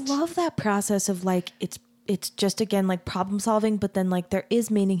I love that process of like, it's just again, like problem solving, but then like there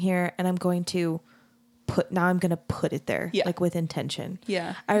is meaning here and I'm going to put it there like with intention.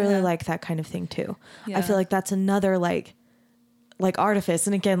 Yeah. I really like that kind of thing too. Yeah. I feel like that's another like artifice.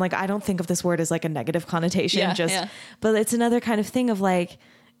 And again, like, I don't think of this word as like a negative connotation, but it's another kind of thing of like,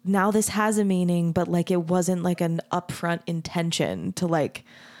 now this has a meaning, but like, it wasn't like an upfront intention to like,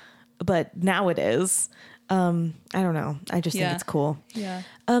 but now it is. I don't know. I just think it's cool. Yeah.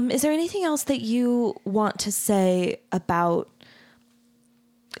 Is there anything else that you want to say about,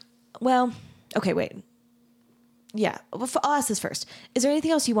 well, okay, wait. Yeah. I'll ask this first. Is there anything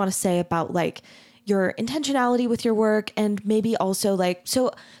else you want to say about like your intentionality with your work and maybe also like,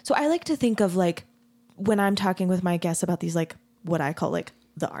 so I like to think of like when I'm talking with my guests about these, like what I call like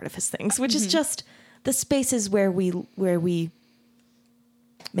the artifice things, which is just the spaces where we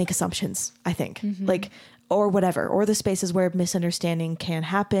make assumptions, I think, like, or whatever, or the spaces where misunderstanding can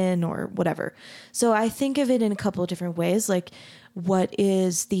happen or whatever. So I think of it in a couple of different ways. Like what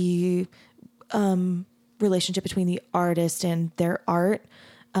is the, relationship between the artist and their art,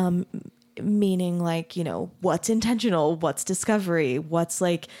 meaning like, what's intentional, what's discovery, what's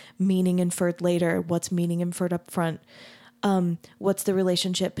like meaning inferred later, what's meaning inferred up front, what's the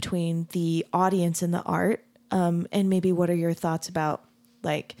relationship between the audience and the art, and maybe what are your thoughts about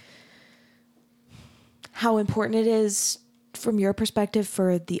like how important it is from your perspective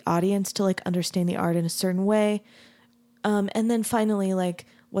for the audience to like understand the art in a certain way, and then finally like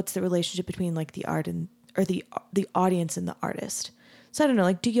what's the relationship between like the art and or the audience and the artist. So I don't know,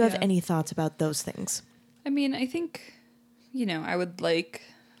 like, do you have any thoughts about those things? I mean, I think, I would like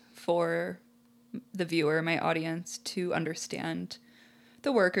for the viewer, my audience, to understand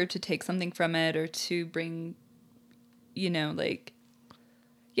the work or to take something from it or to bring, like,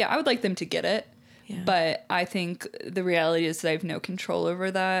 I would like them to get it. Yeah. But I think the reality is that I have no control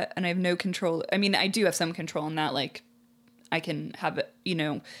over that. And I have no control. I mean, I do have some control in that. Like, I can have it,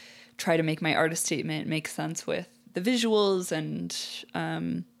 try to make my artist statement make sense with the visuals and,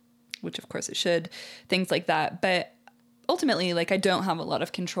 which of course it should, things like that. But ultimately, like, I don't have a lot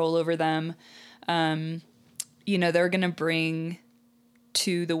of control over them. They're going to bring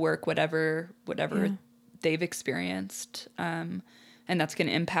to the work whatever they've experienced. And that's going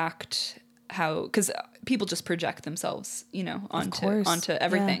to impact how, because people just project themselves, onto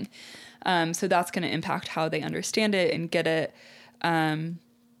everything. Yeah. So that's going to impact how they understand it and get it,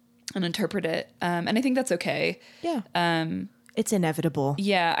 and interpret it. And I think that's okay. Yeah. It's inevitable.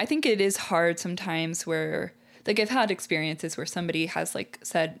 Yeah. I think it is hard sometimes where, like, I've had experiences where somebody has like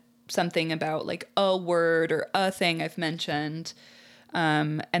said something about like a word or a thing I've mentioned,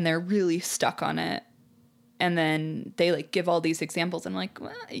 and they're really stuck on it. And then they like give all these examples and I'm like,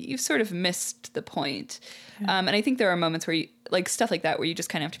 well, you've sort of missed the point. Yeah. And I think there are moments where you like stuff like that, where you just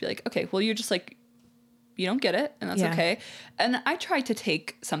kind of have to be like, okay, well, you're just like, you don't get it, and that's okay. And I try to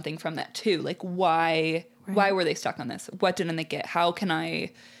take something from that too. Like, why were they stuck on this? What didn't they get? How can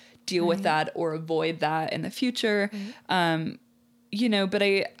I deal with that or avoid that in the future? Right. But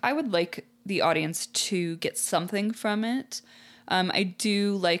I would like the audience to get something from it. I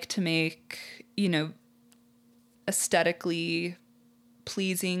do like to make, aesthetically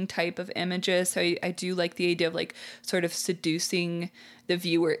pleasing type of images. So I do like the idea of like sort of seducing the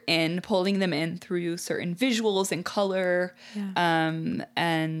viewer in, pulling them in through certain visuals and color,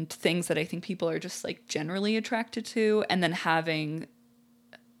 and things that I think people are just like generally attracted to, and then having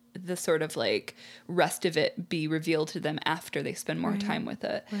the sort of like rest of it be revealed to them after they spend more time with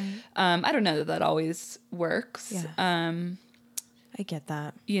it. Right. I don't know that always works. Yeah. I get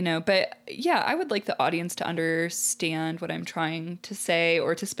that. You know, but yeah, I would like the audience to understand what I'm trying to say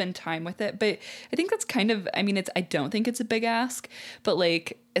or to spend time with it. But I think that's kind of, I mean, I don't think it's a big ask, but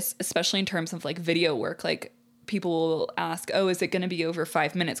like, especially in terms of like video work, like people will ask, oh, is it going to be over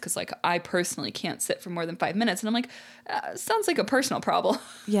 5 minutes? Cause like, I personally can't sit for more than 5 minutes. And I'm like, sounds like a personal problem.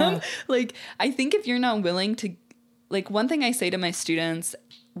 Yeah. Like, I think if you're not willing to, like, one thing I say to my students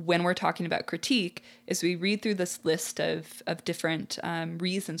when we're talking about critique is we read through this list of different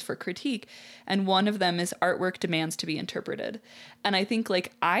reasons for critique. And one of them is artwork demands to be interpreted. And I think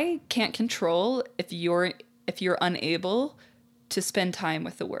like I can't control if you're unable to spend time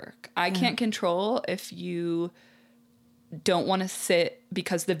with the work. I can't control if you don't want to sit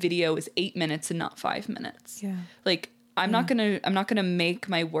because the video is 8 minutes and not 5 minutes. Yeah. Like I'm not gonna make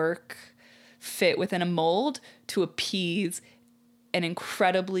my work fit within a mold to appease an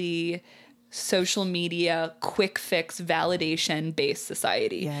incredibly social media, quick fix, validation based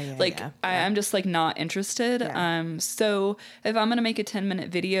society. I'm just like not interested. Yeah. So if I'm going to make a 10-minute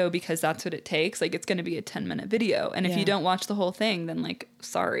video because that's what it takes, like it's going to be a 10-minute video. And if you don't watch the whole thing, then like,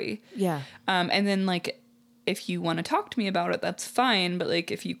 sorry. Yeah. And then like, if you want to talk to me about it, that's fine. But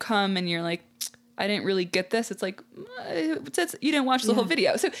like, if you come and you're like, I didn't really get this, it's like, it says you didn't watch the whole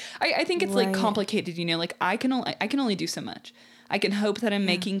video. So I think it's like complicated, you know, like I can only do so much. I can hope that I'm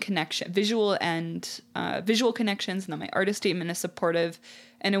making visual connections, and that my artist statement is supportive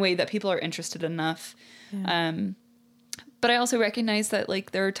in a way that people are interested enough. Yeah. But I also recognize that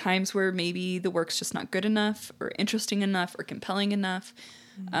like there are times where maybe the work's just not good enough or interesting enough or compelling enough.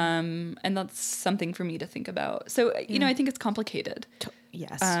 And that's something for me to think about. So, you know, I think it's complicated.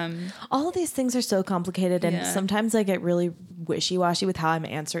 Yes. All of these things are so complicated, and sometimes I get really wishy-washy with how I'm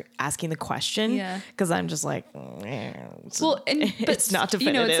asking the question. Yeah. Because I'm just like, but it's not definitive.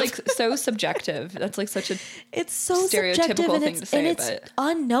 You know, it's like so subjective. That's like such a stereotypical thing to say. And it's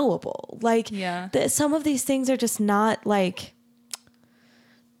unknowable. Like, some of these things are just not like,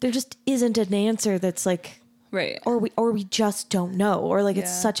 there just isn't an answer that's like, right. Or we just don't know, or like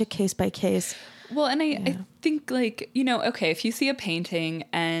it's such a case by case. Well, and I think like, you know, okay, if you see a painting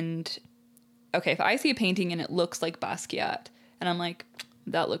and if I see a painting and it looks like Basquiat and I'm like,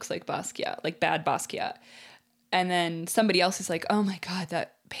 that looks like Basquiat, like bad Basquiat. And then somebody else is like, oh my God,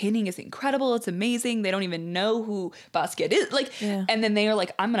 that painting is incredible. It's amazing. They don't even know who Basquiat is. Like, and then they are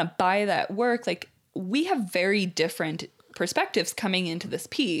like, I'm going to buy that work. Like we have very different perspectives coming into this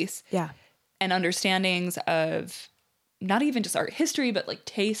piece. Yeah. And understandings of not even just art history, but like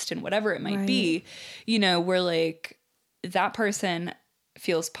taste and whatever it might be, you know, where like that person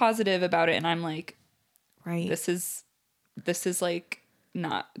feels positive about it. And I'm like, this is like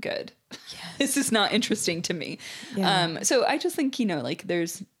not good. Yes. This is not interesting to me. Yeah. So I just think, you know, like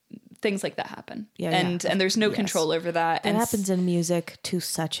there's things like that happen. And there's no control over that. It happens in music to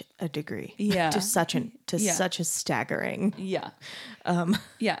such a degree. Yeah. to such a staggering. Yeah. And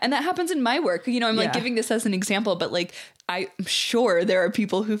that happens in my work. You know, I'm like giving this as an example, but like I'm sure there are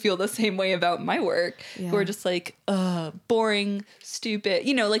people who feel the same way about my work who are just like, boring, stupid,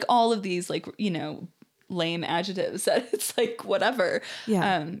 you know, like all of these like, you know, lame adjectives that it's like whatever.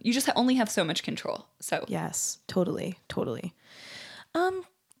 Yeah. You just only have so much control. So yes, totally.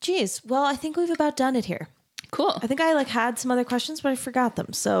 Geez. Well, I think we've about done it here. Cool. I think I like had some other questions, but I forgot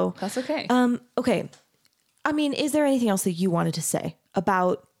them. So that's okay. Okay. I mean, is there anything else that you wanted to say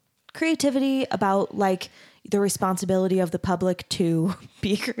about creativity, about like the responsibility of the public to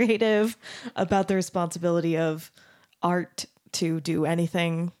be creative, about the responsibility of art to do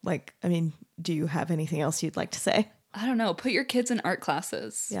anything? Like, I mean, do you have anything else you'd like to say? I don't know. Put your kids in art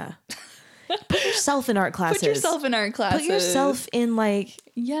classes. Yeah. Put yourself in art classes. Put yourself in art classes. Put yourself in like...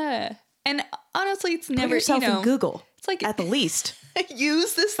 Yeah. And honestly, it's never... Put yourself in Google. It's like... At the least.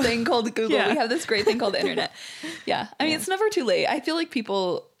 Use this thing called Google. We have this great thing called the internet. Yeah. I mean, it's never too late. I feel like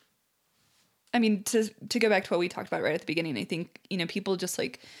people... I mean, to go back to what we talked about right at the beginning, I think, you know, people just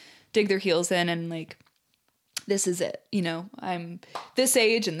like dig their heels in and like, this is it. You know, I'm this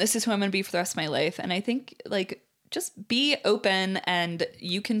age and this is who I'm going to be for the rest of my life. And I think like... just be open and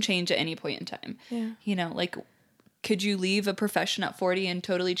you can change at any point in time. Yeah. You know, like, could you leave a profession at 40 and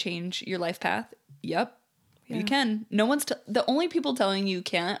totally change your life path? Yep. Yeah. You can. No one's, the only people telling you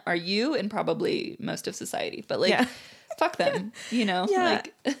can't are you and probably most of society. But like, fuck them, you know? Yeah.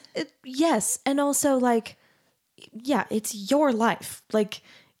 Like, Yes. And also like, yeah, it's your life. Like,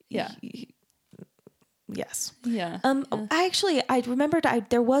 yeah. yes. Yeah. I remembered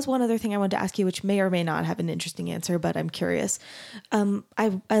there was one other thing I wanted to ask you, which may or may not have an interesting answer, but I'm curious.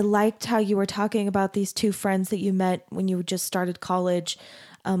 I liked how you were talking about these two friends that you met when you just started college.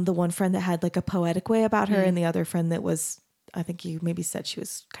 The one friend that had like a poetic way about her, and the other friend that was, I think you maybe said she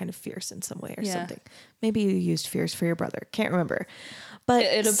was kind of fierce in some way or something. Maybe you used fierce for your brother. Can't remember. But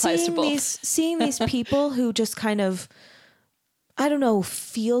it applies to both. Seeing these people who just kind of, I don't know,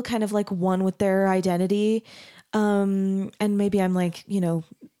 feel kind of like one with their identity. And maybe I'm like,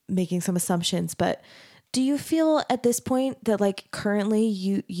 making some assumptions, but do you feel at this point that like currently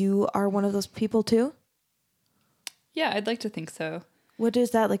you are one of those people too? Yeah, I'd like to think so. What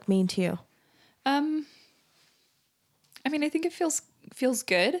does that like mean to you? I mean, I think it feels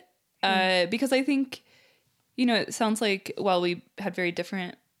good because I think, it sounds like while we had very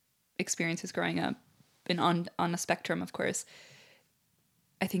different experiences growing up and on a spectrum, of course,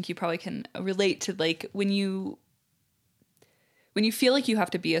 I think you probably can relate to like when you feel like you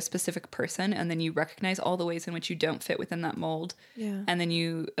have to be a specific person and then you recognize all the ways in which you don't fit within that mold. Yeah. And then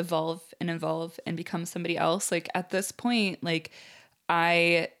you evolve and become somebody else. Like at this point, like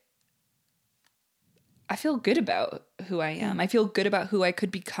I feel good about who I am. I feel good about who I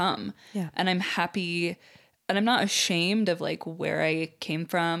could become. Yeah. And I'm happy and I'm not ashamed of like where I came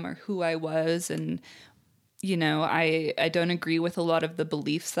from or who I was. And, I don't agree with a lot of the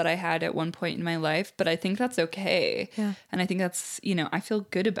beliefs that I had at one point in my life, but I think that's okay. Yeah. And I think that's, I feel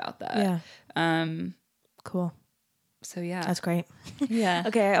good about that. Yeah. Cool. So yeah. That's great. Yeah.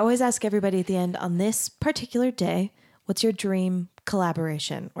 Okay. I always ask everybody at the end on this particular day, what's your dream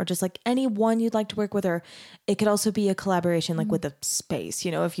collaboration or just like anyone you'd like to work with, or it could also be a collaboration like with a space,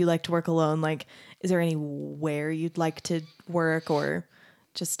 if you like to work alone, like is there anywhere you'd like to work or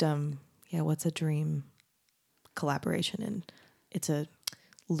just, what's a dream collaboration? And it's a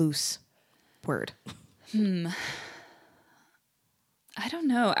loose word. I don't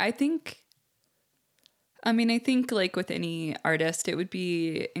know. I think like with any artist, it would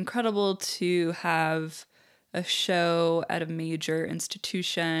be incredible to have a show at a major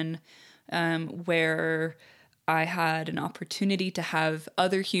institution where I had an opportunity to have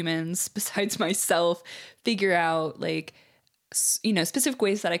other humans besides myself figure out like, specific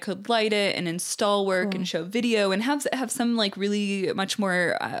ways that I could light it and install work and show video and have some like really much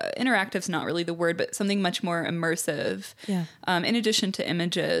more interactive's not really the word, but something much more immersive. Yeah. In addition to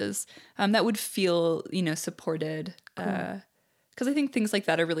images that would feel, supported. Because I think things like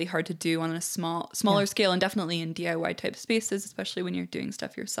that are really hard to do on a smaller scale and definitely in DIY type spaces, especially when you're doing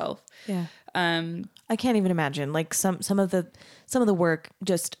stuff yourself. Yeah. I can't even imagine like some of the work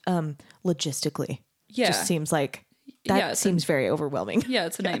just logistically just seems like that seems very overwhelming. Yeah,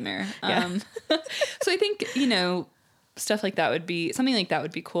 it's a nightmare. So I think, stuff like that would be something like that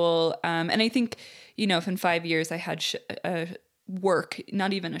would be cool. And I think, if in 5 years I had work,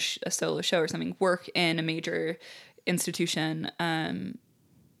 not even a solo show or something, work in a major institution, I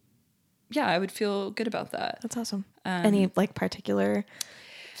would feel good about that. That's awesome. Any like particular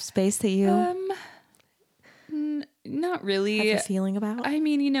space that you not really have a feeling about? I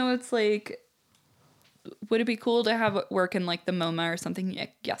mean, it's like, would it be cool to have work in like the MoMA or something? Yeah,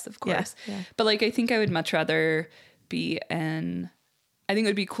 yes, of course. Yeah. But like, I think I would much rather I think it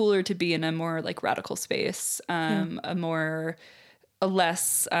would be cooler to be in a more like radical space, a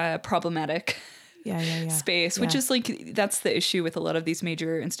less problematic space, which is like, that's the issue with a lot of these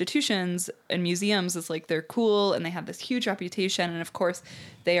major institutions and museums is like, they're cool and they have this huge reputation. And of course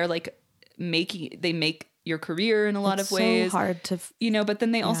they are like they make your career in a lot of ways. So hard to, but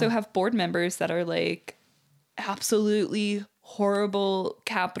then they also have board members that are like absolutely horrible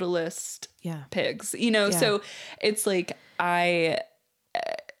capitalist pigs, so it's like, I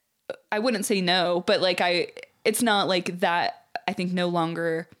wouldn't say no, but like, it's not like that. I think no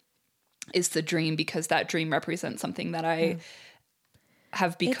longer is the dream because that dream represents something that I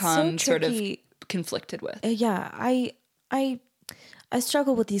have become sort of conflicted with. I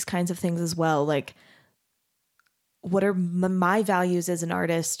struggle with these kinds of things as well. Like, what are my values as an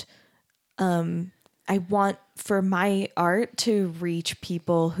artist? I want for my art to reach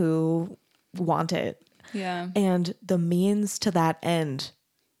people who want it. Yeah. And the means to that end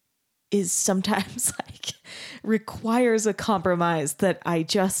is sometimes like requires a compromise that I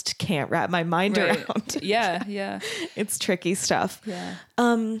just can't wrap my mind around. Yeah. Yeah. It's tricky stuff. Yeah.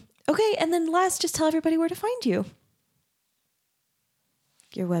 Okay. And then last, just tell everybody where to find you.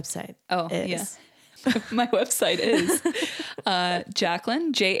 Your website. Oh, yeah. My website is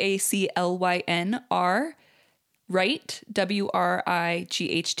Jaclyn, JACLYNR Wright, WRIGHT.com.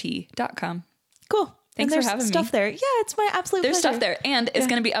 Cool. Thanks for having me. Stuff there. Yeah, it's my absolute There's pleasure. stuff there, and it's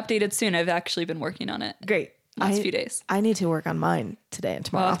going to be updated soon. I've actually been working on it. Great. Last few days. I need to work on mine today and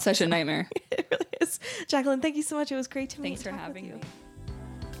tomorrow. Well, it's such a nightmare. It really is. Jacqueline, thank you so much. It was great to meet you. Thanks for having me.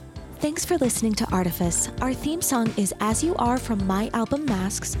 Thanks for listening to Artifice. Our theme song is As You Are from my album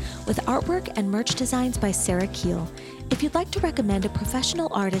Masks, with artwork and merch designs by Sarah Keel. If you'd like to recommend a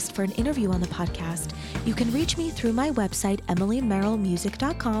professional artist for an interview on the podcast, you can reach me through my website,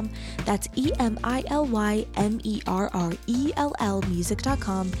 emilymerrillmusic.com. That's EMILYMERRELL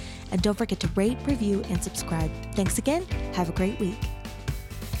music.com. And don't forget to rate, review, and subscribe. Thanks again. Have a great week.